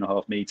over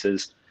 3.5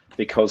 metres,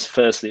 because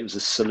firstly, it was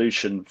a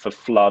solution for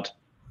flood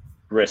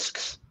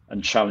risks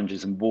and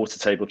challenges and water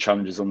table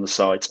challenges on the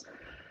site.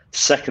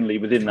 Secondly,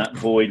 within that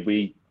void,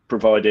 we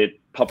provided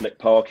public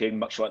parking,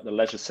 much like the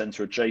leisure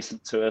centre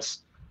adjacent to us.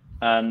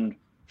 And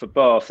for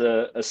Bath,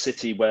 a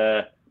city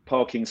where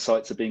parking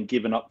sites are being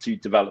given up to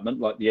development,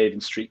 like the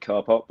Avon Street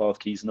car park, Bath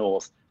Quays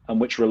North, and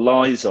which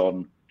relies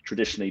on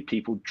traditionally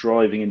people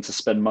driving in to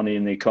spend money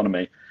in the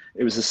economy,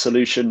 it was a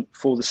solution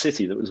for the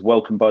city that was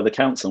welcomed by the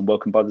council and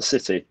welcomed by the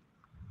city.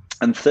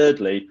 And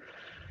thirdly,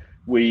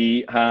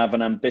 we have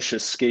an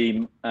ambitious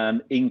scheme,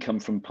 and income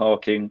from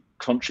parking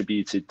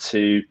contributed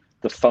to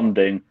the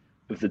funding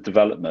of the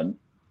development.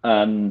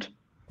 And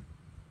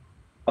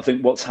I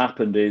think what's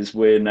happened is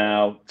we're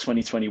now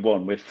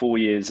 2021. We're 4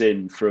 years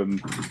in from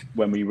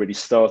when we really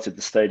started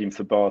the Stadium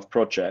for Bath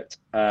project,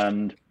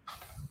 and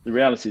the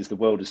reality is the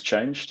world has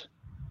changed,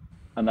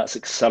 and that's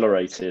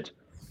accelerated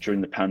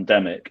during the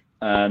pandemic.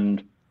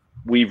 And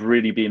we've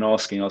really been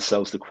asking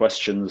ourselves the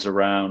questions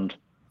around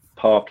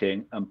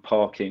parking and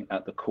parking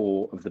at the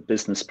core of the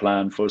business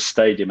plan for a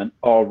stadium, and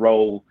our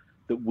role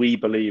that we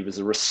believe as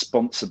a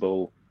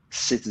responsible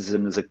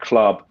citizen, as a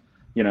club,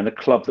 the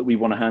club that we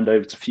want to hand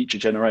over to future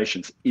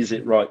generations. Is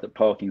it right that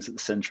parking is at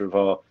the centre of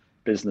our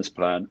business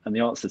plan? And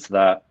the answer to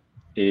that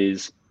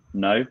is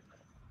no.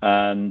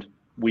 And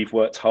we've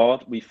worked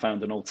hard. We've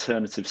found an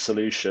alternative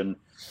solution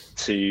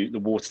to the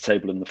water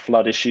table and the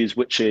flood issues,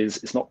 which is,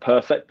 it's not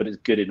perfect, but it's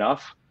good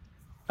enough.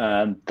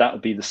 And that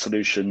would be the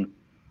solution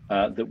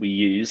that we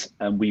use.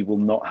 And we will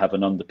not have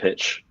an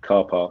underpitch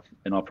car park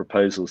in our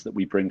proposals that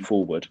we bring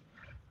forward.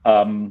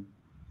 In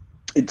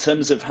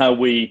terms of how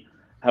we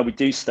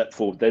do step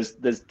forward,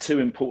 there's two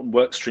important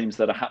work streams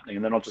that are happening,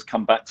 and then I'll just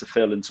come back to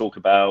Phil and talk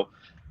about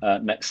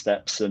next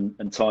steps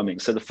and timing.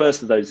 So the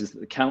first of those is that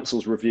the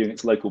council's reviewing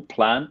its local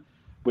plan,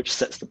 which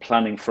sets the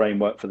planning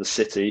framework for the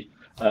city.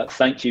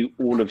 Thank you,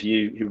 all of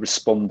you who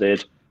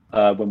responded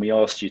when we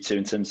asked you to,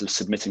 in terms of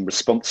submitting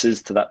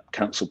responses to that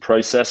council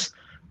process,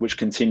 which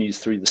continues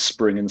through the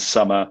spring and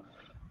summer.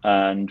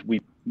 And we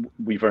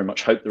very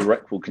much hope the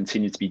REC will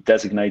continue to be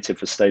designated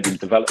for stadium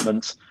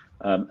development,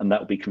 and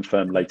that will be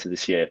confirmed later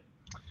this year.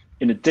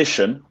 In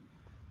addition,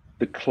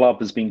 the club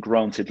has been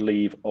granted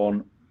leave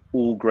on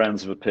all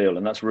grounds of appeal,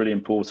 and that's really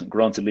important,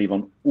 granted leave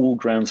on all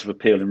grounds of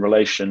appeal in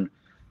relation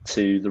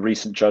to the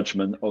recent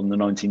judgment on the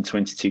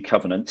 1922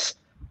 covenants,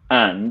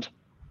 and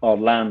our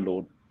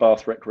landlord,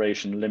 Bath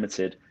Recreation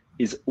Limited,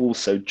 is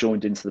also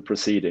joined into the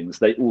proceedings.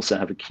 They also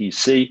have a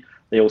QC,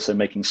 they're also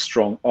making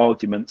strong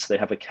arguments, they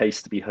have a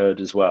case to be heard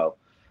as well.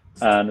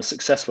 And a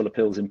successful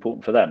appeal is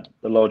important for them,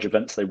 the large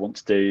events they want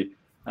to do,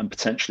 and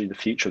potentially the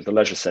future of the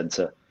leisure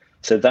centre.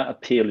 So that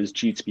appeal is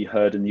due to be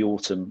heard in the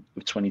autumn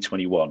of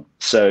 2021.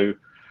 So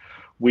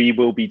we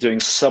will be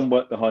doing some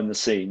work behind the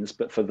scenes,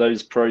 but for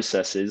those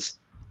processes,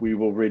 we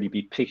will really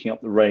be picking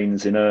up the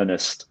reins in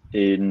earnest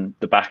in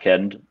the back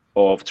end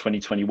of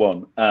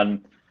 2021.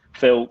 And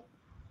Phil,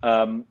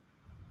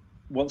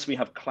 once we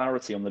have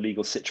clarity on the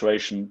legal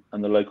situation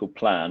and the local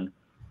plan,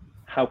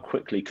 how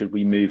quickly could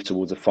we move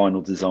towards a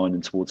final design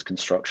and towards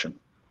construction?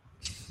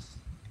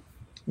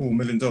 Oh, $1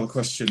 million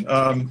question.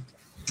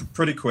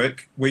 Pretty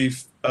quick. We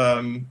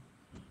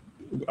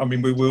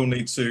will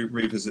need to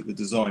revisit the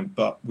design,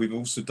 but we've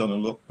also done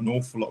an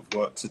awful lot of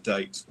work to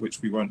date,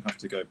 which we won't have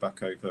to go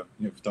back over.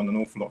 We've done an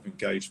awful lot of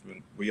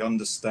engagement. We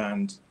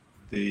understand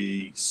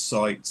the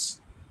site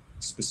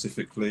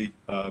specifically,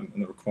 and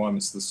the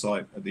requirements of the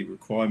site, the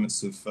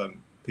requirements of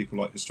people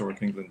like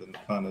Historic England and the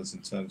planners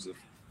in terms of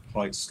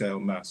height, scale,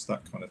 mass,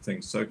 that kind of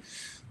thing. So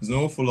there's an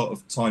awful lot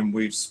of time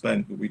we've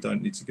spent that we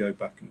don't need to go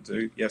back and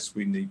do. Yes,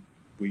 we do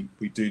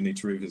need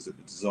to revisit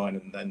the design,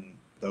 and then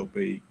there'll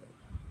be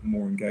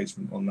more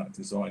engagement on that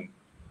design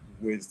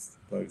with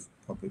those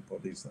public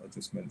bodies that I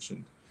just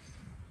mentioned.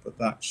 But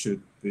that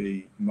should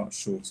be much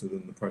shorter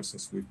than the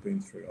process we've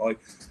been through.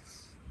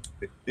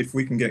 If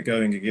we can get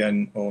going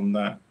again on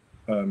that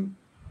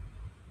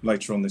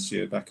later on this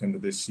year, back end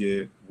of this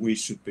year, we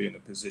should be in a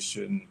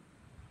position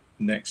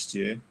next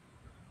year.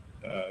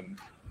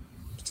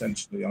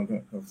 Potentially, I'll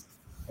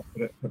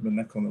put my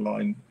neck on the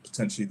line,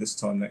 potentially this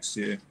time next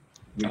year.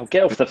 I'll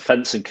get off the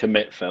fence and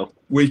commit, Phil.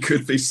 We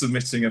could be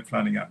submitting a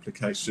planning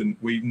application.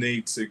 We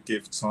need to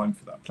give time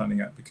for that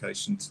planning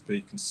application to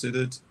be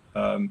considered.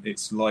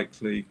 It's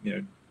likely,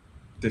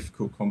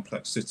 difficult,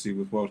 complex city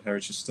with World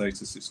Heritage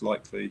status, it's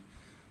likely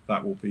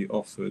that will be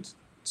offered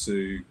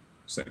to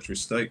Secretary of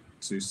State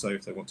to say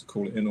if they want to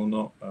call it in or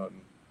not.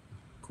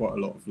 Quite a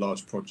lot of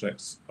large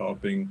projects are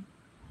being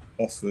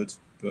offered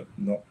but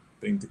not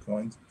being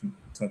declined. You can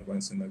turn away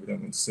and say, no, we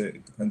don't want to see it.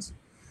 It depends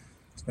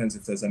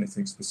if there's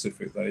anything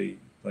specific they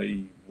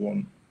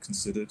want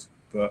considered.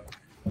 But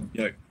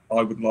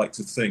I would like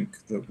to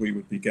think that we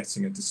would be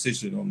getting a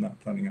decision on that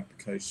planning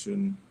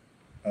application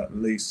at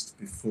least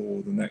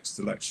before the next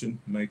election,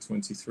 May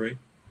 23.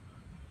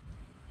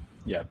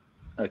 Yeah.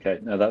 Okay.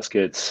 No, that's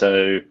good.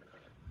 So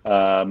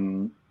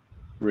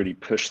really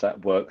push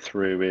that work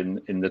through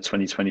in the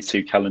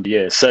 2022 calendar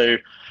year. So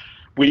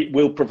we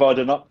will provide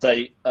an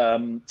update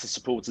to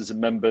supporters and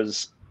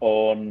members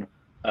on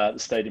the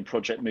stadium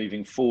project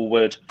moving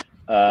forward.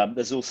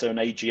 There's also an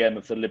AGM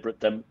of the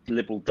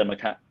Liberal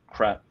Democrat,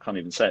 can't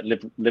even say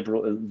it,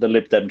 the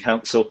Lib Dem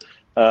Council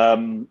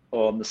on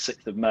the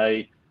 6th of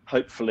May.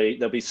 Hopefully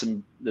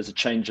there's a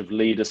change of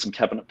leader, some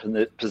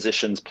cabinet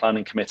positions,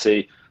 planning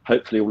committee.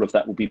 Hopefully all of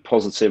that will be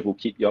positive. We'll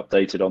keep you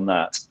updated on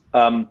that.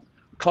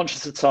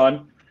 Conscious of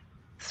time,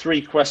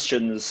 3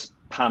 questions,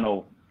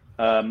 panel.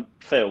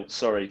 Phil,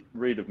 sorry,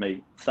 rude of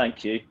me.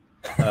 Thank you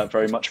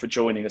very much for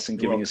joining us and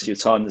giving us your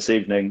time this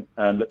evening,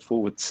 and look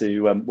forward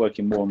to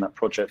working more on that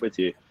project with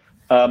you.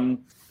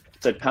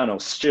 So panel,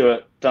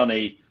 Stuart,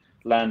 Dunny,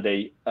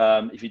 Landy,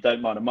 if you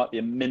don't mind, I might be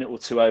a minute or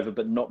two over,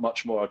 but not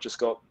much more. I've just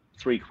got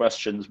 3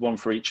 questions, one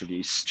for each of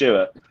you.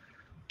 Stuart,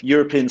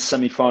 European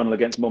semi-final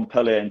against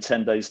Montpellier in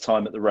 10 days'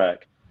 time at the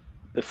Rec.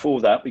 Before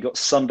that, we got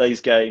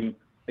Sunday's game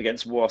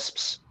against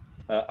Wasps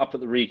up at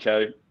the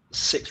Rico.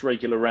 6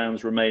 regular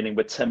rounds remaining.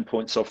 We're 10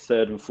 points off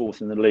 3rd and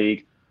 4th in the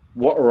league.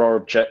 What are our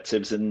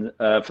objectives for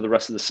the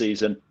rest of the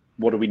season?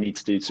 What do we need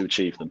to do to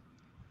achieve them?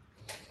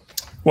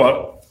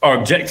 Well, our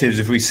objectives,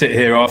 if we sit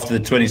here after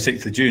the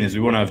 26th of June, is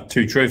we want to have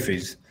 2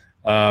 trophies.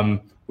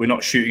 We're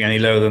not shooting any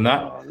lower than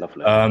that. Oh,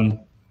 lovely.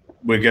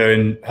 We're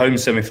going home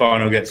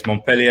semi-final against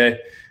Montpellier.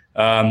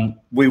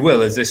 We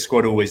will, as this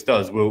squad always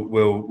does,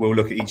 we'll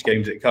look at each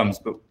game as it comes.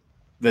 But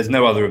there's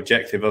no other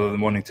objective other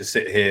than wanting to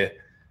sit here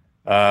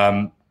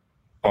on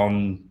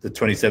the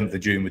 27th of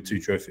June with 2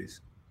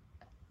 trophies.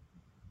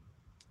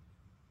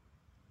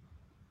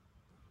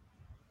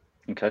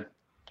 Okay.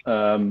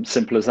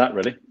 Simple as that,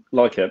 really.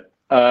 Like it.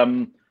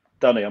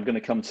 Danny, I'm going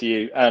to come to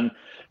you. And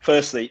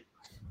firstly,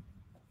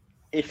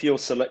 if you're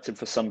selected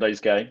for Sunday's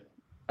game,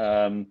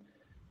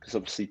 because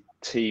obviously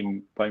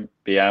team won't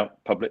be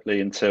out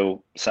publicly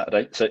until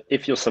Saturday. So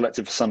if you're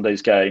selected for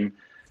Sunday's game,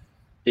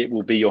 it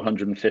will be your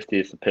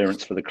 150th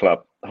appearance for the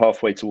club,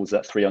 halfway towards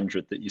that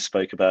 300 that you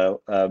spoke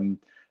about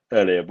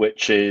earlier,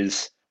 which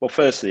is, well,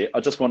 firstly, I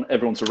just want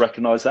everyone to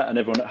recognise that and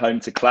everyone at home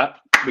to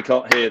clap. We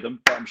can't hear them,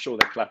 but I'm sure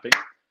they're clapping.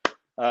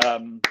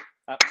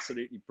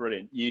 Absolutely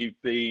brilliant. You've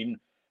been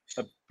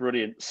a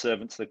brilliant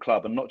servant to the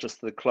club, and not just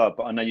to the club,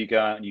 but I know you go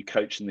out and you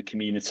coach in the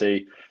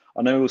community.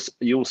 I know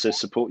you also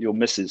support your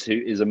missus, who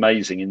is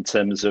amazing in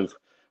terms of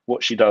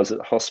what she does at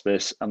the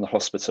hospice and the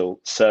hospital.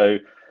 So,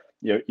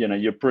 you're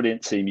a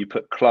brilliant team. You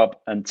put club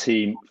and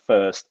team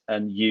first,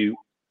 and you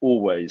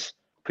always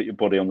put your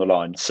body on the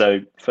line. So,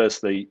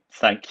 firstly,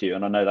 thank you.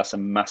 And I know that's a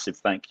massive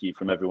thank you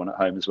from everyone at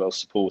home as well,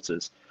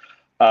 supporters.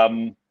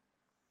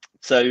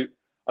 So,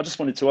 I just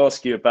wanted to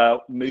ask you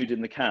about mood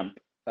in the camp.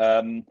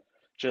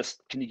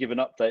 Just can you give an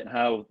update on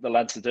how the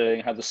lads are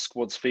doing, how the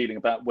squad's feeling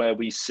about where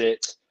we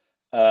sit,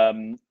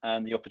 and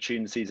the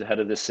opportunities ahead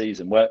of this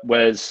season?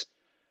 Where is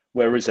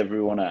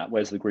everyone at?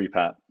 Where's the group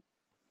at?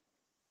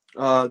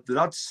 The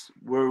lads,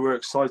 we're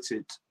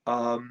excited.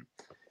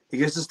 It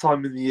gets this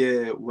time in the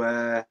year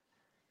where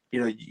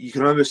you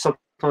can almost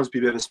sometimes be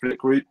a bit of a split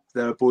group.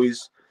 There are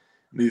boys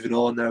moving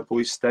on, there are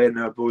boys staying,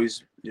 there are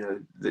boys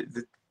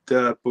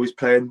the boys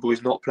playing,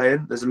 boys not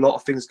playing. There's a lot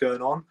of things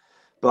going on,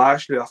 but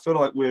actually I feel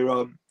like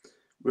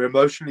we're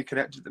emotionally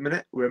connected at the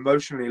minute. We're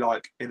emotionally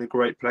in a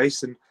great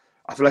place, and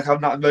I feel like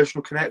having that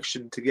emotional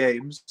connection to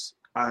games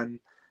and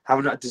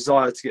having that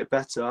desire to get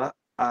better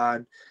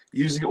and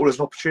using it all as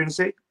an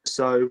opportunity.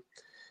 So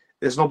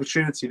there's an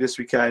opportunity this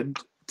weekend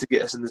to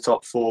get us in the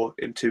top 4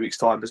 in 2 weeks'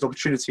 time. There's an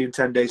opportunity in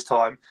 10 days'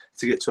 time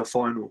to get to a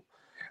final,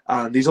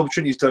 and these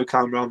opportunities don't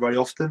come around very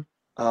often.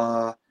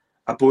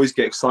 Our boys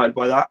get excited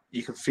by that.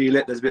 You can feel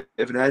it. There's a bit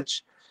of an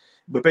edge.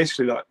 But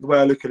basically, the way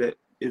I look at it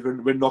is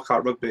we're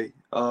knockout rugby.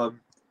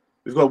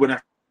 We've got to win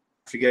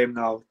every game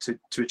now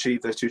to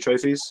achieve those 2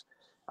 trophies,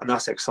 and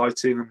that's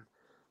exciting. And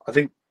I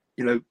think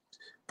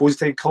boys are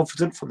taking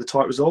confidence from the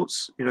tight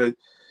results.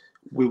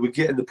 We're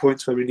getting the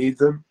points where we need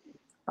them,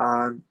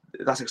 and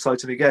that's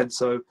exciting again.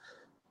 So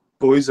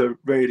boys are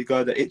ready to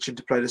go. They're itching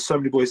to play. There's so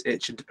many boys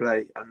itching to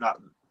play, and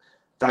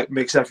that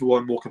makes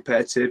everyone more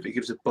competitive. It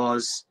gives a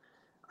buzz.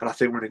 And I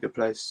think we're in a good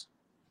place.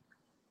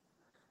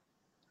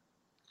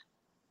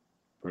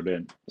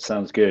 Brilliant.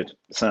 Sounds good.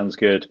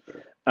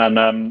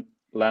 And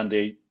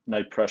Landy,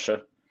 no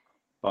pressure.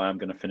 I am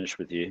going to finish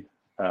with you,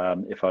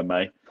 if I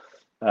may.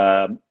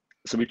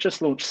 So we've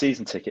just launched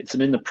season tickets,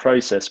 and in the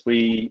process,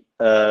 we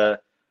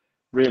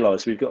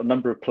realised we've got a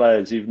number of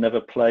players who've never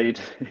played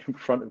in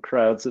front of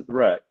crowds at the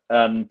Rec.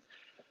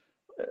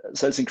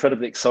 So it's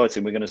incredibly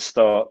exciting. We're going to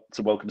start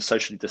to welcome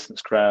socially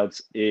distanced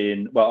crowds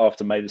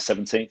after May the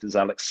 17th, as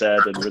Alex said,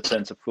 and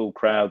return to full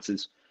crowds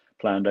is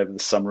planned over the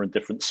summer in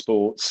different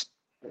sports.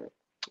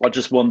 I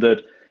just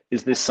wondered,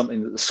 is this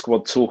something that the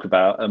squad talk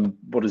about, and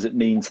what does it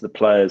mean to the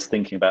players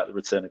thinking about the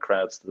return of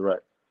crowds to the Rec?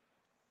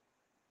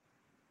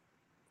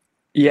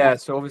 Yeah,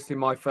 so obviously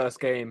my first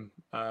game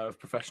of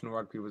professional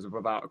rugby was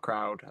without a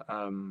crowd.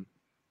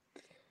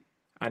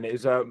 And it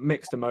was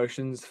mixed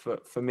emotions.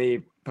 For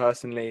me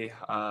personally,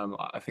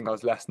 I think I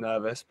was less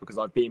nervous because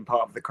I've been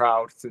part of the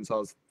crowd since I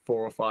was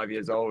 4 or 5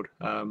 years old.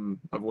 I've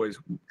always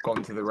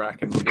gone to the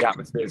Rec, and the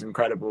atmosphere is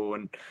incredible,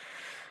 and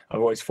I've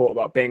always thought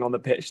about being on the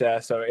pitch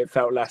there. So it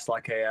felt less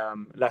like a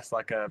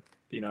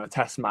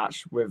test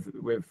match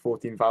with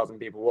 14,000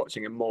 people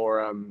watching, and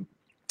more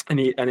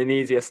an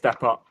easier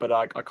step up. But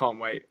I can't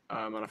wait,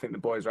 and I think the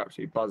boys are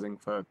absolutely buzzing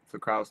for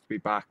crowds to be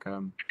back.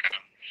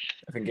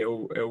 I think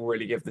it'll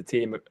really give the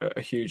team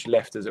a huge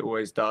lift, as it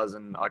always does,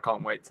 and I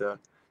can't wait to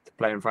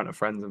play in front of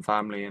friends and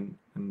family and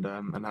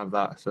have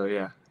that. So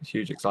yeah,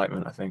 huge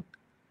excitement, I think.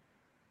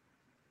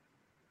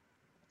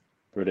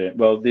 Brilliant.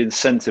 Well, the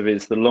incentive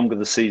is the longer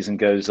the season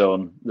goes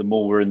on, the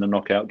more we're in the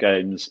knockout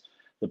games,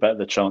 the better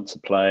the chance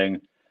of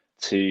playing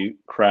to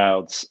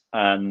crowds.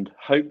 And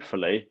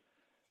hopefully,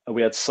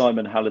 we had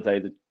Simon Halliday,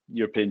 the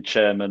European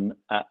chairman,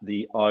 at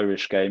the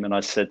Irish game, and I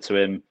said to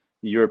him,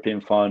 the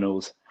European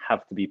finals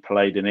have to be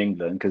played in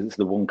England because it's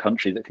the one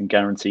country that can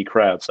guarantee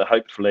crowds. So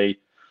hopefully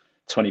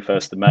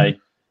 21st of May,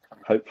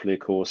 hopefully, of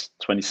course,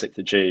 26th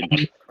of June.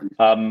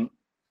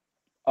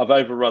 I've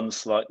overrun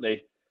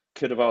slightly.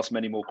 Could have asked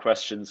many more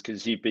questions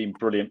because you've been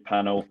brilliant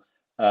panel.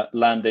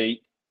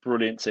 Landy,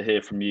 brilliant to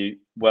hear from you.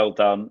 Well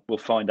done. We'll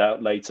find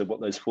out later what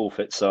those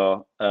forfeits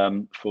are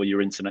for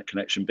your internet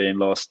connection being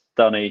lost.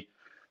 Dunny,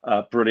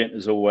 brilliant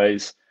as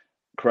always.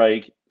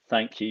 Craig,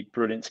 thank you.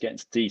 Brilliant to get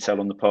into detail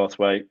on the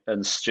pathway.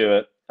 And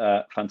Stuart,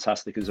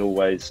 fantastic as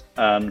always.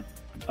 And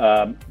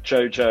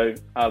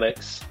Jojo,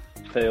 Alex,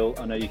 Phil,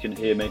 I know you can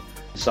hear me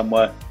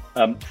somewhere.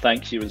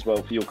 Thank you as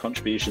well for your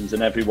contributions,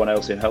 and everyone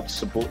else who helps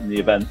supporting the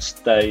events,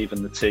 Dave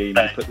and the team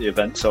who put the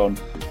events on.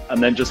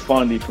 And then just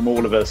finally from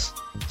all of us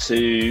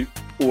to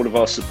all of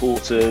our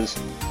supporters,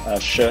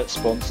 shirt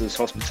sponsors,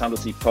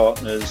 hospitality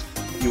partners,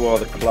 you are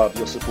the club.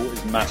 Your support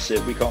is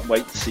massive. We can't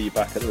wait to see you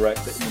back at the Rec.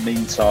 But in the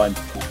meantime,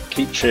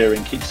 keep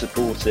cheering, keep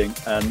supporting,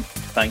 and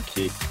thank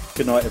you.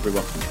 Good night,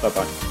 everyone.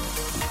 Bye-bye.